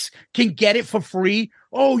geeks can get it for free.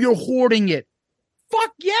 Oh, you're hoarding it.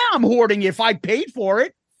 Fuck yeah, I'm hoarding it if I paid for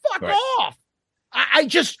it. Fuck off. I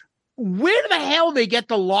just, where the hell they get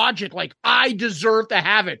the logic like I deserve to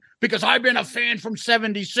have it because I've been a fan from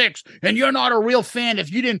 76 and you're not a real fan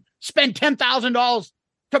if you didn't spend $10,000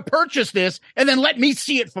 to purchase this and then let me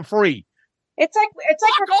see it for free. It's like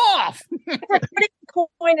fuck off. It's like putting a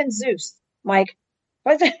coin in Zeus, Mike.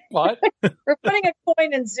 What? We're putting a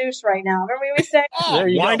coin in Zeus right now. Remember we said,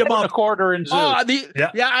 wind him up a quarter in Zeus.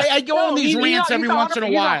 I go on these rants every once in a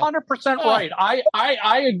while. 100% right.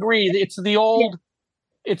 I agree. It's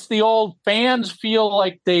the old fans feel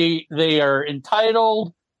like they are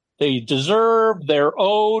entitled, they deserve, they're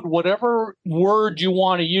owed, whatever word you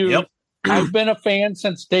want to use. Yep. I've been a fan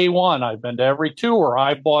since day one. I've been to every tour.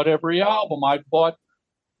 I bought every album.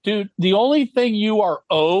 Dude, the only thing you are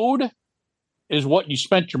owed is what you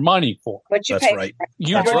spent your money for. What you That's paid. right.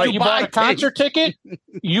 You bought a concert ticket,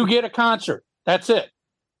 you get a concert. That's it.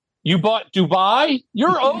 You bought Dubai,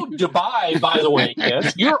 you're owed Dubai, by the way,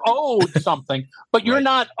 Kiss. You're owed something, but you're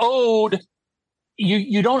not owed.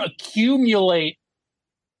 You don't accumulate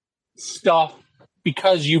stuff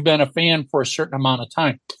because you've been a fan for a certain amount of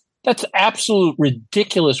time. That's absolute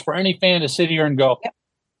ridiculous for any fan to sit here and go,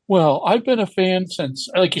 well, I've been a fan since,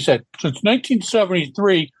 like you said, since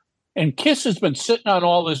 1973. And Kiss has been sitting on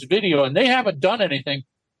all this video, and they haven't done anything.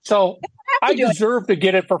 So I deserve to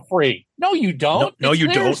get it for free. No, you don't. No, you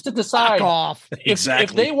don't. To decide. Fuck off. Exactly.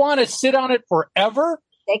 If they want to sit on it forever,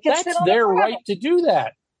 that's their right to do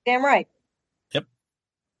that. Damn right. Yep.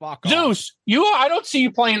 Fuck off. Zeus, I don't see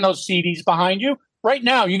you playing those CDs behind you. Right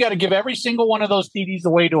now, you got to give every single one of those CDs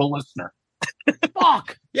away to a listener.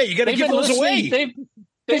 Fuck. Yeah, you got to give those away.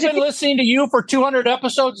 They've been listening to you for 200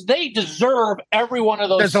 episodes. They deserve every one of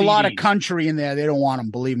those There's CDs. a lot of country in there. They don't want them,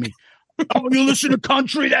 believe me. Oh, you listen to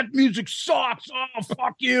country? That music sucks. Oh,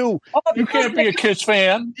 fuck you. Oh, You can't be a Kiss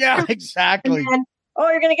fan. Yeah, exactly. And,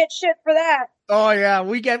 you're going to get shit for that. Oh, yeah.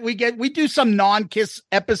 We do some non-Kiss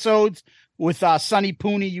episodes with Sonny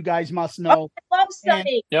Pooney. You guys must know. Oh, I love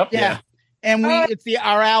Sonny. Yep. Yeah. And it's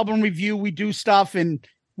our album review. We do stuff, and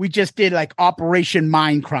we just did like Operation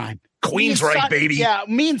Mindcrime. Queens right, baby. Yeah,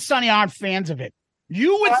 me and Sonny aren't fans of it.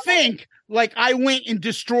 You would think like I went and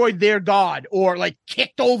destroyed their god or like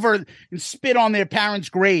kicked over and spit on their parents'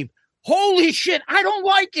 grave. Holy shit, I don't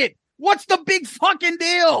like it. What's the big fucking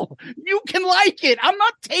deal? You can like it. I'm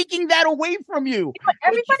not taking that away from you.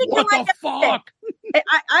 Everybody What can like the fuck?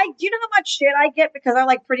 I do you know how much shit I get because I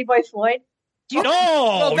like Pretty Boy Floyd?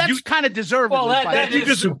 Well, that's kind of deserved. Well, that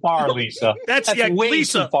is too far, Lisa. That's way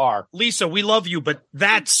Lisa, too far. Lisa, we love you, but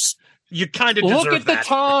you kind of deserve Look at that. the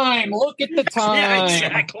time. Look at the time. Yeah,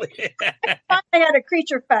 exactly. I had a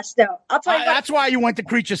Creature Fest though. I'll tell you. That's why you went to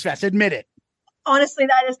Creatures Fest. Admit it. honestly,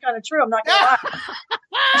 that is kind of true. I'm not going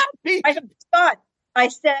to lie. I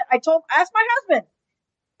asked my husband.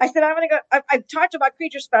 I said, I'm going to go. I talked about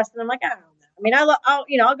Creatures Fest, and I'm like, I don't know. I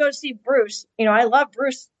mean, I'll go see Bruce. I love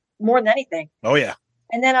Bruce more than anything. Oh yeah.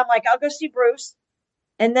 And then I'm like, I'll go see Bruce.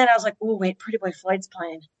 And then I was like, oh wait, Pretty Boy Floyd's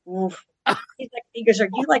playing. Oof. He goes, are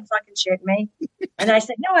you like fucking shitting me? And I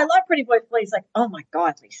said, no, I love Pretty Boy Floyd. He's like, oh my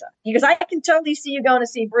God, Lisa. He goes, I can totally see you going to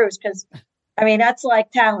see Bruce because, I mean, that's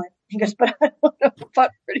like talent. He goes, but I don't know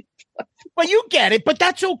fuck Pretty Boy. But you get it, but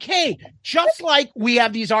that's okay. Just like we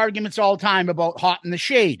have these arguments all the time about Hot in the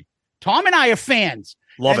Shade. Tom and I are fans.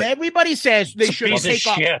 Love it. Everybody says they should take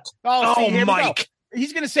off. Shit. Oh, Mike.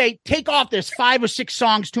 He's going to say, take off. There's 5 or 6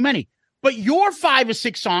 songs too many. But your 5 or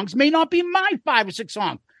 6 songs may not be my 5 or 6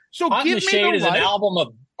 songs. So Hot give in the me Shade the is right. an album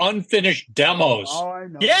of unfinished demos. Oh, I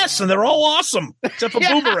know. Yes, and they're all awesome except for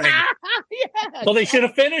Boomerang. Yes. So they should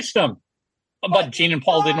have finished them. But Gene and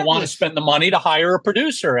Paul didn't want to spend the money to hire a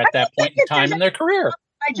producer at that point in time in their career.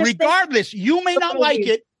 Regardless, you may not like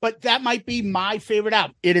it, but that might be my favorite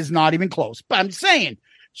album. It is not even close. But I'm saying,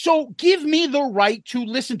 so give me the right to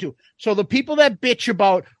listen to. So the people that bitch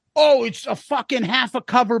about, oh, it's a fucking half a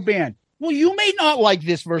cover band. Well, you may not like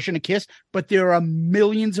this version of Kiss, but there are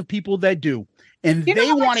millions of people that do, and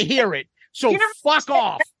they want to hear it. So fuck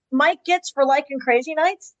off. Mike gets for liking Crazy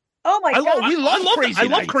Nights. Oh my God. I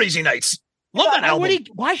love Crazy Nights. Love that album.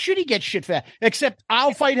 Why should he get shit for that? Except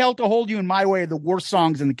I'll Fight Hell to Hold You in My Way are the worst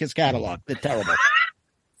songs in the Kiss catalog. They're terrible.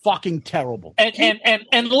 Fucking terrible.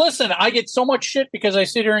 And listen, I get so much shit because I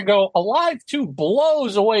sit here and go, Alive 2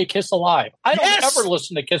 blows away Kiss Alive. I don't ever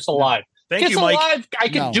listen to Kiss Alive. Thank Kiss you, Mike. Alive, I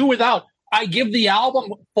could do without. I give the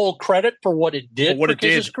album full credit for what it did for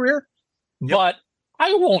Kiss's career, but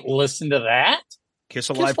I won't listen to that. Kiss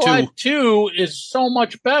Alive 2 is so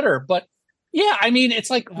much better. But yeah, I mean, it's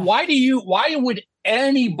like, why would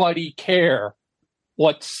anybody care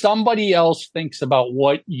what somebody else thinks about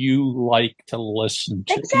what you like to listen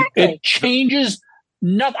to? Exactly. It changes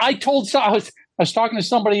nothing. I was talking to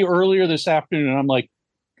somebody earlier this afternoon, and I'm like,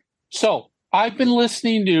 so I've been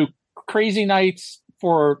listening to Crazy Nights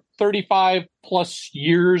for 35 plus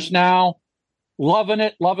years now, loving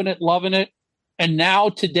it. And now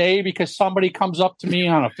today, because somebody comes up to me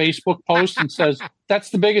on a Facebook post and says, that's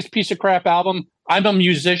the biggest piece of crap album. I'm a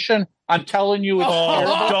musician. I'm telling you, it's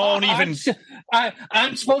terrible. Don't even.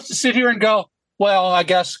 I'm supposed to sit here and go, well, I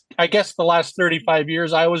guess the last 35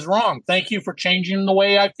 years I was wrong. Thank you for changing the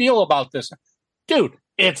way I feel about this. Dude,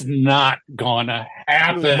 it's not gonna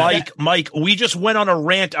happen. Mike, we just went on a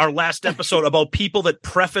rant our last episode about people that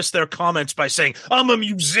preface their comments by saying, I'm a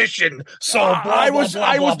musician. So I was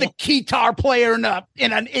the guitar player in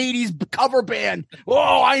an 80s cover band.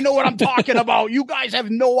 Oh, I know what I'm talking about. You guys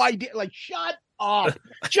have no idea. Like, shut up.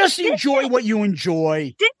 Just enjoy what you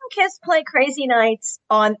enjoy. Didn't Kiss play Crazy Nights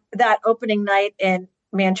on that opening night in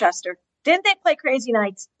Manchester? Didn't they play Crazy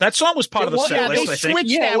Nights? That song was part of the set list, they I think.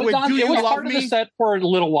 switched that with Do You Love Me? It was part of the set for a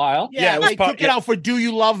little while. Yeah, they took it out for Do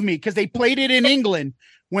You Love Me because they played it in England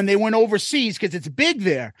when they went overseas because it's big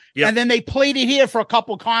there. Yep. And then they played it here for a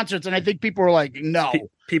couple concerts, and I think people were like, no.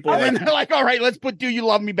 And they're like, all right, let's put Do You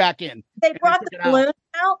Love Me back in. They brought the balloons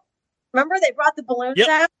out. Remember, they brought the balloons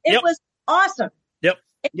out? It was awesome.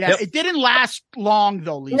 Yeah, it didn't last long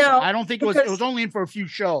though, Lisa. No, I don't think it was only in for a few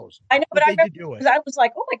shows. I know, but I was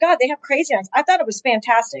like, oh my God, they have Crazy Nights. I thought it was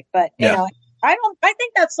fantastic, but you know, I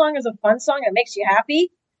think that song is a fun song. It makes you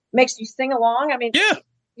happy, makes you sing along. I mean,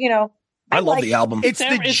 you know, I love the album. It's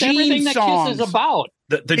the Gene songs. Kiss is about.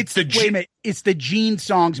 Wait a minute, it's the Gene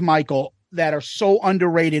songs, Michael, that are so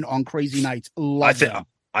underrated on Crazy Nights. I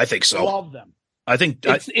think so. Love them. I think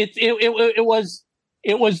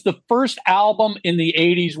it was the first album in the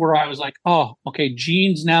 80s where I was like, oh, okay,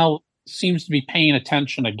 Gene's now seems to be paying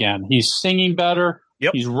attention again. He's singing better.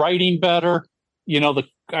 Yep. He's writing better. You know,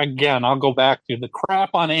 I'll go back to the crap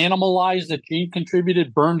on Animalize that Gene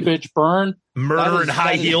contributed, Burn Bitch Burn. Murder in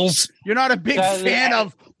High Heels. You're not a big fan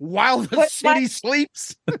of While the City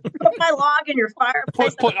Sleeps? Put my log in your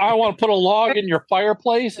fireplace. I want to put a log in your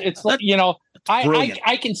fireplace. It's like, you know,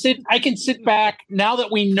 I can sit back now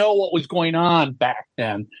that we know what was going on back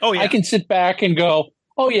then. Oh, yeah. I can sit back and go,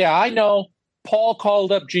 oh yeah, I know. Paul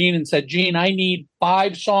called up Gene and said, Gene, I need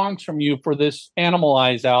 5 songs from you for this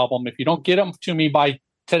Animalize album. If you don't get them to me by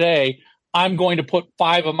today, I'm going to put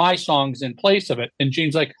 5 of my songs in place of it. And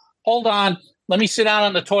Gene's like, hold on, let me sit down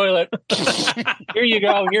on the toilet. Here you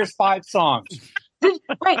go. Here's 5 songs.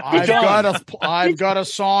 I've got a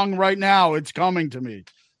song right now. It's coming to me.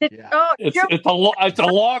 It's a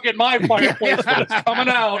log in my fireplace, but it's coming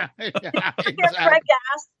out. Did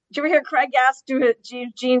you ever hear Craig Gass do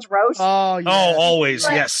Gene's roast? Oh, always.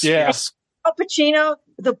 Yes. Yes. Al Pacino,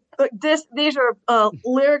 these are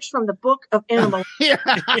lyrics from the Book of Animal. Yeah,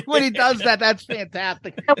 when he does that, that's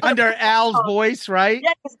fantastic. Under Al's voice, right?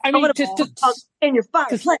 Yeah, I mean, in your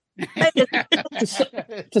fireplace.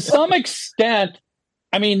 To some extent,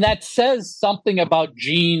 I mean, that says something about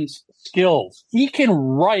Gene's skills. He can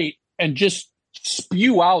write and just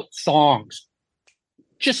spew out songs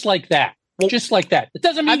just like that. Just like that. It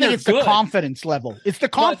doesn't mean I think it's good. the confidence level. It's the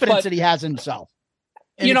confidence that he has in himself.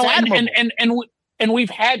 And you know, it's and we've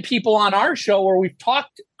had people on our show where we've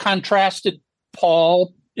contrasted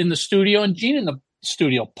Paul in the studio and Gene in the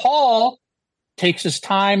studio. Paul takes his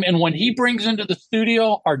time, and when he brings into the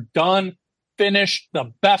studio are done, finished,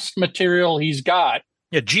 the best material he's got.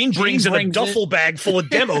 Yeah, Gene brings in a duffel bag full of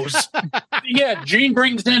demos. Yeah, Gene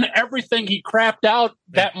brings in everything he crapped out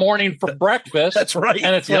that morning for breakfast. That's right.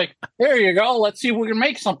 And it's like, here you go. Let's see if we can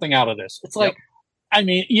make something out of this. It's like, I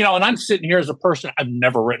mean, you know, and I'm sitting here as a person, I've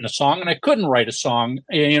never written a song, and I couldn't write a song,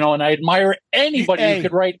 you know, and I admire anybody who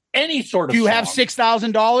could write any sort of song. Do you have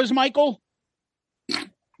 $6,000, Michael?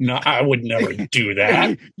 No, I would never do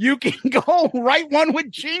that. You can go write one with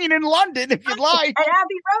Gene in London if you'd like. At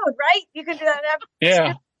Abbey Road, right? You can do that at Abbey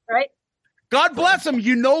Yeah. right? God bless him.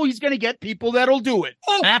 You know he's going to get people that'll do it.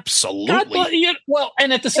 Absolutely. Well,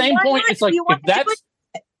 and at the same point, it's like, if that's,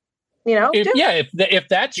 you know, if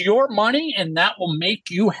that's your money and that will make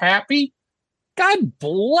you happy, God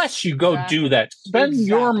bless you. Go do that. Spend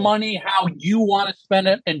your money how you want to spend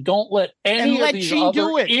it, and don't let any of these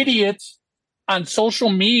other idiots on social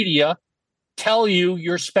media tell you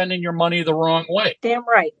you're spending your money the wrong way. Damn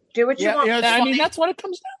right. Do what you want. I mean, that's what it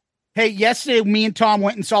comes down. Hey, yesterday me and Tom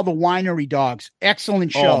went and saw the Winery Dogs.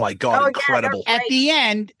 Excellent show. Oh my God, incredible! At the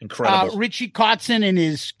end, incredible. Richie Kotzen in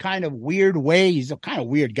his kind of weird way. He's a kind of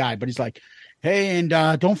weird guy, but he's like, "Hey, and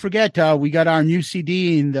don't forget, we got our new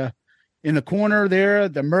CD in the corner there,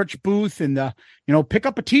 the merch booth, and pick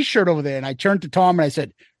up a T-shirt over there." And I turned to Tom and I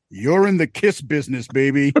said, "You're in the Kiss business,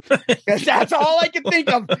 baby." That's all I can think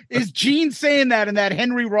of is Gene saying that in that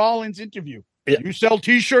Henry Rollins interview. Yeah. You sell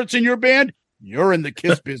T-shirts in your band? You're in the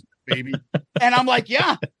Kiss business, baby. And I'm like,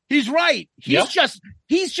 yeah, he's right.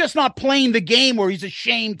 He's just not playing the game where he's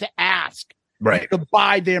ashamed to ask to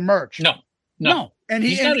buy their merch. No. And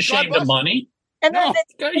he's not ashamed of money. And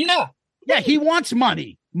yeah, he wants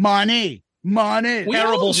money.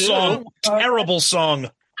 Terrible song. Terrible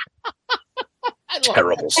song.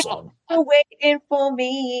 Terrible song. Waiting for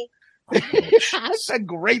me. That's a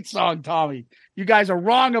great song, Tommy. You guys are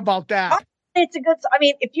wrong about that. It's a good song. I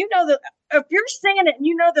mean, if you're singing it and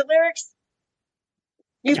you know the lyrics,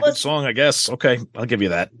 It's a good song, I guess. Okay, I'll give you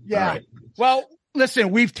that. Yeah. All right. Well,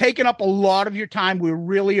 listen, we've taken up a lot of your time. We're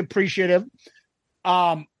really appreciative.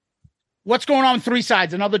 What's going on with Three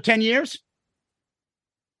Sides? Another 10 years?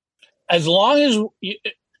 As long as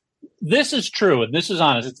this is true and this is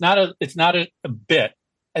honest, it's not a bit.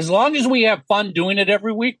 As long as we have fun doing it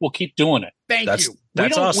every week, we'll keep doing it. Thank you.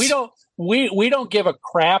 That's us. We don't give a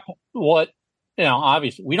crap what,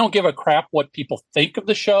 obviously we don't give a crap what people think of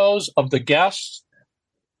the shows, of the guests.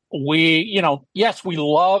 Yes, we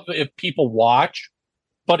love if people watch,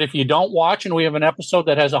 but if you don't watch and we have an episode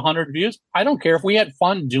that has 100 views, I don't care. If we had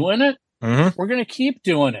fun doing it, we're going to keep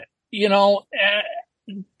doing it.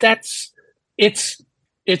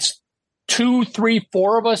 It's 2, 3,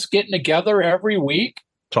 4 of us getting together every week.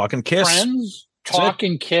 Talking Kiss. Friends,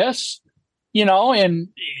 talking Kiss. And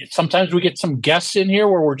sometimes we get some guests in here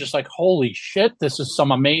where we're just like, holy shit, this is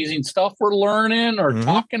some amazing stuff we're learning or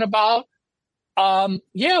talking about.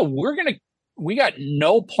 We got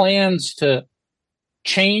no plans to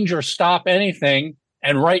change or stop anything.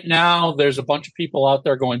 And right now there's a bunch of people out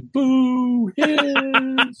there going, boo,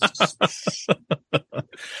 hiss.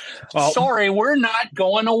 Sorry, we're not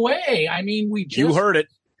going away. I mean, you heard it.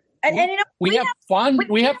 And we have fun.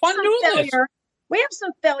 We have fun doing this. We have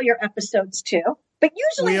some failure episodes too, but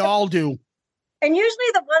usually we all do. And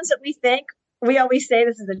usually the ones that we always say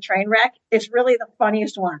this is a train wreck, is really the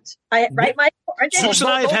funniest ones. Right, Mike? Zeus and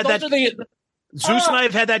I have had that. Zeus and I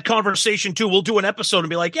have had that conversation too. We'll do an episode and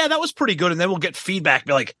be like, "Yeah, that was pretty good," and then we'll get feedback.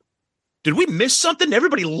 Be like, "Did we miss something?"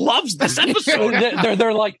 Everybody loves this episode.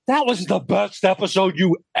 they're like, "That was the best episode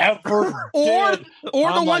you ever did."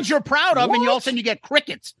 Or the ones you're proud of, and all of a sudden you get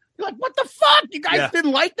crickets. You're like, "What the fuck? You guys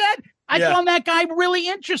didn't like that?" I found that guy really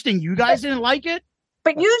interesting. You guys didn't like it?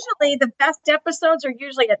 But usually the best episodes are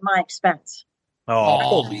usually at my expense.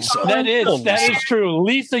 Oh, Lisa. That is true.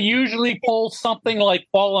 Lisa usually pulls something like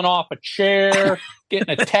falling off a chair, getting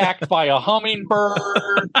attacked by a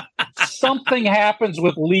hummingbird. Something happens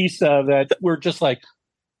with Lisa that we're just like,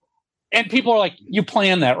 and people are like, you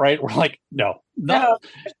planned that, right? We're like, no.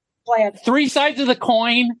 3 sides of the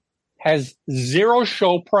coin has zero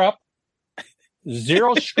show prep,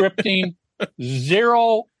 zero scripting,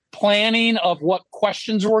 zero planning of what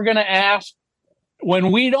questions we're going to ask.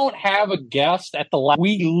 When we don't have a guest at the last,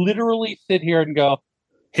 we literally sit here and go,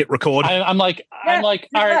 hit record. I'm like, all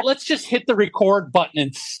right, let's just hit the record button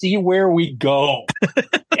and see where we go.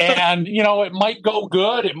 And, it might go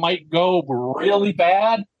good. It might go really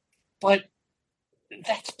bad, but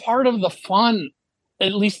that's part of the fun,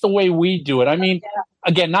 at least the way we do it. I mean,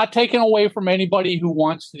 again, not taking away from anybody who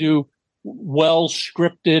wants to do well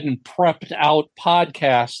scripted and prepped out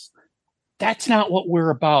podcasts. That's not what we're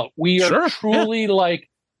about. We are truly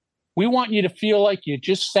we want you to feel like you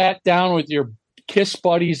just sat down with your KISS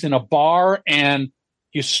buddies in a bar and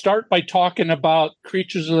you start by talking about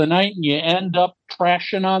Creatures of the Night and you end up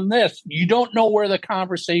trashing on this. You don't know where the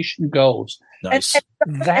conversation goes. Nice.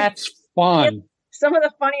 That's fun. Some of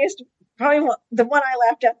the funniest, probably the one I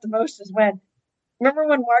laughed at the most is remember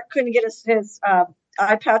when Mark couldn't get his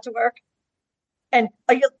iPad to work? And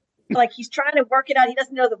he's trying to work it out. He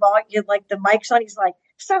doesn't know the volume, like the mic's on. He's like,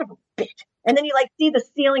 son of a bitch. And then you see the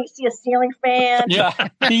ceiling, you see a ceiling fan. Yeah,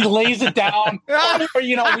 he lays it down. Or,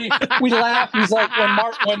 we laugh. He's like,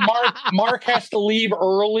 when Mark has to leave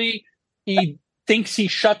early, he thinks he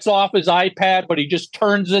shuts off his iPad, but he just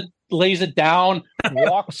turns it, lays it down,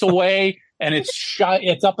 walks away, and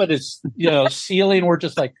it's up at his ceiling. We're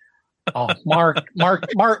just like, oh,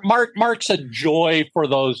 Mark's a joy for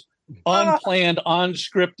those unplanned,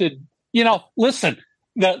 unscripted. Listen.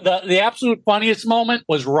 The absolute funniest moment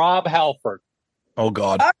was Rob Halford. Oh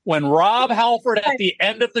God! When Rob Halford at the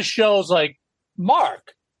end of the show is like,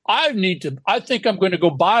 Mark, I think I'm going to go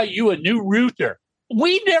buy you a new router.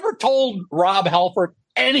 We never told Rob Halford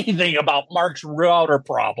anything about Mark's router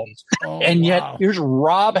problems, yet here's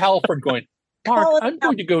Rob Halford going, Mark, I'm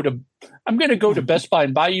going to go to Best Buy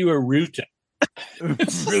and buy you a router.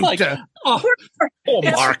 It's like, Mark.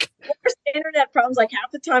 Worst internet problems. Like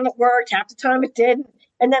half the time it worked, half the time it didn't,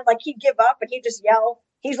 and then he'd give up and he'd just yell.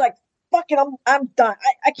 He's like, "Fuck it, I'm done.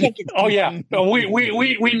 I can't get." Oh yeah, no,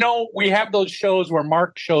 we know we have those shows where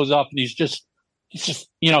Mark shows up and he's just he's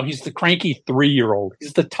the cranky 3-year-old.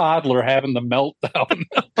 He's the toddler having the meltdown,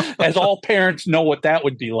 as all parents know what that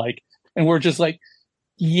would be like. And we're just like,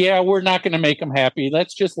 yeah, we're not going to make him happy.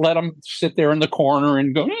 Let's just let him sit there in the corner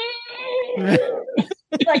and go. Like,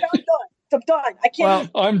 I'm done. I can't.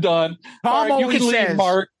 Well, I'm done. Tom you can leave,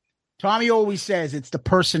 Mark. Tommy always says it's the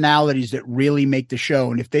personalities that really make the show,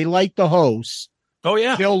 and if they like the hosts,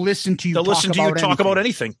 they'll listen to you. They'll listen to you talk about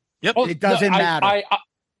anything. Yep, it doesn't matter.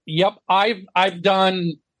 I've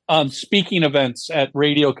done speaking events at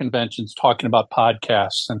radio conventions talking about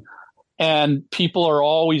podcasts, and people are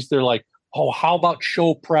always they're like, oh, how about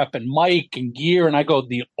show prep and mic and gear? And I go,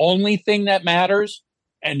 the only thing that matters.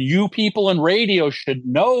 And you people in radio should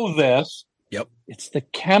know this. Yep. It's the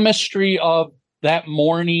chemistry of that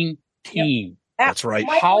morning team. Yep. That's right.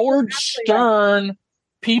 Howard Stern,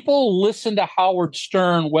 people listen to Howard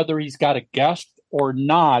Stern, whether he's got a guest or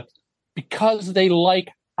not, because they like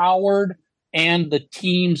Howard and the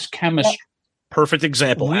team's chemistry. Perfect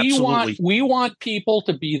example. Absolutely. We want people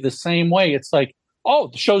to be the same way. It's like, oh,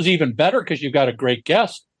 the show's even better because you've got a great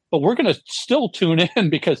guest, but we're going to still tune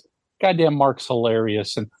in because goddamn Mark's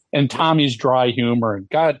hilarious and Tommy's dry humor, and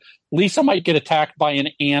God, Lisa might get attacked by an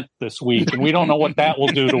ant this week, and we don't know what that will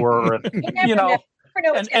do to her.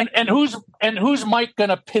 And who's Mike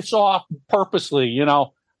gonna piss off purposely?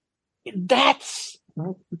 That's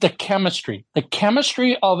the chemistry. The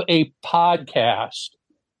chemistry of a podcast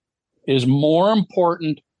is more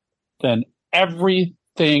important than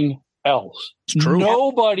everything else. It's true.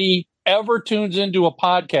 Nobody ever tunes into a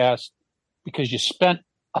podcast because you spent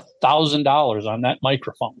 $1,000 on that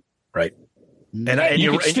microphone. Right. And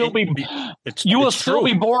you will still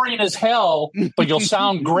be boring as hell, but you'll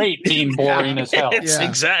sound great being boring as hell.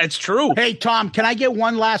 It's true. Hey, Tom, can I get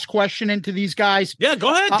one last question into these guys? Yeah, go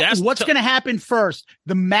ahead. What's going to happen first?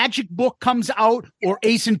 The magic book comes out or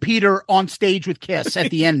Ace and Peter on stage with Kiss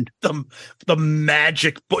at the end? The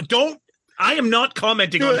magic book. I am not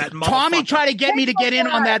commenting on that. Tommy tried to get me to get in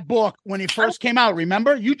on that book when it first came out.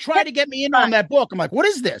 Remember? You tried to get me in on that book. I'm like, what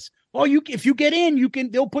is this? Oh, if you get in,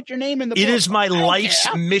 they'll put your name in the book. It is my life's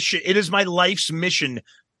mission. It is my life's mission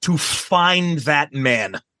to find that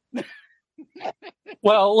man.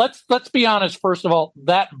 Well, let's be honest. First of all,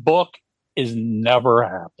 that book is never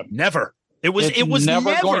happened. Never. It was never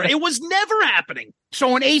happening.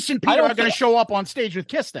 So when Ace and Peter are going to show up on stage with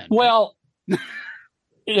Kiss then. Well,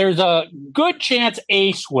 there's a good chance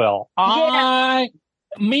Ace will.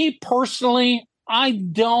 Me personally, I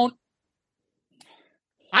don't.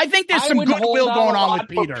 I think there's some goodwill going on with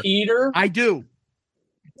Peter. Peter. I do.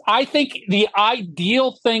 I think the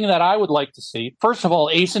ideal thing that I would like to see, first of all,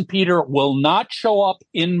 Ace and Peter will not show up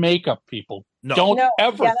in makeup, people. No. Don't No,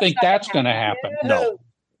 ever yeah, think that's going to happen. No.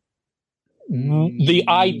 The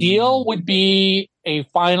ideal would be a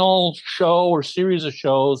final show or series of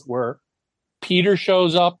shows where Peter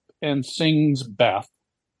shows up and sings Beth.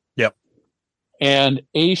 Yep. And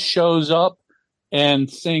Ace shows up and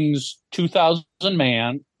sings 2000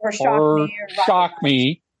 Man Or Shock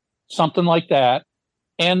Me, something like that.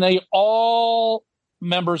 And they all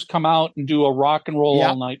members come out and do a rock and roll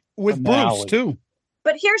all night with finale. Bruce too.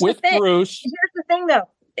 But here's With the thing. Bruce. Here's the thing, though.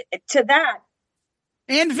 To that,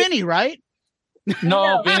 And Vinny, right?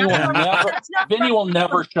 No, Vinny will never. That's not Vinny will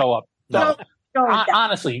never show up. No.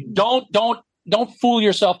 Honestly, don't fool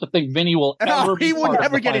yourself to think Vinny will ever. No, be he would part of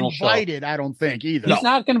never the get final invited. I don't think either. Show. He's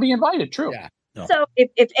not going to be invited. True. Yeah. No. So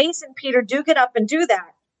if Ace and Peter do get up and do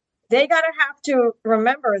that, they got to have to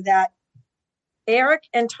remember that Eric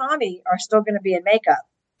and Tommy are still going to be in makeup.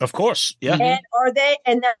 Of course. Yeah. And are they?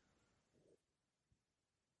 And then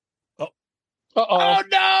Oh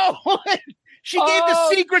no! She gave the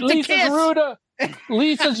secret to Lisa's Kiss. Ruda.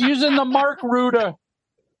 Lisa's using the Mark Ruda.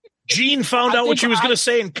 Gene found out what she was going to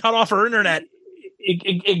say and cut off her internet.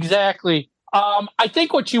 Exactly. I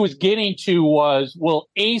think what she was getting to was, will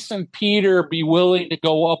Ace and Peter be willing to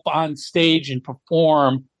go up on stage and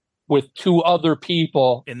perform with two other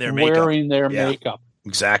people In their makeup. wearing their Yeah. makeup?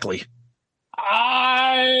 Exactly.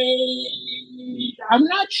 I'm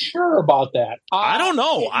not sure about that. I don't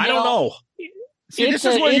know. I don't know. See, this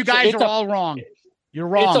is where you guys are all wrong. You're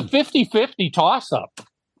wrong. It's a 50-50 toss-up.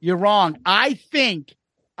 You're wrong. I think,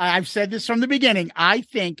 I've said this from the beginning, I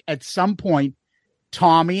think at some point,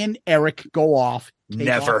 Tommy and Eric go off. take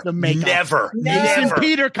Never. off the makeup. Never. Ace and Never.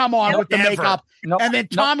 Peter come on with the Never. makeup. Nope. And then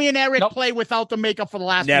Tommy and Eric Nope. play without the makeup for the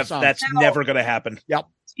last two Never. songs. That's never going to happen. Yep.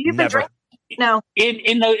 you've been Never. drinking. No,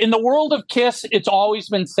 In the world of Kiss, it's always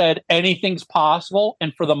been said anything's possible,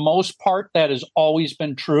 and for the most part, that has always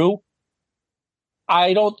been true.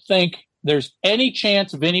 I don't think there's any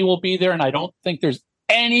chance Vinny will be there, and I don't think there's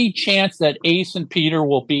any chance that Ace and Peter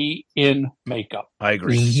will be in makeup. I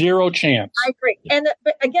agree. Zero chance. I agree. And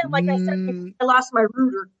but again, like I said, I lost my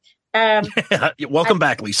rooter. Welcome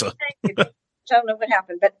back, Lisa. Thank you. I don't know what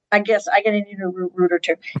happened, but I guess I get a new rooter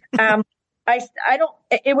too. I don't.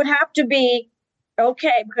 It would have to be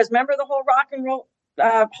okay because remember the whole Rock and Roll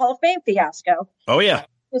Hall of Fame fiasco. Oh, yeah. He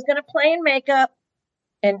was going to play in makeup,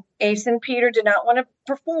 and Ace and Peter did not want to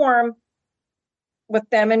perform with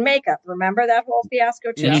them in makeup. Remember that whole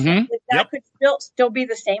fiasco too? Mhm. That could still be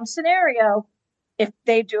the same scenario if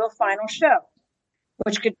they do a final show,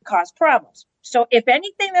 which could cause problems. So if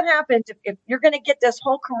anything that happens, if you're going to get this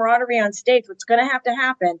whole camaraderie on stage, what's going to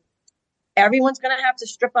happen, everyone's going to have to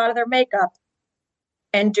strip out of their makeup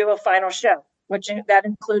and do a final show, which that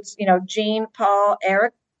includes, Gene, Paul,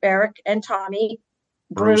 Eric, and Tommy,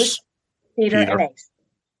 Bruce, Peter, and Ace.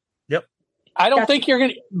 Yep. I don't think you're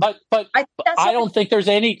going to, but I don't think there's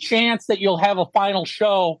any chance that you'll have a final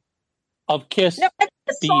show of Kiss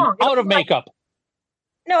being out of makeup.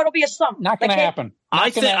 No, it'll be a song. Not going to happen.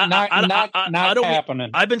 Not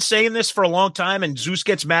happening. I've been saying this for a long time, and Zeus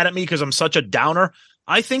gets mad at me because I'm such a downer.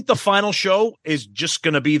 I think the final show is just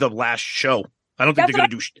going to be the last show. I don't think they're going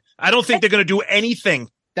to do. I don't think they're going to do anything.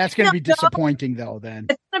 That's going to be disappointing, though. Then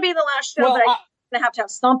it's going to be the last show, but I'm going to have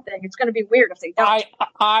something. It's going to be weird if they don't.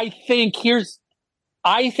 I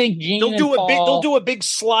think Gene They'll do and Paul, they'll do a big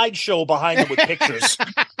slideshow behind them with pictures.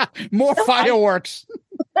 More fireworks.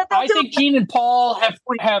 I think Gene and Paul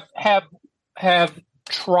have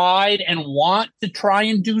tried and want to try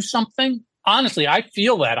and do something. Honestly, I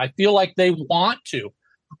feel that. I feel like they want to.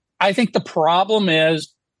 I think the problem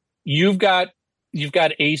is you've got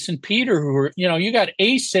Ace and Peter who are, you got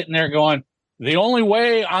Ace sitting there going, the only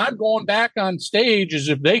way I'm going back on stage is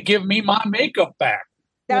if they give me my makeup back.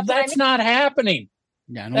 That's not happening.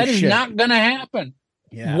 Yeah, no that is shit. not going to happen.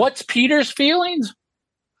 Yeah. What's Peter's feelings?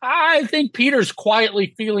 I think Peter's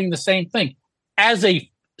quietly feeling the same thing. As a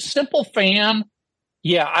simple fan,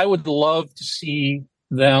 yeah, I would love to see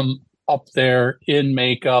them up there in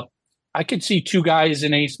makeup. I could see two guys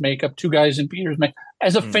in Ace makeup, two guys in Peter's makeup.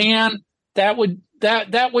 As a fan, that would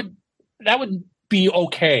be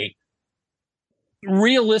okay.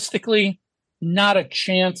 Realistically, not a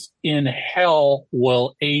chance in hell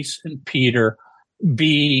will Ace and Peter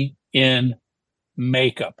be in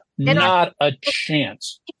makeup. Not a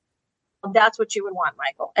chance. That's what you would want,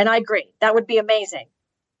 Michael. And I agree. That would be amazing.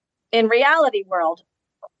 In reality world,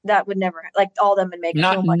 that would never, like all them in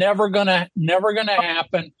makeup. Never gonna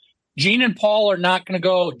happen. Gene and Paul are not going to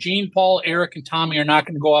go. Gene, Paul, Eric, and Tommy are not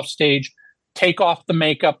going to go off stage, take off the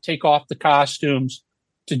makeup, take off the costumes,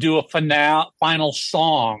 to do a final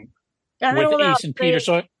song with Ace and Peter.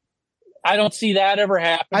 So I don't see that ever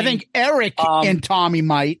happening. I think Eric and Tommy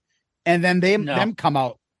might, and then them come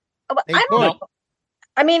out. I don't know.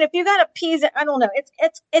 I mean, if you got to appease it, I don't know.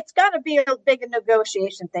 It's got to be a big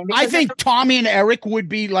negotiation thing. I think Tommy and Eric would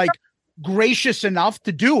be like gracious enough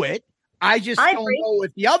to do it. I just don't know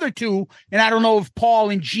if the other two, and I don't know if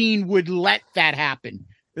Paul and Gene would let that happen.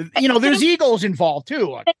 You know, there's egos involved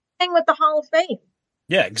too. Thing with the Hall of Fame.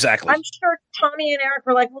 Yeah, exactly. I'm sure Tommy and Eric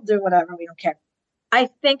were like, "We'll do whatever. We don't care." I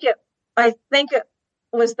think it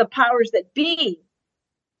was the powers that be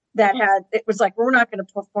that had. It was like, we're not going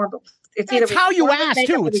to perform. It's how you ask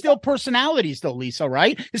too. It's still personalities, though, Lisa.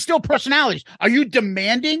 Right? It's still personalities. Are you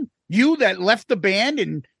demanding you that left the band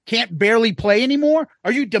and can't barely play anymore?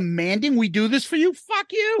 Are you demanding we do this for you? Fuck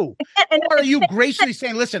you. Or are you graciously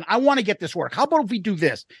saying, listen, I want to get this work. How about if we do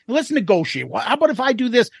this? Let's negotiate. How about if I do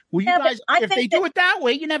this? Will you guys, if they do it that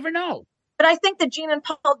way, you never know. But I think that Gene and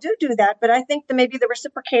Paul do that. But I think that maybe the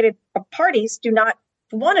reciprocated parties do not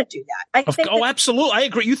want to do that. I think absolutely. I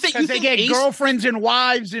agree. You think they get girlfriends and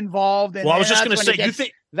wives involved? And I was just going to say, you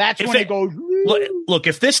think that's when it goes. Look,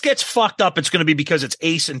 if this gets fucked up, it's going to be because it's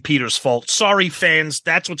Ace and Peter's fault. Sorry, fans.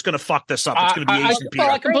 That's what's going to fuck this up. It's going to be Ace and Peter.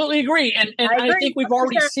 I completely agree, and I think we've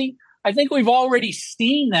already seen. I think we've already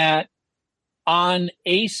seen that on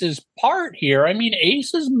Ace's part here. I mean,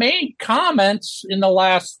 Ace has made comments in the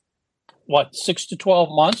last 6 to 12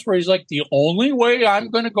 months where he's like, the only way I'm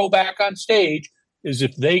going to go back on stage is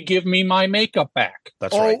if they give me my makeup back.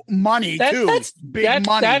 That's right. Money too. That's big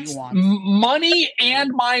money. That's money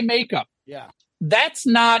and my makeup. Yeah. That's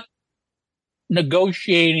not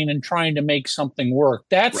negotiating and trying to make something work.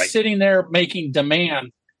 That's sitting there making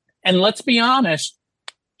demand. And let's be honest,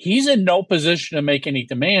 he's in no position to make any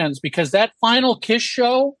demands because that final Kiss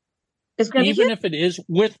show, even if it is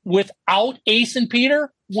without Ace and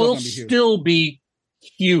Peter, will still be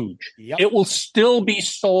huge. Yep. It will still be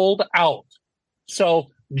sold out. So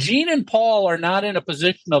Gene and Paul are not in a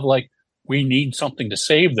position of like, we need something to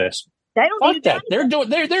save this. Fuck that.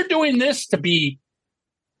 They're doing this to be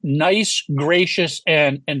nice, gracious,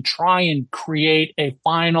 and try and create a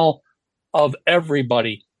final of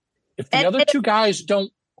everybody. If the other two guys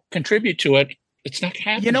don't contribute to it, it's not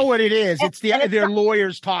happening. You know what it is? It's their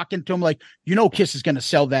lawyers talking to them like, Kiss is going to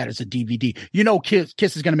sell that as a DVD.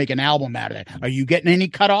 Kiss is going to make an album out of that. Are you getting any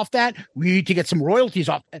cut off that? We need to get some royalties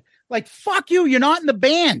off. Like, fuck you. You're not in the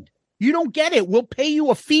band. You don't get it. We'll pay you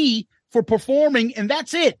a fee for performing, and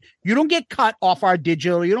that's it. You don't get cut off our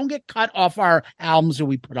digital. You don't get cut off our albums that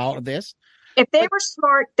we put out of this. If they were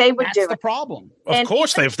smart, they would do it. That's the problem. Of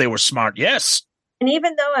course, if they were smart, yes. And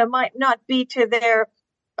even though it might not be to their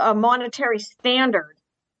monetary standard,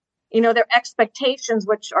 their expectations,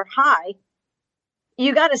 which are high,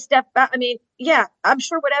 you got to step back. I mean, yeah, I'm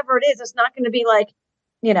sure whatever it is, it's not going to be like,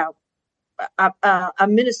 a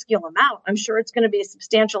minuscule amount. I'm sure it's going to be a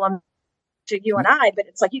substantial amount to you and I, but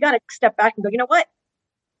it's like, you got to step back and go, you know what?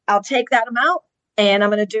 I'll take that amount and I'm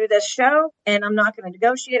going to do this show and I'm not going to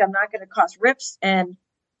negotiate. I'm not going to cause rips. And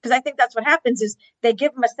because I think that's what happens is they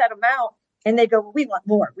give them a set amount and they go, we want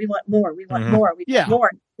more. We want more. We want more. We want more.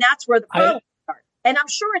 And that's where the problems start. And I'm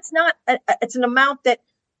sure it's not, it's an amount that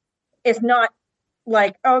is not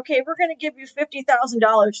like, okay, we're going to give you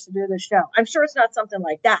 $50,000 to do this show. I'm sure it's not something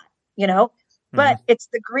like that, but it's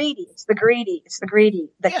the greedy.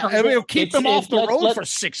 That comes it'll keep him off the road for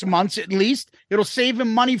 6 months at least. It'll save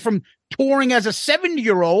him money from touring as a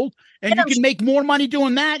 70-year-old, and you can make more money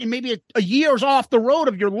doing that. And maybe a year's off the road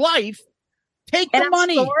of your life. Take the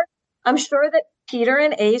money. I'm sure that Peter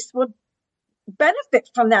and Ace would benefit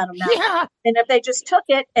from that amount. Yeah. And if they just took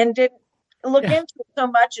it and didn't look into it so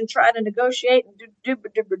much and try to negotiate and do,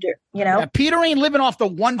 Peter ain't living off the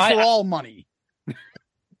one for all money.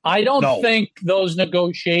 I don't think those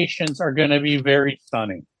negotiations are going to be very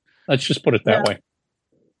sunny. Let's just put it that way.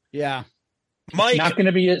 Yeah. Mike, not going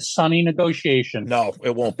to be a sunny negotiation. No,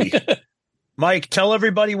 it won't be. Mike, tell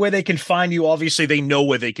everybody where they can find you. Obviously, they know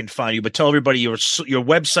where they can find you, but tell everybody your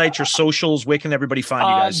website, your socials. Where can everybody find you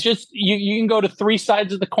guys? You can go to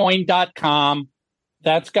 3sidesofthecoin.com.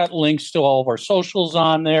 That's got links to all of our socials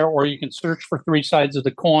on there, or you can search for 3 Sides of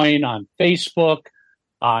the Coin on Facebook,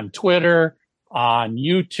 on Twitter, on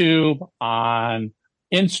YouTube, on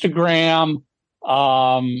Instagram.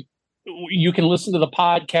 You can listen to the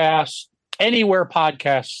podcast anywhere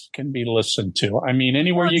podcasts can be listened to. I mean,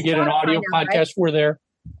 anywhere you get an audio podcast, right? We're there.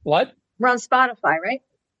 What? We're on Spotify, right?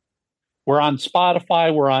 We're on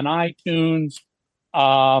Spotify. We're on iTunes. We're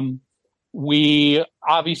on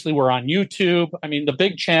YouTube. I mean, the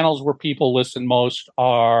big channels where people listen most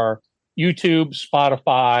are YouTube,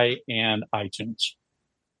 Spotify, and iTunes.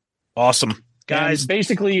 Awesome. Guys, And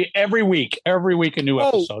basically every week a new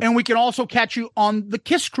episode. And we can also catch you on the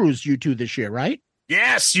Kiss Cruise you two this year, right?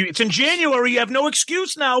 yes, it's in January. You have no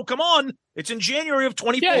excuse now. Come on. It's in January of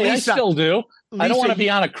 24. Yeah, I Lisa- still do. I don't Lisa, want to be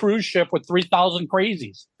on a cruise ship with 3,000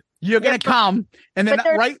 crazies. You're going to come, and then But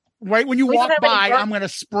there's- right when you we don't walk have any by, bur- I'm going to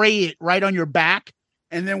spray it right on your back.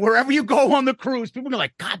 And then wherever you go on the cruise, people are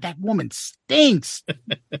like, God, that woman stinks. What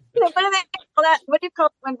do they call that? What do you call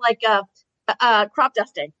it when crop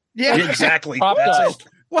dusting? Yeah. Exactly. Prop That's dust. it.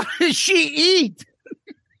 What does she eat?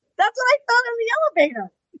 That's what I thought in the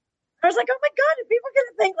elevator. I was like, oh my God, if people going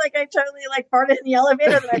to think like I totally farted in the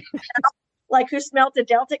elevator, that I like who smelled the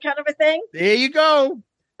Delta kind of a thing. There you go.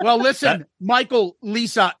 Well, listen, Michael,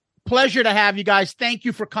 Lisa, pleasure to have you guys. Thank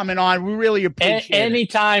you for coming on. We really appreciate it.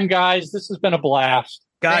 Anytime, guys. This has been a blast.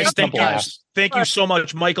 Guys, Thank you. thank you so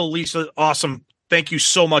much, Michael, Lisa. Awesome. Thank you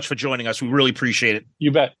so much for joining us. We really appreciate it.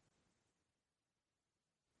 You bet.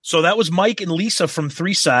 So that was Mike and Lisa from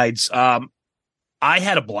Three Sides. I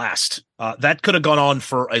had a blast. That could have gone on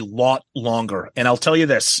for a lot longer. And I'll tell you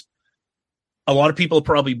this. A lot of people are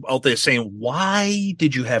probably out there saying, why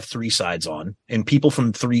did you have Three Sides on? And people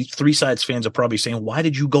from Three Sides fans are probably saying, why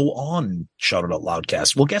did you go on Shout It Out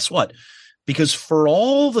Loudcast? Well, guess what? Because for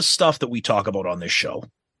all the stuff that we talk about on this show,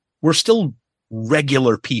 we're still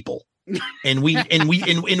regular people. And we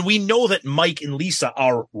know that Mike and Lisa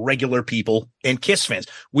are regular people and Kiss fans.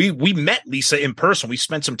 We met Lisa in person. We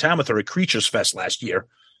spent some time with her at Creatures Fest last year.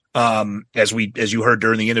 As you heard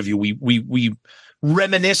during the interview, we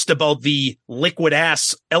reminisced about the liquid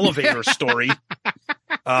ass elevator story.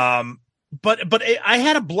 But I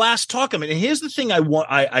had a blast talking. And here's the thing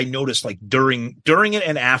I noticed, like during it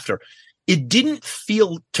and after. It didn't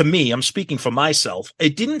feel to me, I'm speaking for myself,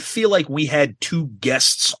 it didn't feel like we had two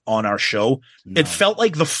guests on our show. No. It felt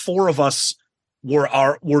like the four of us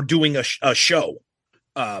were doing a show.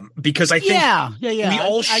 Because I think we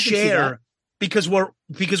all share because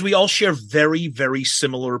we all share very, very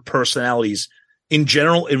similar personalities in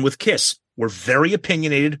general. And with Kiss, we're very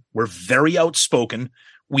opinionated. We're very outspoken.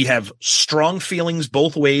 We have strong feelings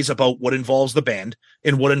both ways about what involves the band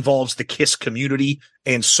and what involves the Kiss community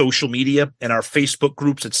and social media and our Facebook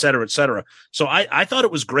groups, et cetera, et cetera. So I thought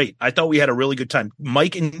it was great. I thought we had a really good time.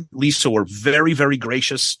 Mike and Lisa were very, very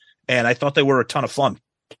gracious, and I thought they were a ton of fun.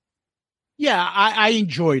 Yeah, I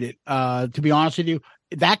enjoyed it. To be honest with you,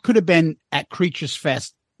 that could have been at Creatures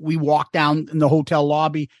Fest. We walked down in the hotel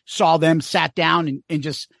lobby, saw them, sat down, and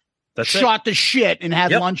just shot the shit and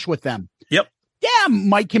had lunch with them. Yep. Yeah,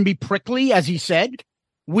 Mike can be prickly, as he said.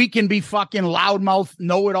 We can be fucking loudmouth,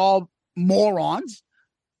 know-it-all morons.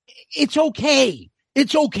 It's okay.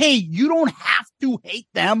 It's okay. You don't have to hate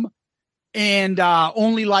them and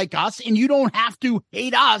only like us, and you don't have to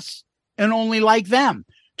hate us and only like them.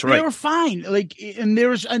 That's right. They're fine. And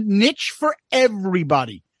there's a niche for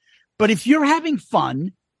everybody. But if you're having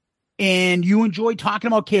fun and you enjoy talking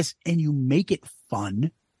about Kiss and you make it fun,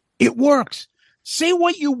 it works. Say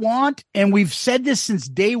what you want, and we've said this since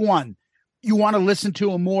day one. You want to listen to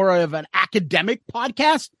a more of an academic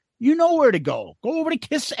podcast? You know where to go. Go over to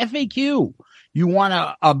Kiss FAQ. You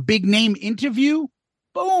want a big name interview?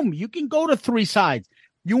 Boom, you can go to Three Sides.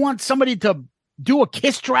 You want somebody to do a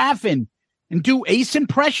Kiss draft and do Ace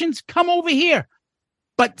impressions? Come over here.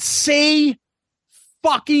 But say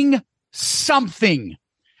fucking something.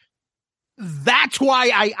 That's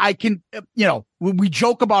why I can, we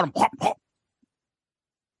joke about them.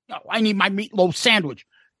 I need my meatloaf sandwich.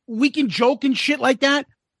 We can joke and shit like that,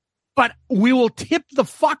 but we will tip the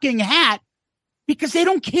fucking hat because they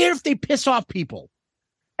don't care if they piss off people.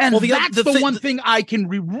 And that's the one thing I can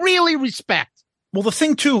really respect. Well, the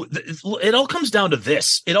thing too, it all comes down to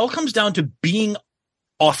this. It all comes down to being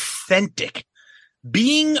authentic,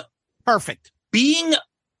 being perfect, being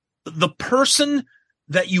the person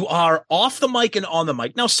that you are off the mic and on the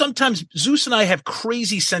mic. Now, sometimes Zeus and I have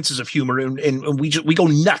crazy senses of humor and we go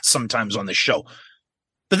nuts sometimes on this show,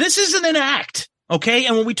 but this isn't an act. Okay.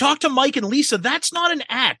 And when we talk to Mike and Lisa, that's not an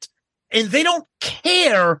act, and they don't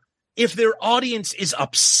care if their audience is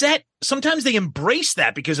upset. Sometimes they embrace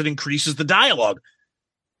that because it increases the dialogue.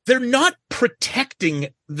 They're not protecting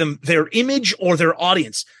their image or their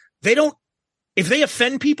audience. If they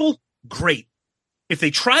offend people, great. If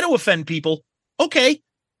they try to offend people, okay.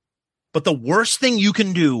 But the worst thing you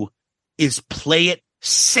can do is play it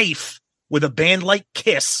safe with a band like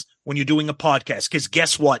Kiss when you're doing a podcast. Because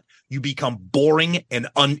guess what? You become boring and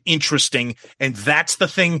uninteresting. And that's the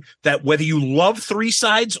thing, that whether you love Three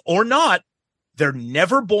Sides or not, they're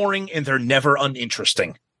never boring and they're never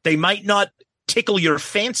uninteresting. They might not tickle your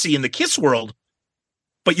fancy in the Kiss world,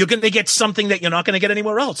 but you're going to get something that you're not going to get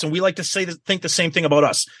anywhere else. And we like to think the same thing about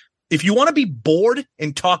us. If you want to be bored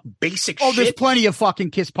and talk basic shit. There's plenty of fucking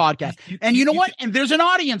Kiss podcasts. And you know what? And there's an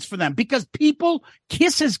audience for them because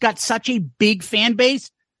Kiss has got such a big fan base.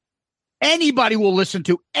 Anybody will listen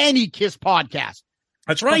to any Kiss podcast.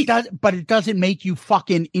 That's right. But it doesn't make you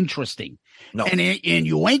fucking interesting. No. And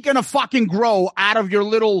you ain't going to fucking grow out of your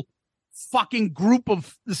little fucking group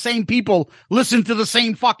of the same people listen to the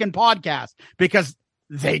same fucking podcast because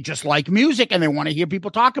they just like music and they want to hear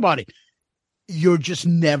people talk about it. You're just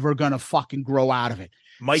never going to fucking grow out of it.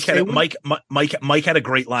 Mike had a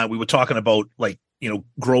great line. We were talking about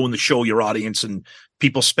growing the show, your audience and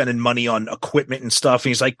people spending money on equipment and stuff. And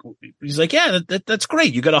he's like, yeah, that's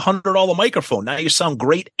great. You got $100 microphone. Now you sound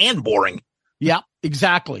great and boring. Yeah,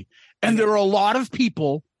 exactly. And there are a lot of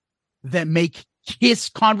people that make Kiss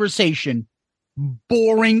conversation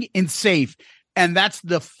boring and safe. And that's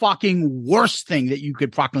the fucking worst thing that you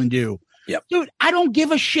could fucking do. Yep. Dude, I don't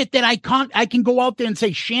give a shit that I can go out there and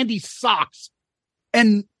say Shandy sucks.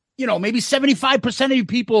 And, maybe 75% of you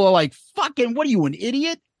people are like, fucking, what are you, an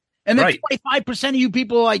idiot? And then 25% of you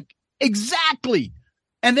people are like, exactly.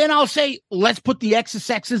 And then I'll say, let's put the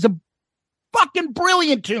XSX as a fucking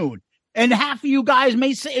brilliant tune. And half of you guys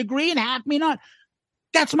may say agree and half may not.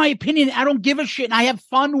 That's my opinion. I don't give a shit. And I have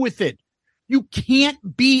fun with it. You can't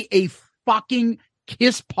be a fucking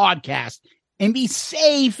Kiss podcast and be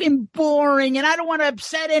safe and boring. And I don't want to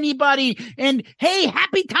upset anybody. And hey,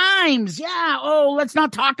 happy times. Yeah. Oh, let's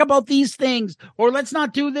not talk about these things or let's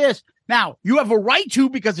not do this. Now, you have a right to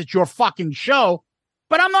because it's your fucking show,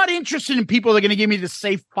 but I'm not interested in people that are going to give me the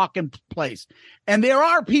safe fucking place. And there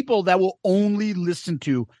are people that will only listen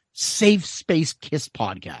to safe space Kiss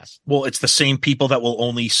podcasts. Well, it's the same people that will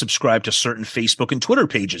only subscribe to certain Facebook and Twitter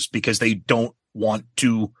pages because they don't want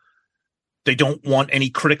any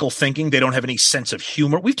critical thinking. They don't have any sense of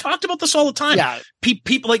humor. We've talked about this all the time. Yeah.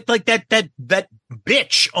 People like that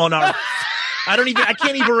bitch on our, I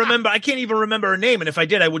can't even remember her name. And if I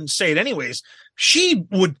did, I wouldn't say it anyways. She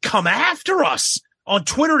would come after us on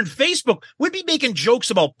Twitter and Facebook. We'd be making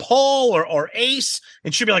jokes about Paul or Ace.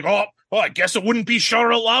 And she'd be like, oh, I guess it wouldn't be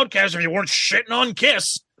Shout Out Loudcast if you weren't shitting on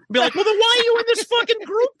Kiss. I'd be like, well, then why are you in this fucking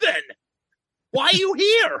group then? Why are you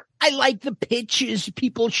here? I like the pictures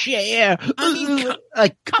people share. I mean,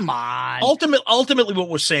 come on. Ultimately, what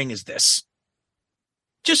we're saying is this.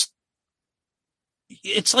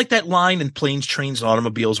 It's like that line in Planes, Trains, and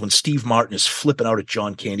Automobiles when Steve Martin is flipping out at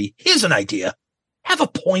John Candy. Here's an idea. Have a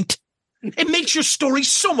point. It makes your story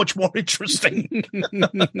so much more interesting.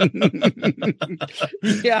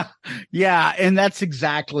 Yeah. And that's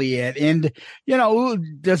exactly it. And,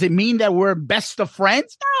 does it mean that we're best of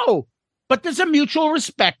friends? No. But there's a mutual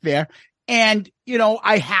respect there. And,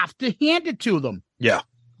 I have to hand it to them. Yeah.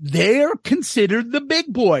 They're considered the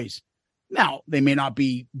big boys. Now, they may not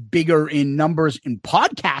be bigger in numbers in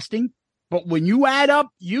podcasting, but when you add up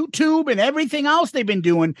YouTube and everything else they've been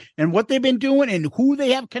doing and what they've been doing and who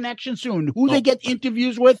they have connections to and who they get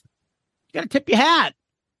interviews with, you got to tip your hat.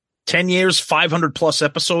 10 years, 500 plus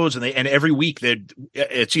episodes. And every week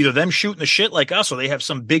it's either them shooting the shit like us or they have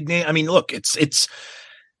some big name. I mean, look, there's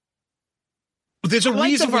a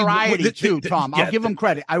reason. The variety too, Tom. I'll give them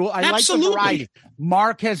credit. I like the variety.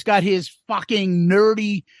 Mark has got his fucking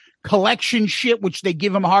nerdy collection shit, which they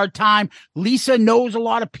give him a hard time. Lisa knows a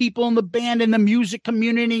lot of people in the band and the music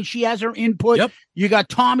community, and she has her input. Yep. You got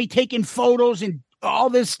Tommy taking photos and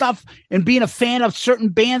all this stuff and being a fan of certain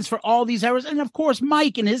bands for all these hours. And of course,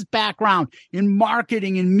 Mike and his background in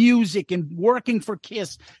marketing and music and working for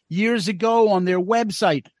Kiss years ago on their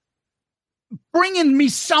website, bringing me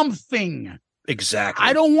something. Exactly.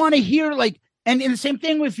 I don't want to hear and the same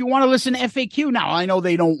thing if you want to listen to FAQ. Now, I know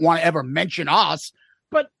they don't want to ever mention us,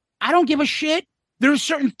 but I don't give a shit. There's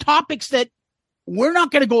certain topics that we're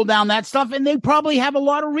not going to go down that stuff, and they probably have a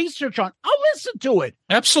lot of research on. I'll listen to it.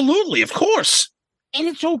 Absolutely, of course. And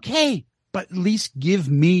it's okay, but at least give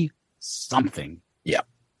me something. Yep.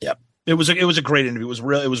 It was a great interview.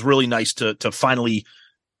 It was really nice to finally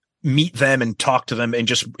meet them and talk to them and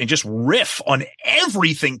just riff on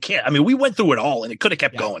everything. I mean, we went through it all, and it could have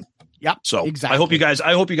kept going. Yep. So exactly. I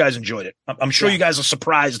hope you guys enjoyed it. I'm sure you guys are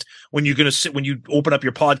surprised when you're going to when you open up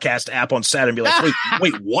your podcast app on Saturday and be like,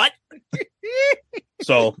 wait, what?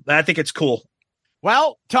 So I think it's cool.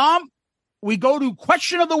 Well, Tom, we go to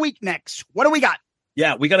question of the week next. What do we got?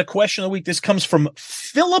 Yeah, we got a question of the week. This comes from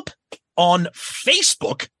Philip on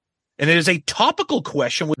Facebook, and it is a topical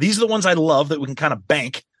question. These are the ones I love that we can kind of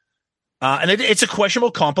bank. And it's a question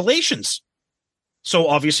about compilations. So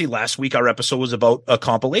obviously last week our episode was about a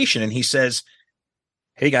compilation, and he says,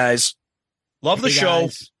 hey guys, love the show.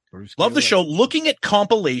 Love the show. Looking at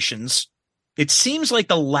compilations It seems like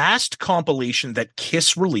the last compilation that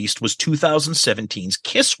Kiss released was 2017's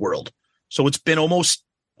Kiss World. So it's been almost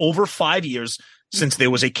over 5 years since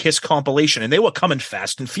there was a Kiss compilation, and they were coming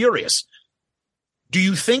fast and furious. Do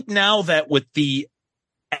you think now that with the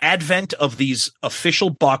advent of these official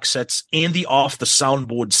box sets and the Off the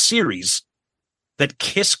Soundboard series, that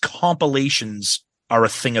Kiss compilations are a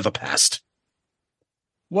thing of the past?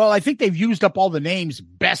 Well, I think they've used up all the names: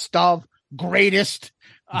 best of, greatest,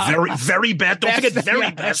 very best. Don't forget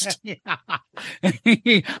very best.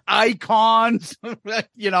 Icons,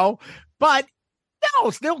 but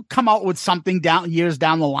no, they'll come out with something years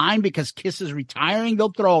down the line because Kiss is retiring.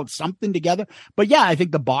 They'll throw out something together. But yeah, I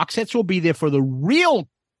think the box sets will be there for the real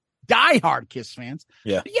diehard Kiss fans.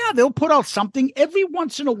 Yeah. But yeah, they'll put out something every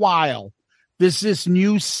once in a while. There's this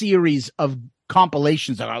new series of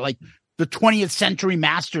compilations that are like the 20th Century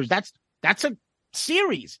Masters. That's a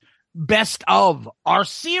series. Best of our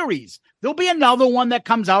series. There'll be another one that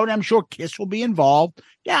comes out. I'm sure Kiss will be involved.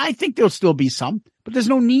 Yeah, I think there'll still be some, but there's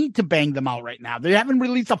no need to bang them out right now. They haven't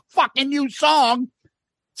released a fucking new song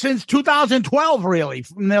since 2012, really,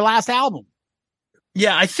 from their last album.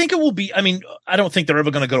 Yeah, I think it will be. I mean, I don't think they're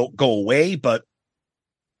ever going to go away, but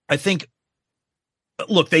I think,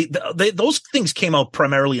 look, they those things came out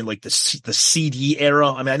primarily in like the CD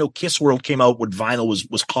era. I mean, I know Kiss World came out when vinyl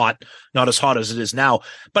was hot, not as hot as it is now.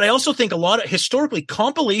 But I also think a lot of historically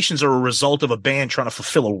compilations are a result of a band trying to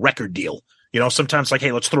fulfill a record deal. Sometimes like,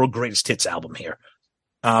 hey, let's throw a greatest hits album here.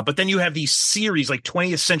 But then you have these series like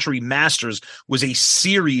 20th Century Masters was a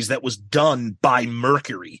series that was done by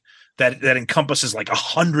Mercury that encompasses like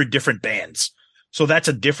 100 different bands. So that's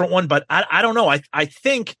a different one. But I don't know. I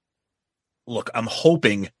think, look, I'm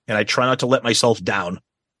hoping, and I try not to let myself down,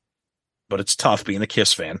 but it's tough being a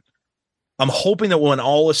Kiss fan. I'm hoping that when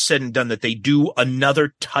all is said and done, that they do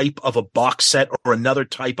another type of a box set or another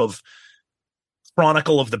type of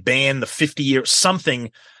chronicle of the band, the 50 years,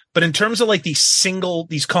 something. But in terms of like these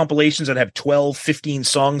compilations that have 12, 15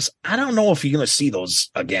 songs, I don't know if you're going to see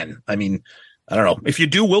those again. I mean, I don't know. If you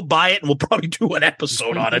do, we'll buy it and we'll probably do an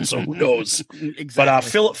episode on it. So who knows? Exactly. But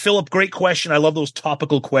Philip, great question. I love those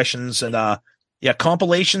topical questions. And yeah,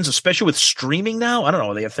 compilations, especially with streaming now. I don't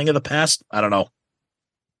know. Are they a thing of the past? I don't know.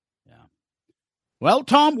 Yeah. Well,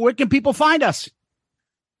 Tom, where can people find us?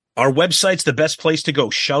 Our website's the best place to go.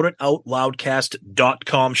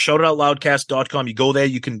 ShoutItOutLoudcast.com. ShoutItOutLoudcast.com. You go there,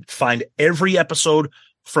 you can find every episode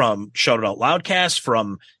from Shout It Out Loudcast,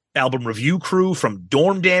 from Album Review Crew, from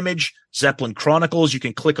Dorm Damage, Zeppelin Chronicles. You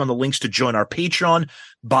can click on the links to join our Patreon,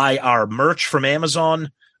 buy our merch from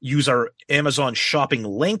Amazon, use our Amazon shopping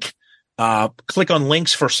link. Click on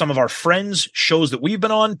links for some of our friends, shows that we've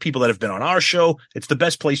been on, people that have been on our show. It's the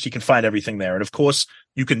best place you can find everything there. And of course,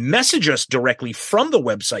 you can message us directly from the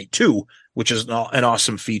website too, which is an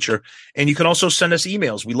awesome feature. And you can also send us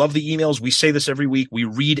emails. We love the emails. We say this every week. We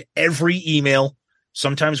read every email.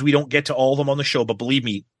 Sometimes we don't get to all of them on the show, but believe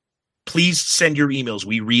me, please send your emails.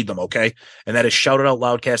 We read them. Okay. And that is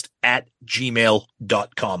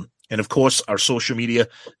shoutitoutloudcast@gmail.com. And of course, our social media,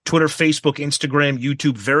 Twitter, Facebook, Instagram,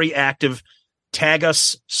 YouTube, very active. Tag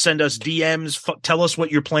us, send us DMs, tell us what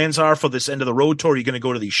your plans are for this end of the road tour. Are you going to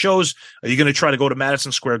go to these shows? Are you going to try to go to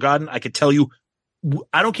Madison Square Garden? I could tell you,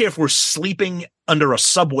 I don't care if we're sleeping under a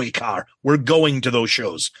subway car. We're going to those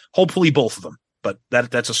shows. Hopefully both of them. But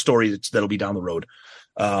that's a story that'll be down the road,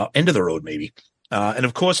 end of the road, maybe. And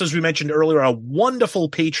of course, as we mentioned earlier, our wonderful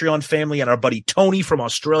Patreon family and our buddy Tony from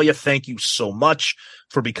Australia. Thank you so much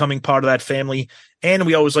for becoming part of that family. And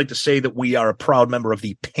we always like to say that we are a proud member of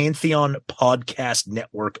the Pantheon Podcast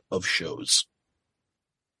Network of shows.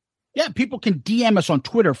 Yeah, people can DM us on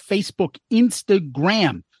Twitter, Facebook,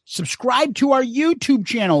 Instagram. Subscribe to our YouTube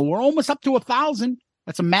channel. We're almost up to 1,000.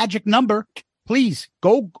 That's a magic number. Please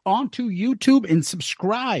go onto YouTube and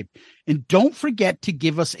subscribe. And don't forget to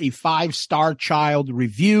give us a 5-star child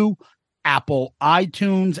review. Apple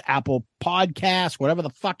iTunes, Apple Podcasts, whatever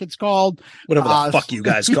the fuck it's called. Whatever the fuck you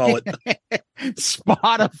guys call it.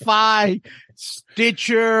 Spotify,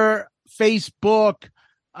 Stitcher, Facebook,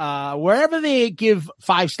 wherever they give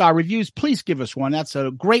 5-star reviews, please give us one. That's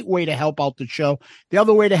a great way to help out the show. The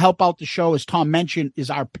other way to help out the show, as Tom mentioned,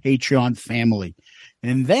 is our Patreon family.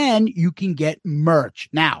 And then you can get merch.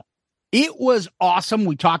 Now, it was awesome.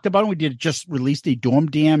 We talked about it. We just released a Dorm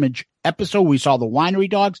Damage episode. We saw the Winery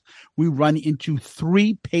Dogs. We run into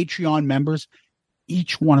 3 Patreon members.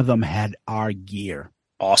 Each one of them had our gear.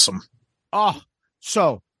 Awesome. Oh,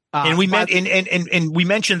 so. And we we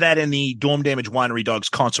mentioned that in the Dorm Damage Winery Dogs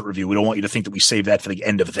concert review. We don't want you to think that we saved that for the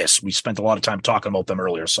end of this. We spent a lot of time talking about them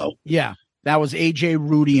earlier. So yeah, that was AJ,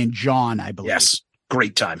 Rudy, and John, I believe. Yes.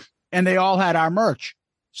 Great time. And they all had our merch.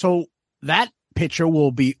 So that picture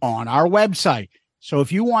will be on our website. So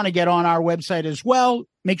if you want to get on our website as well,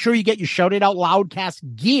 make sure you get your Shout It Out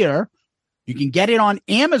Loudcast gear. You can get it on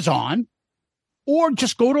Amazon, or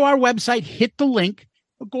just go to our website, hit the link,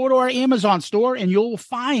 go to our Amazon store, and you'll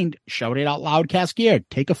find Shout It Out Loudcast gear.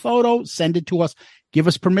 Take a photo, send it to us, give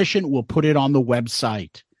us permission. We'll put it on the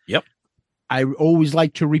website. Yep. I always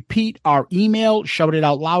like to repeat our email,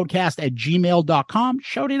 shoutitoutloudcast@gmail.com,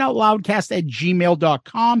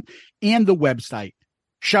 shoutitoutloudcast@gmail.com, and the website,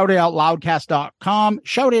 shoutitoutloudcast.com,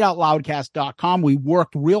 shoutitoutloudcast.com. We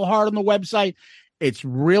worked real hard on the website. It's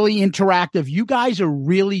really interactive. You guys are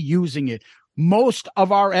really using it. Most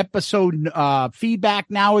of our episode feedback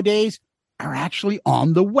nowadays are actually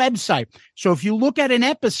on the website. So if you look at an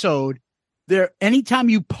episode there, anytime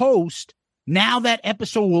you post, now that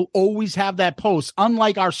episode will always have that post,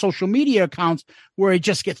 unlike our social media accounts where it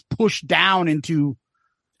just gets pushed down into,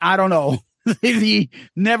 I don't know, the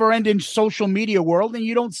never-ending social media world, and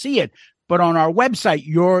you don't see it. But on our website,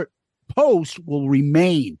 your post will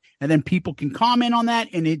remain, and then people can comment on that,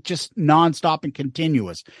 and it just nonstop and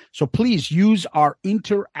continuous. So please use our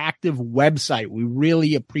interactive website. We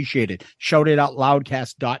really appreciate it.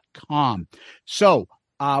 Shoutitoutloudcast.com. So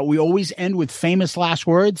we always end with famous last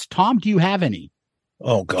words. Tom, do you have any?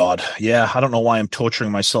 Oh, God. Yeah, I don't know why I'm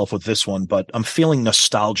torturing myself with this one, but I'm feeling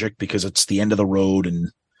nostalgic because it's the end of the road.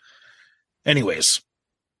 And anyways,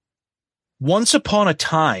 once upon a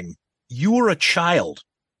time, you were a child,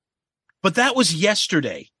 but that was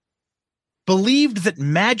yesterday. Believed that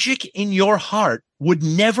magic in your heart would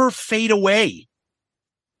never fade away.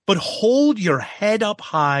 But hold your head up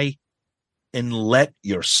high and let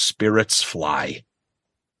your spirits fly.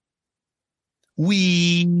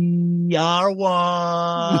 We are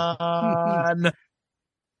one.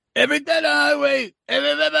 Every day I wait.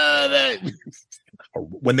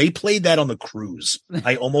 When they played that on the cruise,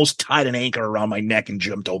 I almost tied an anchor around my neck and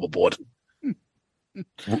jumped overboard.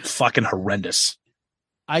 Fucking horrendous.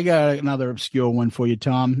 I got another obscure one for you,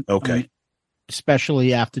 Tom. Okay.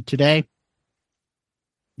 Especially after today.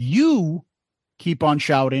 You keep on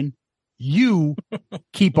shouting. You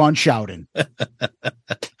keep on shouting.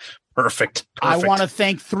 Perfect. I want to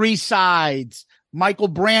thank Three Sides, Michael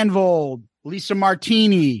Brandvold, Lisa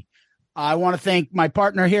Martini. I want to thank my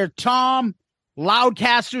partner here, Tom,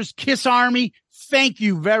 Loudcasters, Kiss Army. Thank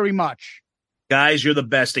you very much. Guys, you're the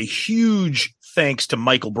best. A huge thanks to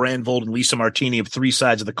Michael Brandvold and Lisa Martini of Three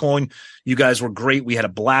Sides of the Coin. You guys were great. We had a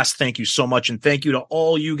blast. Thank you so much. And thank you to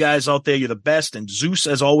all you guys out there. You're the best. And Zeus,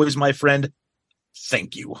 as always, my friend,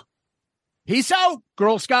 thank you. Peace out,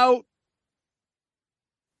 Girl Scout.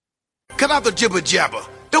 Cut out the jibber jabber.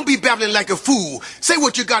 Don't be babbling like a fool. Say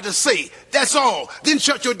what you got to say. That's all. Then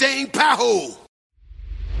shut your dang pie hole.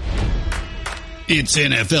 It's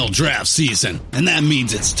NFL draft season, and that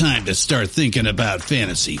means it's time to start thinking about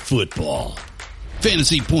fantasy football.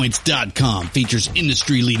 FantasyPoints.com features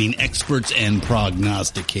industry-leading experts and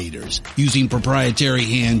prognosticators using proprietary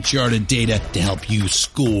hand-charted data to help you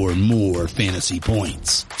score more fantasy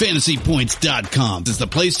points. FantasyPoints.com is the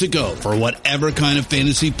place to go for whatever kind of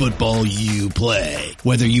fantasy football you play.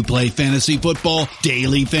 Whether you play fantasy football,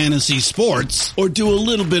 daily fantasy sports, or do a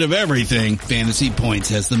little bit of everything, Fantasy Points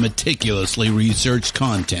has the meticulously researched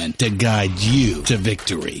content to guide you to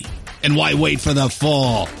victory. And why wait for the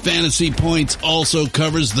fall? Fantasy Points also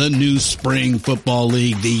covers the new spring football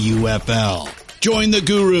league, the UFL. Join the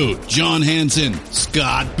guru, John Hansen,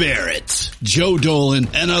 Scott Barrett, Joe Dolan,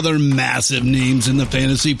 and other massive names in the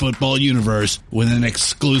fantasy football universe with an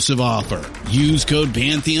exclusive offer. Use code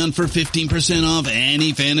Pantheon for 15% off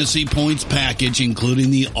any Fantasy Points package, including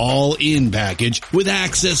the all-in package with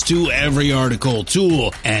access to every article,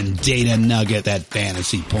 tool, and data nugget that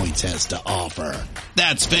Fantasy Points has to offer.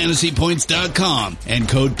 That's FantasyPoints.com and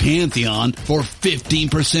code Pantheon for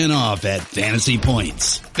 15% off at Fantasy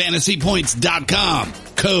Points. FantasyPoints.com.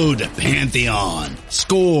 Code Pantheon.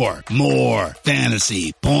 Score more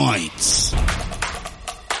fantasy points.